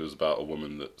thought it was about a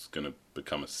woman that's going to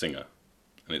become a singer.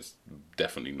 And it's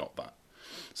definitely not that.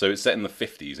 So it's set in the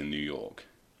 50s in New York.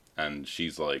 And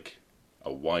she's like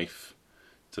a wife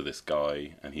to this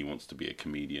guy, and he wants to be a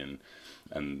comedian.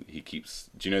 And he keeps...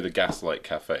 Do you know the Gaslight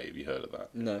Cafe? Have you heard of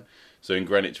that? No. So in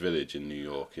Greenwich Village in New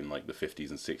York in like the 50s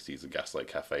and 60s, the Gaslight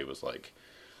Cafe was like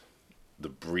the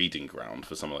breeding ground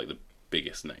for some of like the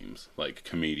biggest names, like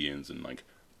comedians and like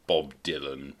Bob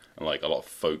Dylan and like a lot of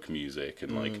folk music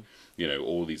and like, you know,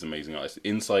 all these amazing artists.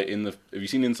 Have you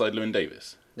seen Inside Llewyn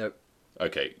Davis? Nope.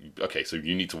 Okay, so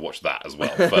you need to watch that as well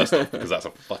first off, because that's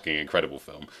a fucking incredible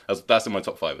film. That's in my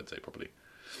top 5, I'd say, probably.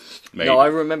 Maybe. No, I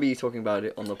remember you talking about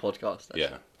it on the podcast.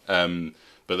 Actually. Yeah,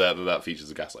 but that features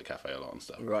the Gaslight Cafe a lot and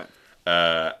stuff. Right.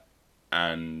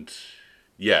 And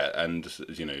yeah, and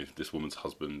you know, this woman's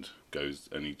husband goes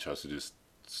and he tries to just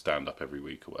stand up every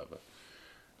week or whatever,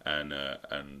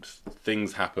 and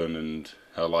things happen and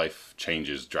her life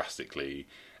changes drastically.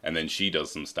 And then she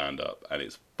does some stand-up, and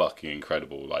it's fucking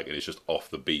incredible. Like, and it's just off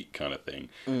the beat kind of thing.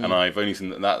 And I've only seen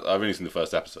the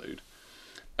first episode,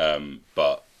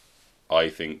 but I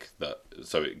think that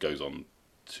so it goes on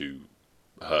to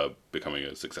her becoming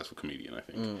a successful comedian. I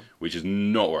think, which is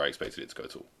not where I expected it to go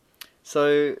at all.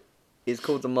 So, it's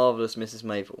called The Marvelous Mrs.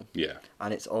 Maisel. Yeah,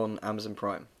 and it's on Amazon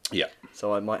Prime. yeah,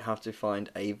 So I might have to find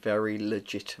a very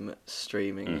legitimate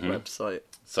streaming website,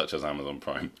 such as Amazon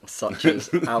Prime. such as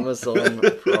Amazon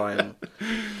Prime,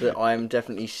 that I am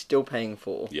definitely still paying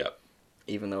for. Yeah.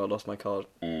 Even though I lost my card.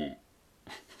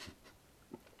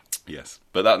 Yes,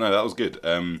 but that was good.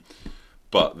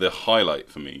 But the highlight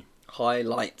for me,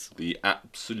 the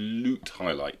absolute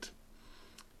highlight,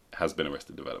 has been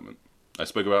Arrested Development. I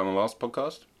spoke about it on the last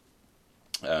podcast.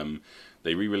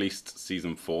 They re-released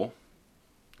season 4.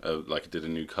 Like, did a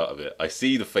new cut of it. I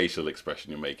see the facial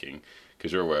expression you're making,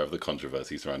 because you're aware of the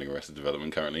controversy surrounding Arrested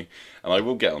Development currently, and I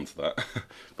will get onto that.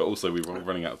 But also, we're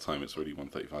running out of time. It's already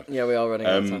 1:35. Yeah, we are running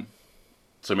out of time.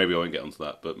 So maybe I won't get onto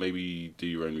that, but maybe do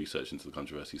your own research into the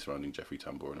controversy surrounding Jeffrey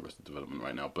Tambor and Arrested Development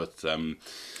right now. But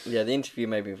yeah, the interview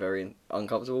made me very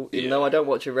uncomfortable. Even though I don't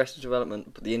watch Arrested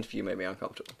Development, but the interview made me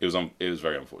uncomfortable. It was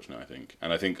very unfortunate, I think.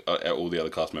 And I think all the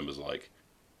other cast members are like,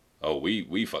 oh,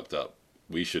 we fucked up.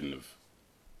 We shouldn't have.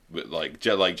 But like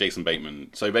Jason Bateman.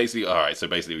 So basically,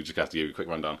 we just have to give you a quick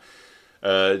rundown.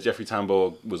 Jeffrey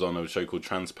Tambor was on a show called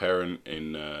Transparent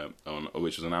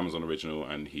which was an Amazon original,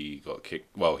 and he got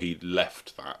kicked. Well, he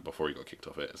left that before he got kicked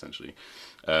off it, essentially,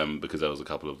 because there was a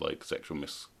couple of like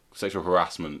sexual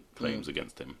harassment claims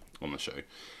against him on the show.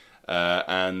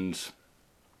 And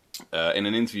in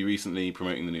an interview recently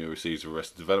promoting the new series of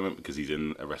Arrested Development, because he's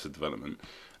in Arrested Development,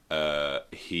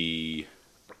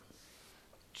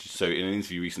 So in an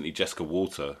interview recently, Jessica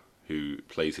Walter, who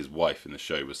plays his wife in the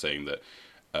show, was saying that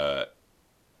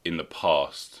in the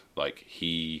past, like,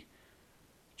 he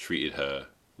treated her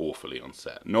awfully on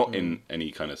set. Not in any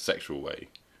kind of sexual way,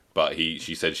 but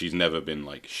she said she's never been,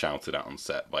 like, shouted at on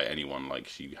set by anyone like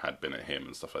she had been at him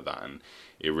and stuff like that, and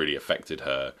it really affected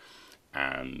her,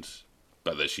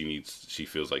 but that she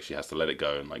feels like she has to let it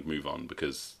go and, like, move on,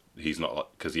 because he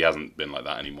hasn't been like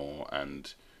that anymore,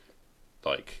 and,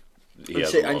 like...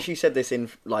 She said this he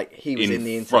was in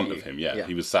the interview. In front of him, yeah.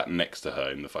 He was sat next to her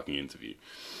in the fucking interview.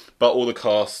 But all the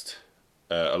cast,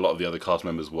 a lot of the other cast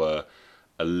members were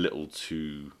a little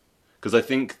too... Because I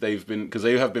think they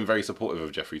have been very supportive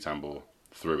of Jeffrey Tambor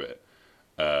through it.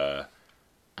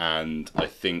 And I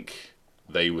think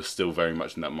they were still very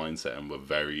much in that mindset and were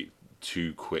very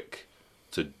too quick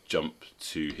to jump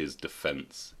to his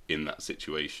defence in that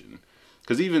situation.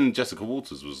 Because even Jessica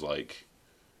Walters was like...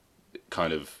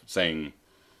 kind of saying,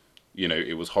 you know,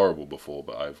 it was horrible before,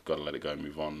 but I've got to let it go and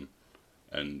move on,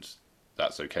 and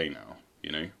that's okay now, you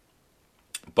know.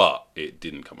 But it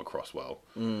didn't come across well.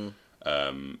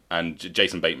 And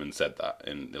Jason Bateman said that,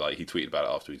 and like he tweeted about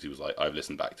it afterwards. He was like, "I've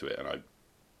listened back to it, and I'm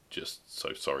just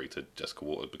so sorry to Jessica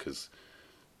Walters because,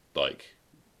 like,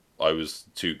 I was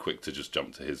too quick to just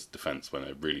jump to his defence when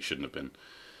I really shouldn't have been."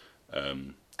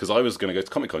 Because I was going to go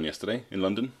to Comic-Con yesterday in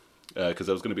London. Because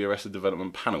there was going to be Arrested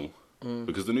Development panel,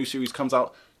 because the new series comes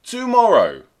out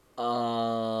tomorrow.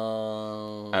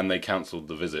 And they cancelled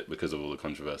the visit because of all the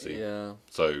controversy. Yeah.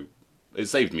 So it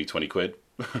saved me 20 quid.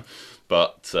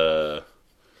 But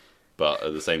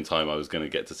at the same time, I was going to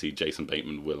get to see Jason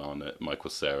Bateman, Will Arnett, Michael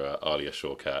Cera, Alia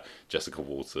Shawkat, Jessica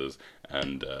Walters,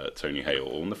 and Tony Hale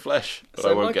all in the flesh. But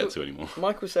I won't get to anymore.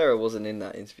 Michael Cera wasn't in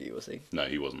that interview, was he? No,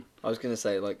 he wasn't. I was going to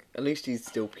say, like, at least he's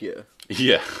still pure.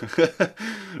 Yeah.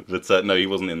 But no, he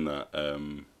wasn't in that.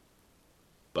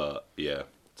 But yeah,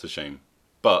 it's a shame.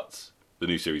 But the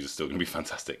new series is still going to be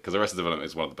fantastic, because Arrested Development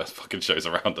is one of the best fucking shows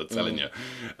around, I'm telling you.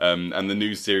 And the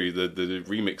new series, the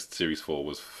remixed Series 4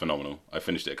 was phenomenal. I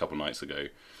finished it a couple of nights ago,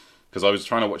 because I was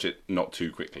trying to watch it not too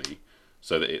quickly,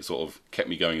 so that it sort of kept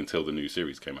me going until the new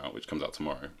series came out, which comes out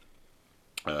tomorrow.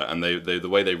 And the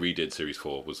way they redid Series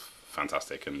 4 was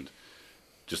fantastic, and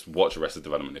just watch Arrested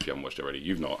Development if you haven't watched it already.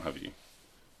 You've not, have you?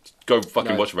 Go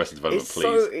fucking watch Arrested Development,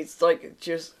 please. It's like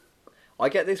just... I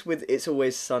get this with It's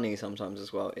Always Sunny sometimes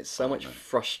as well. It's so much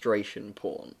frustration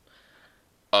porn.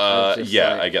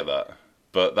 Yeah, I get that.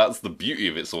 But that's the beauty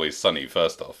of It's Always Sunny.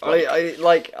 First off,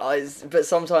 but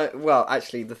sometimes, well,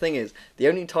 actually, the thing is, the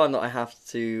only time that I have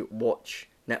to watch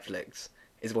Netflix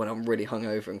is when I'm really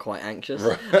hungover and quite anxious.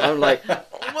 Right. I'm like,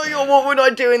 oh my god, what would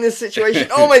I do in this situation?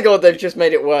 Oh my god, they've just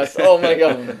made it worse. Oh my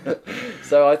god.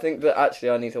 So I think that actually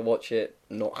I need to watch it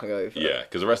not hungover. Yeah,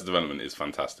 because Arrested Development is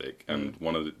fantastic and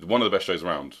one of the best shows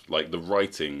around. Like the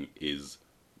writing is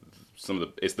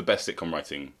it's the best sitcom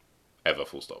writing ever.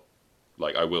 Full stop.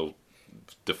 Like I will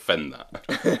defend that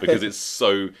because it's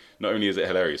so. Not only is it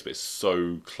hilarious, but it's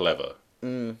so clever.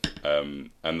 And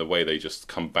the way they just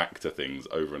come back to things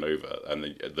over and over, and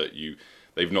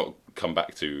they've not come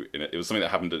back to. It was something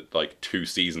that happened like 2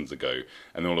 seasons ago,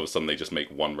 and then all of a sudden they just make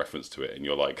one reference to it, and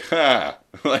you're like, ha!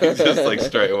 Like just like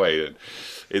straight away.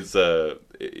 It's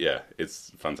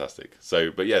it's fantastic.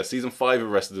 So, but yeah, season 5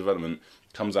 of Arrested Development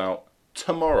comes out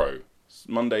tomorrow,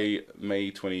 Monday, May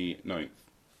 29th.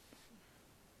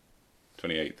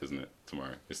 28th, isn't it?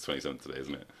 Tomorrow. It's 27th today,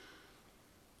 isn't it?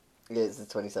 Yeah, it's the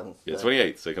 27th. Yeah,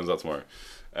 28th, so it comes out tomorrow.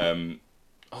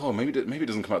 Maybe it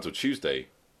doesn't come out till Tuesday.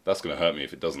 That's going to hurt me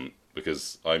if it doesn't,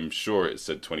 because I'm sure it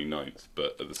said 29th,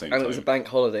 but at the same time... And it's a bank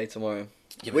holiday tomorrow.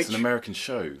 Yeah, but it's an American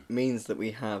show. Means that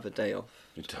we have a day off.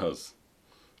 It does.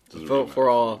 For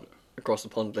our across the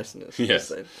pond listeners.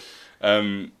 Yes.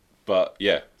 But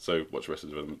yeah, so watch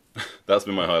Arrested Development. That's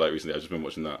been my highlight recently. I've just been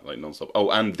watching that like non-stop. Oh,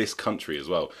 and This Country as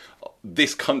well.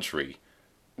 This Country...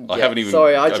 I haven't even...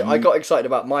 Sorry, I got excited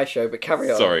about my show, but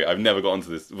carry on. Sorry, I've never got onto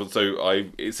this. So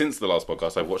since the last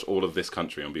podcast, I've watched all of This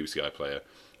Country on BBC iPlayer,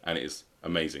 and it is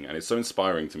amazing, and it's so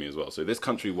inspiring to me as well. So This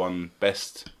Country won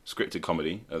Best Scripted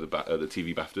Comedy at the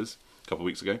TV BAFTAs a couple of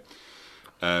weeks ago.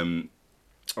 I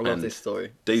love this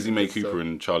story. Daisy May Cooper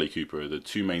and Charlie Cooper are the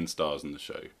 2 main stars in the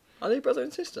show. Are they brother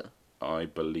and sister? I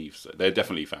believe so. They're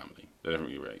definitely family. They're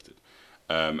definitely related.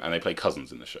 And they play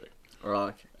cousins in the show.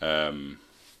 Right.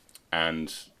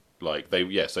 And like they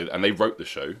wrote the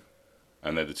show,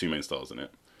 and they're the 2 main stars in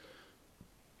it.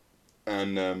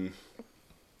 And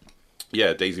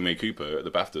Daisy May Cooper at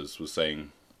the BAFTAs was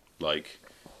saying, like,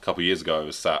 a couple of years ago I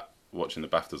was sat watching the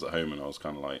BAFTAs at home, and I was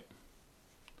kind of like,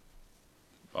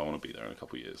 I want to be there in a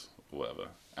couple of years or whatever.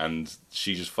 And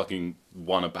she just fucking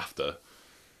won a BAFTA.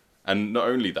 And not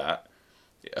only that,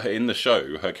 in the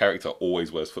show, her character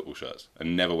always wears football shirts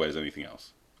and never wears anything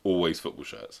else. Always football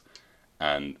shirts.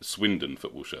 And Swindon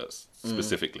football shirts,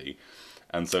 specifically.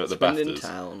 And so at the Swindon BAFTAs...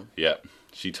 Town. Yeah.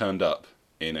 She turned up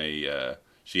in a...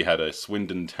 she had a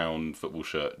Swindon Town football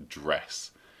shirt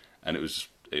dress. And it was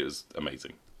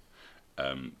amazing.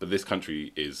 But This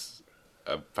Country is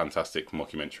a fantastic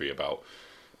mockumentary about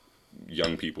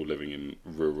young people living in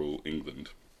rural England.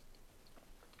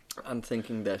 And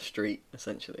thinking their street,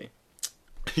 essentially.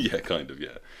 Yeah, kind of,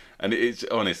 yeah. And it's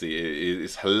honestly,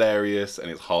 it's hilarious and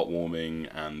it's heartwarming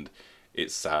and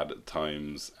it's sad at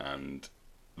times. And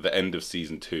the end of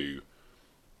season 2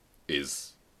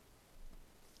 is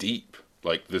deep.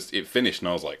 Like this, it finished and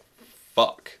I was like,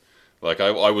 fuck. Like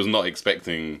I was not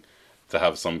expecting to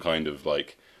have some kind of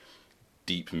like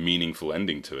deep, meaningful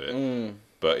ending to it,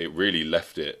 but it really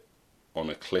left it on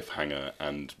a cliffhanger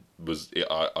and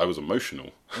I was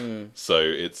emotional. So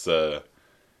it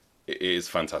is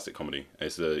fantastic comedy.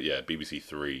 It's BBC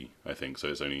 3, I think, so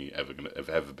it's only ever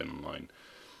been online,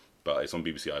 but it's on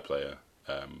BBC iPlayer.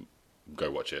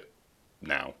 Go watch it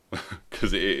now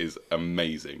because it is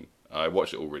amazing. I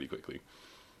watched it all really quickly.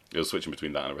 It was switching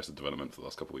between that and Arrested Development for the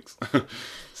last couple of weeks.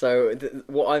 So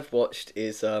what I've watched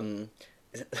is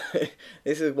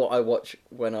this is what I watch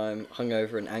when I'm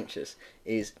hungover and anxious,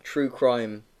 is true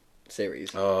crime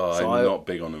series. Oh, so I'm not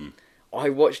big on them. I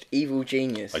watched Evil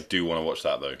Genius. I do want to watch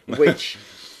that though. Which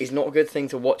is not a good thing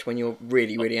to watch when you're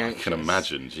really, really anxious. I can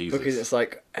imagine, Jesus. Because it's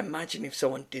like, imagine if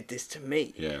someone did this to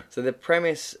me. Yeah. So the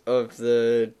premise of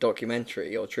the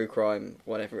documentary, or true crime,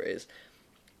 whatever it is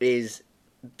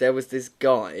there was this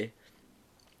guy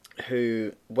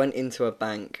who went into a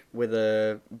bank with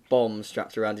a bomb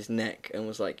strapped around his neck and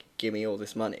was like, give me all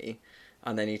this money.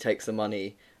 And then he takes the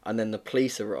money, and then the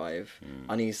police arrive,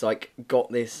 and he's like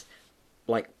got this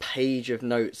like page of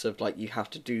notes of like, you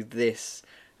have to do this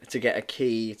to get a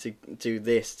key, to do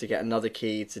this to get another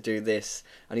key, to do this,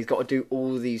 and he's got to do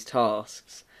all these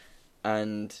tasks.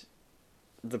 And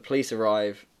the police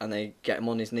arrive and they get him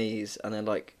on his knees and they're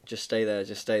like, just stay there,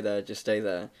 just stay there, just stay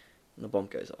there, and the bomb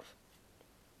goes off.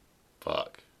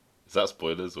 Fuck. Is that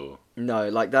spoilers or? No,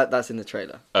 like that's in the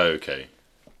trailer. Oh, okay.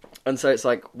 And so it's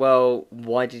like, well,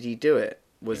 why did he do it?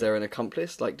 Was there an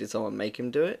accomplice? Like, did someone make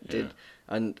him do it?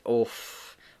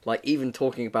 Like, even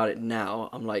talking about it now,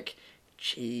 I'm like,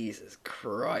 Jesus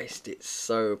Christ, it's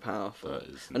so powerful.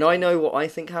 And I know what I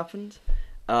think happened.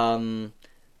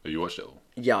 Have you watched it all?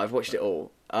 Yeah, I've watched it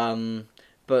all.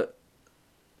 But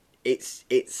it's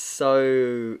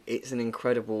an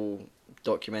incredible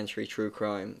documentary, true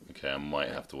crime. Okay, I might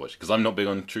have to watch it because I'm not big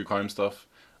on true crime stuff.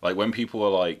 Like when people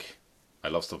are like, "I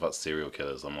love stuff about serial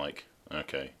killers," I'm like,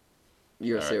 okay.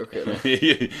 You're a serial killer.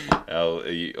 Or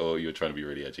you're trying to be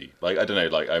really edgy. Like I don't know.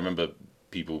 Like I remember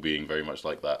people being very much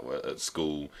like that at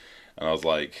school, and I was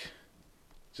like,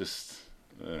 just.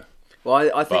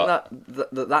 Well, I think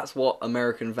that's what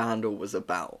American Vandal was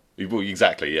about. Well,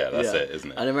 exactly. Yeah, that's it,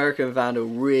 isn't it? And American Vandal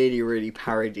really, really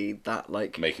parodied that,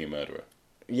 like making a murderer.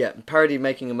 Yeah, parodied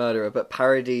making a murderer, but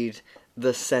parodied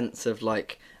the sense of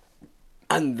like,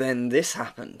 and then this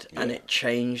happened, and it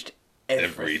changed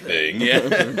everything.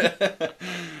 Yeah.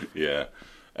 Yeah.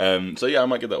 So yeah, I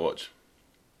might give that a watch.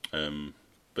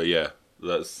 But yeah,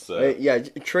 that's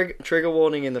trigger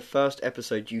warning. In the first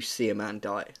episode, you see a man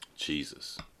die.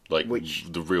 Jesus, like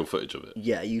the real footage of it.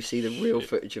 Yeah, you see the real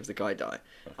footage of the guy die,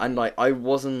 and like I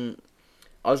was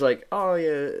like, oh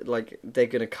yeah, like they're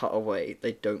gonna cut away.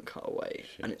 They don't cut away,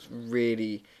 and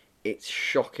it's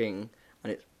shocking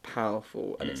and it's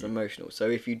powerful and it's emotional. So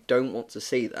if you don't want to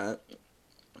see that,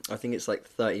 I think it's like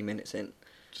 30 minutes in.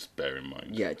 Just bear in mind.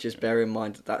 Yeah, bear in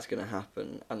mind that that's gonna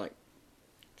happen, and like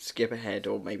skip ahead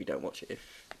or maybe don't watch it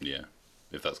if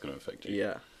that's gonna affect you.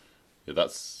 Yeah.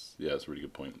 That's a really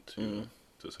good point to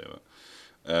say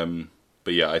that.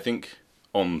 But yeah, I think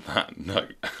on that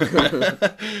note,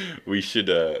 we should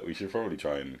probably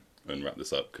try and wrap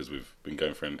this up because we've been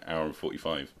going for an hour and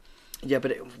 45. Yeah,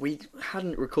 but we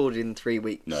hadn't recorded in 3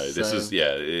 weeks. No, this is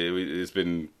it's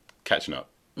been catching up.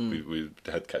 We've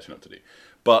had catching up to do.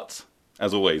 But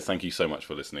as always, thank you so much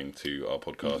for listening to our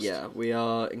podcast. Yeah, we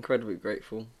are incredibly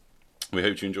grateful. We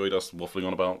hope you enjoyed us waffling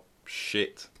on about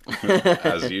shit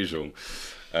as usual.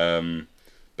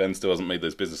 Ben still hasn't made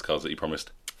those business cards that he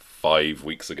promised 5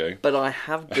 weeks ago. But I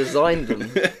have designed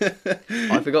them.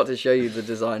 I forgot to show you the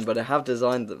design, but I have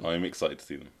designed them. I'm excited to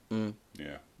see them.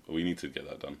 Yeah, we need to get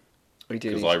that done. We do.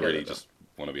 Because I really just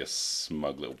want to be a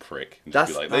smug little prick and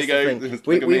that's, just be like, there you go.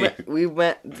 Thing. We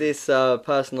met this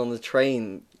person on the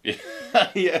train.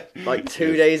 Yeah. Like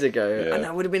 2 days ago, and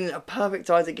that would have been a perfect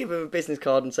time to give him a business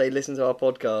card and say, "Listen to our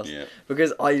podcast." Yeah.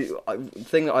 Because the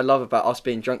thing that I love about us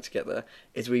being drunk together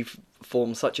is we've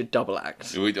formed such a double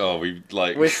act. We're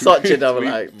such a double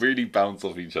act. We really bounce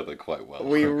off each other quite well.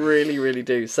 We really, really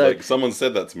do. So like someone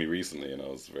said that to me recently, and it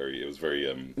was very nice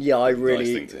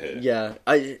thing to hear. Yeah,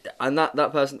 and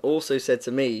that person also said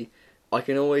to me, "I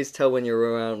can always tell when you're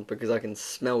around because I can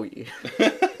smell you."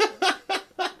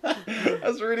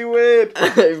 That's really weird.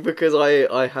 Because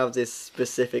I have this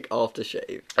specific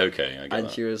aftershave. Okay, I get And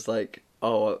that. she was like,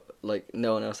 "Oh, like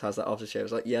no one else has that aftershave." I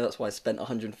was like, "Yeah, that's why I spent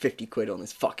 150 quid on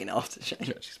this fucking aftershave."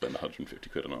 She actually spent 150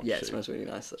 quid on aftershave. Yeah, it smells really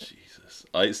nice though. Jesus.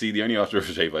 I see. The only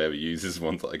aftershave I ever use is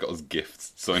ones that I got as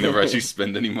gifts, so I never actually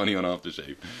spend any money on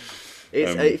aftershave.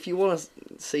 It's if you want to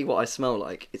see what I smell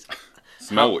like, it's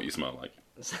what you smell like.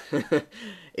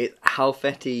 It's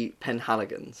Halfetti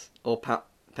Penhaligon's or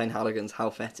Penhaligon's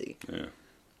Halfetti. Yeah.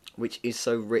 Which is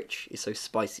so rich, is so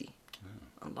spicy.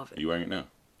 I love it. Are you wearing it now?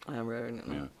 I am wearing it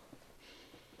now. Yeah.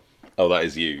 Oh, that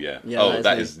is you, yeah. Yeah,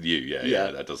 that is you,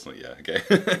 yeah. That doesn't, yeah, okay.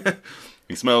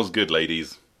 He smells good,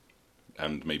 ladies.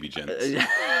 And maybe gents.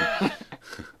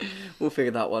 We'll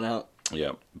figure that one out.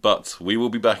 Yeah. But we will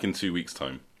be back in 2 weeks'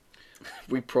 time.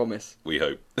 We promise. We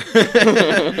hope.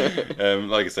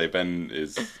 Like I say, Ben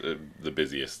is the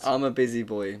busiest. I'm a busy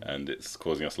boy. And it's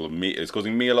causing it's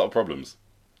causing me a lot of problems.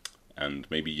 And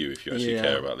maybe you, if you actually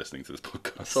care about listening to this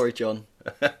podcast. Sorry, John.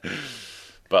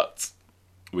 But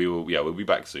we'll be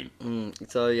back soon.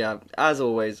 So yeah, as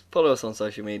always, follow us on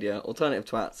social media. Alternative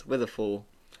Twats with a 4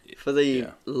 for the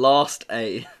last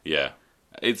A. Yeah,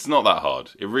 it's not that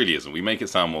hard. It really isn't. We make it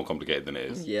sound more complicated than it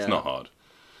is. Yeah. It's not hard.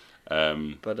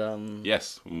 But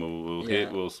yes, we'll hear.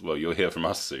 You'll hear from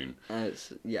us soon.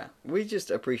 We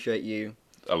just appreciate you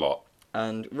a lot.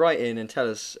 And write in and tell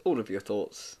us all of your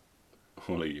thoughts.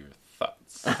 All of your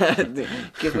thoughts.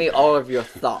 Give me all of your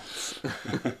thoughts.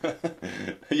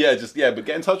 But get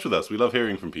in touch with us. We love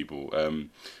hearing from people.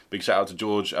 Big shout out to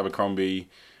George Abercrombie,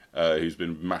 who's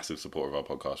been a massive supporter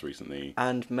of our podcast recently.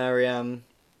 And Marianne.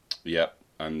 Yep,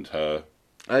 and her.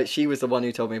 She was the one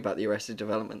who told me about the Arrested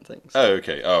Development things. Oh,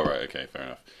 okay. Oh, right. Okay, fair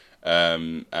enough.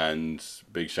 And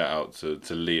big shout out to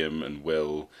Liam and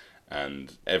Will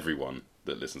and everyone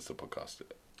that listens to the podcast.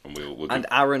 And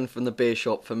Aaron from the beer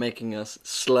shop for making us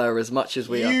slur as much as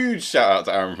we are. Huge shout out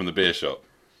to Aaron from the beer shop.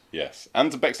 Yes.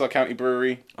 And to Bexar County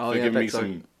Brewery for giving me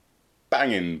some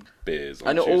banging beers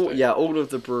on Tuesday. All of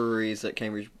the breweries at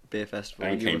Cambridge Beer Festival.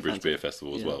 And Cambridge Beer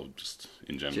Festival as well, just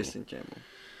in general. Just in general.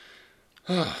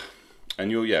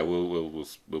 And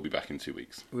we'll be back in 2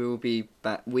 weeks. We will be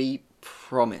back. We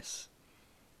promise.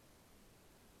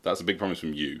 That's a big promise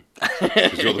from you,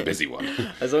 because you're the busy one.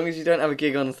 As long as you don't have a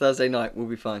gig on a Thursday night, we'll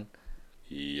be fine.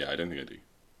 Yeah, I don't think I do.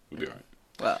 We'll be alright.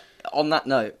 Well, on that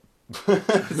note.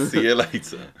 See you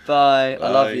later. Bye. Bye. I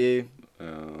love you.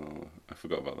 Oh, I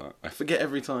forgot about that. I forget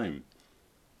every time.